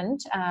is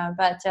different,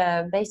 but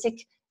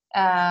basic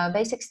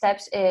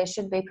steps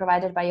should be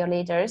provided by your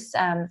leaders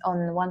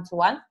on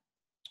one-to-one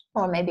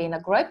or maybe in a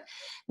group.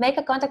 Make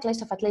a contact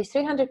list of at least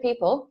 300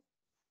 people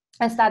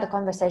and start a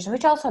conversation,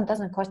 which also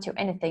doesn't cost you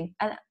anything.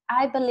 And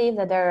I believe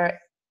that there are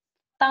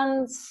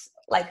tons,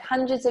 like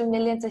hundreds of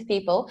millions of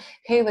people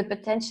who would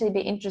potentially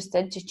be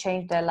interested to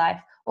change their life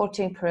or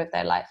to improve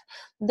their life.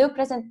 Do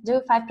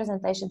 5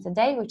 presentations a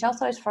day, which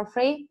also is for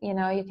free. You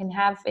know, you can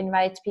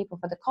invite people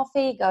for the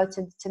coffee, go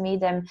to meet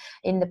them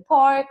in the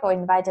park, or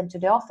invite them to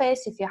the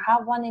office. If you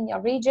have one in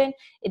your region,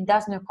 it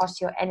does not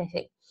cost you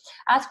anything.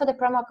 Ask for the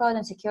promo code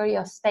and secure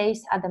your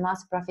space at the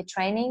Master Profit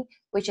training,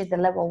 which is the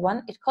level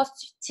 1. It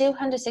costs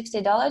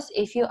 $260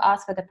 if you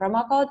ask for the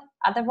promo code,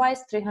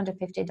 otherwise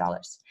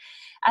 $350.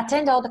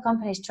 Attend all the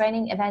company's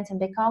training events and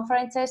big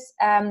conferences.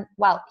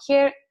 Well,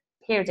 here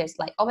it is.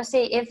 Like,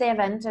 obviously, if the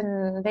event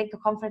and big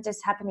conference is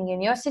happening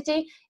in your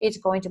city, it's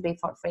going to be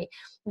for free.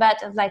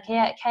 But like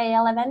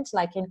KL event,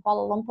 like in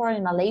Kuala Lumpur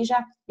in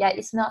Malaysia, yeah,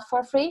 it's not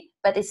for free,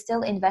 but it's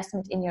still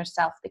investment in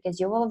yourself, because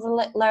you will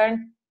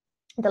learn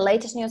the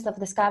latest news of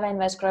the SkyWay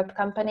Invest Group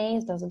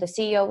companies. The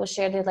CEO will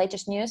share the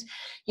latest news.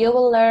 You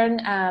will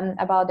learn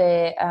about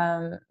the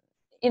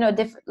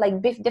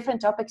different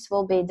topics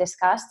will be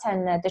discussed,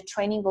 and the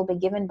training will be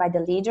given by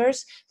the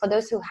leaders for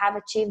those who have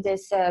achieved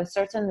this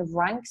certain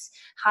ranks,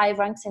 high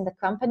ranks in the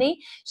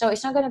company. So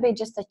it's not going to be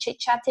just a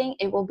chit-chatting.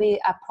 It will be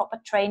a proper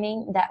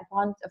training that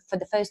for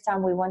the first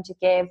time we want to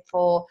give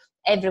for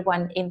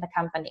everyone in the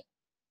company.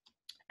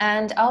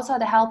 And also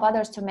to help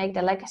others to make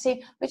the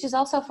legacy, which is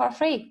also for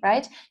free,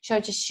 right? So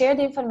just share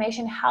the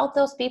information, help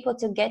those people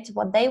to get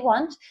what they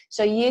want,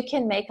 so you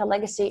can make a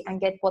legacy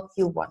and get what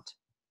you want.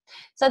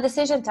 So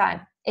decision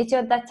time. It's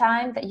that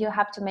time that you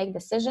have to make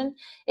decision.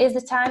 It's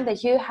the time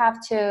that you have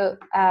to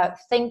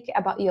think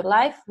about your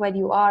life, where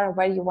you are,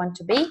 where you want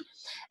to be,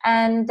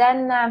 and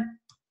then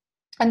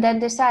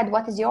decide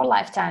what is your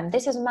lifetime.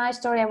 This is my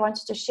story I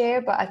wanted to share,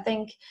 but I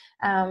think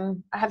I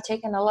have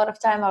taken a lot of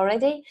time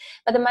already.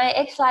 But my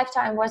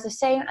ex-lifetime was the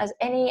same as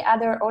any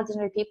other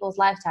ordinary people's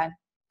lifetime.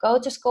 Go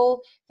to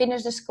school,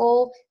 finish the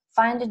school,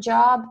 find a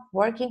job,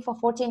 working for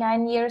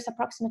 49 years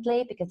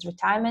approximately, because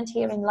retirement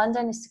here in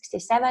London is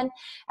 67.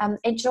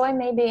 Enjoy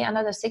maybe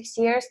another 6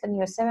 years, then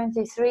you're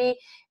 73.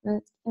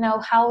 You know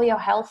how your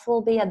health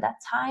will be at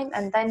that time,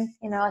 and then,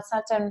 you know, at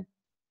certain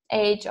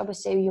age,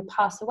 obviously, you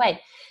pass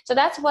away. So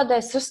that's what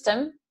the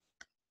system,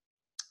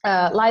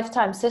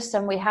 lifetime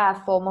system we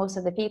have for most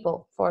of the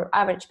people, for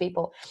average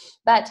people.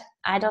 But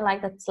I don't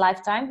like that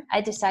lifetime.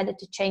 I decided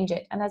to change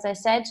it. And as I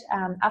said,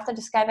 after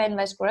the SkyWay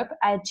Invest Group,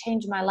 I had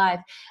changed my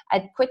life.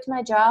 I quit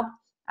my job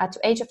at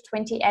the age of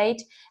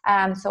 28.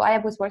 So I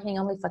was working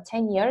only for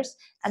 10 years.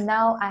 And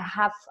now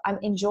I'm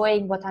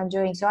enjoying what I'm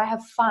doing. So I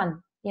have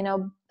fun. You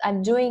know,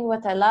 I'm doing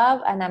what I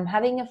love, and I'm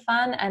having a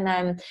fun, and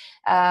I'm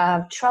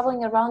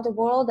traveling around the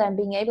world and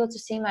being able to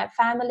see my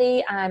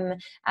family. I'm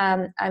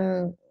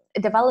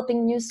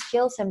developing new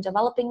skills. I'm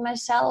developing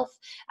myself.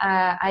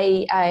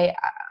 I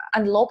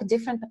unlock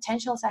different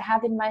potentials I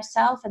have in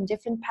myself and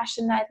different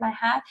passion I might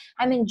have.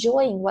 I'm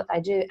enjoying what I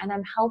do, and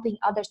I'm helping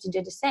others to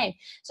do the same.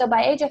 So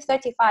by age of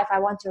 35, I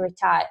want to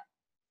retire.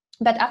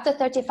 But after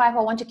 35, I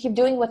want to keep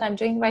doing what I'm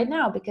doing right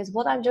now, because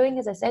what I'm doing,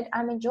 as I said,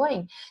 I'm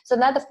enjoying. So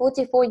another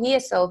 44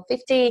 years, so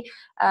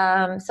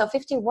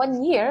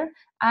 51 year,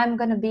 I'm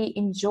going to be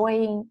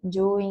enjoying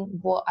doing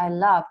what I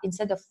love,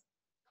 instead of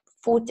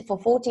for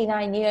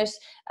 49 years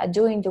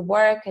doing the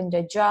work and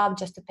the job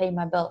just to pay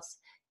my bills.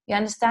 You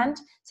understand?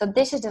 So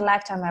this is the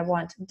lifetime I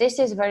want. This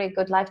is a very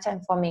good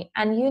lifetime for me.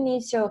 And you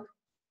need to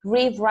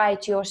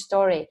rewrite your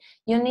story.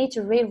 You need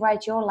to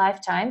rewrite your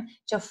lifetime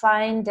to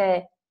find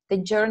the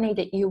journey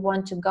that you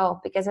want to go.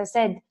 Because I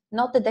said,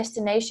 not the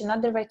destination,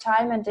 not the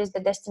retirement is the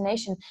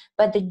destination,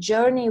 but the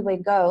journey we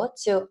go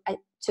to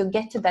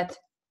get to that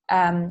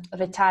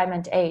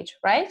retirement age,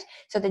 right?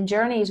 So the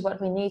journey is what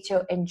we need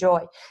to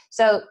enjoy.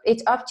 So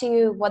it's up to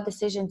you what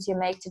decisions you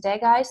make today,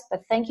 guys.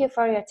 But thank you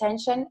for your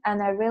attention,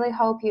 and I really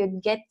hope you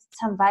get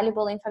some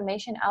valuable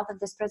information out of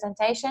this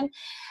presentation.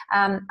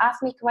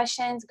 Ask me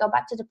questions, go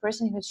back to the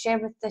person who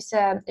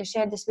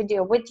shared this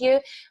video with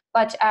you.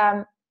 But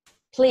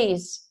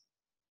please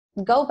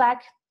go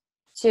back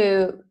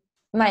to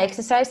my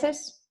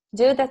exercises.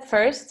 Do that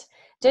first.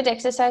 Do the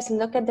exercise.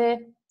 Look at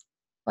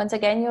once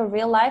again, your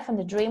real life and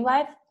the dream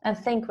life, and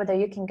think whether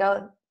you can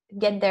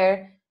get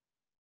there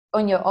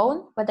on your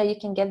own, whether you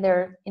can get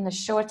there in a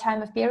short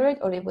time of period,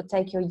 or it would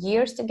take you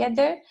years to get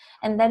there,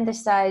 and then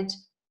decide,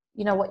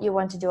 you know, what you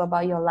want to do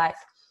about your life.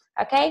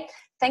 Okay,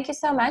 thank you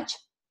so much,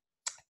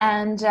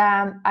 and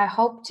I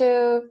hope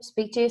to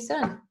speak to you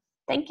soon.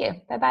 Thank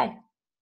you. Bye-bye.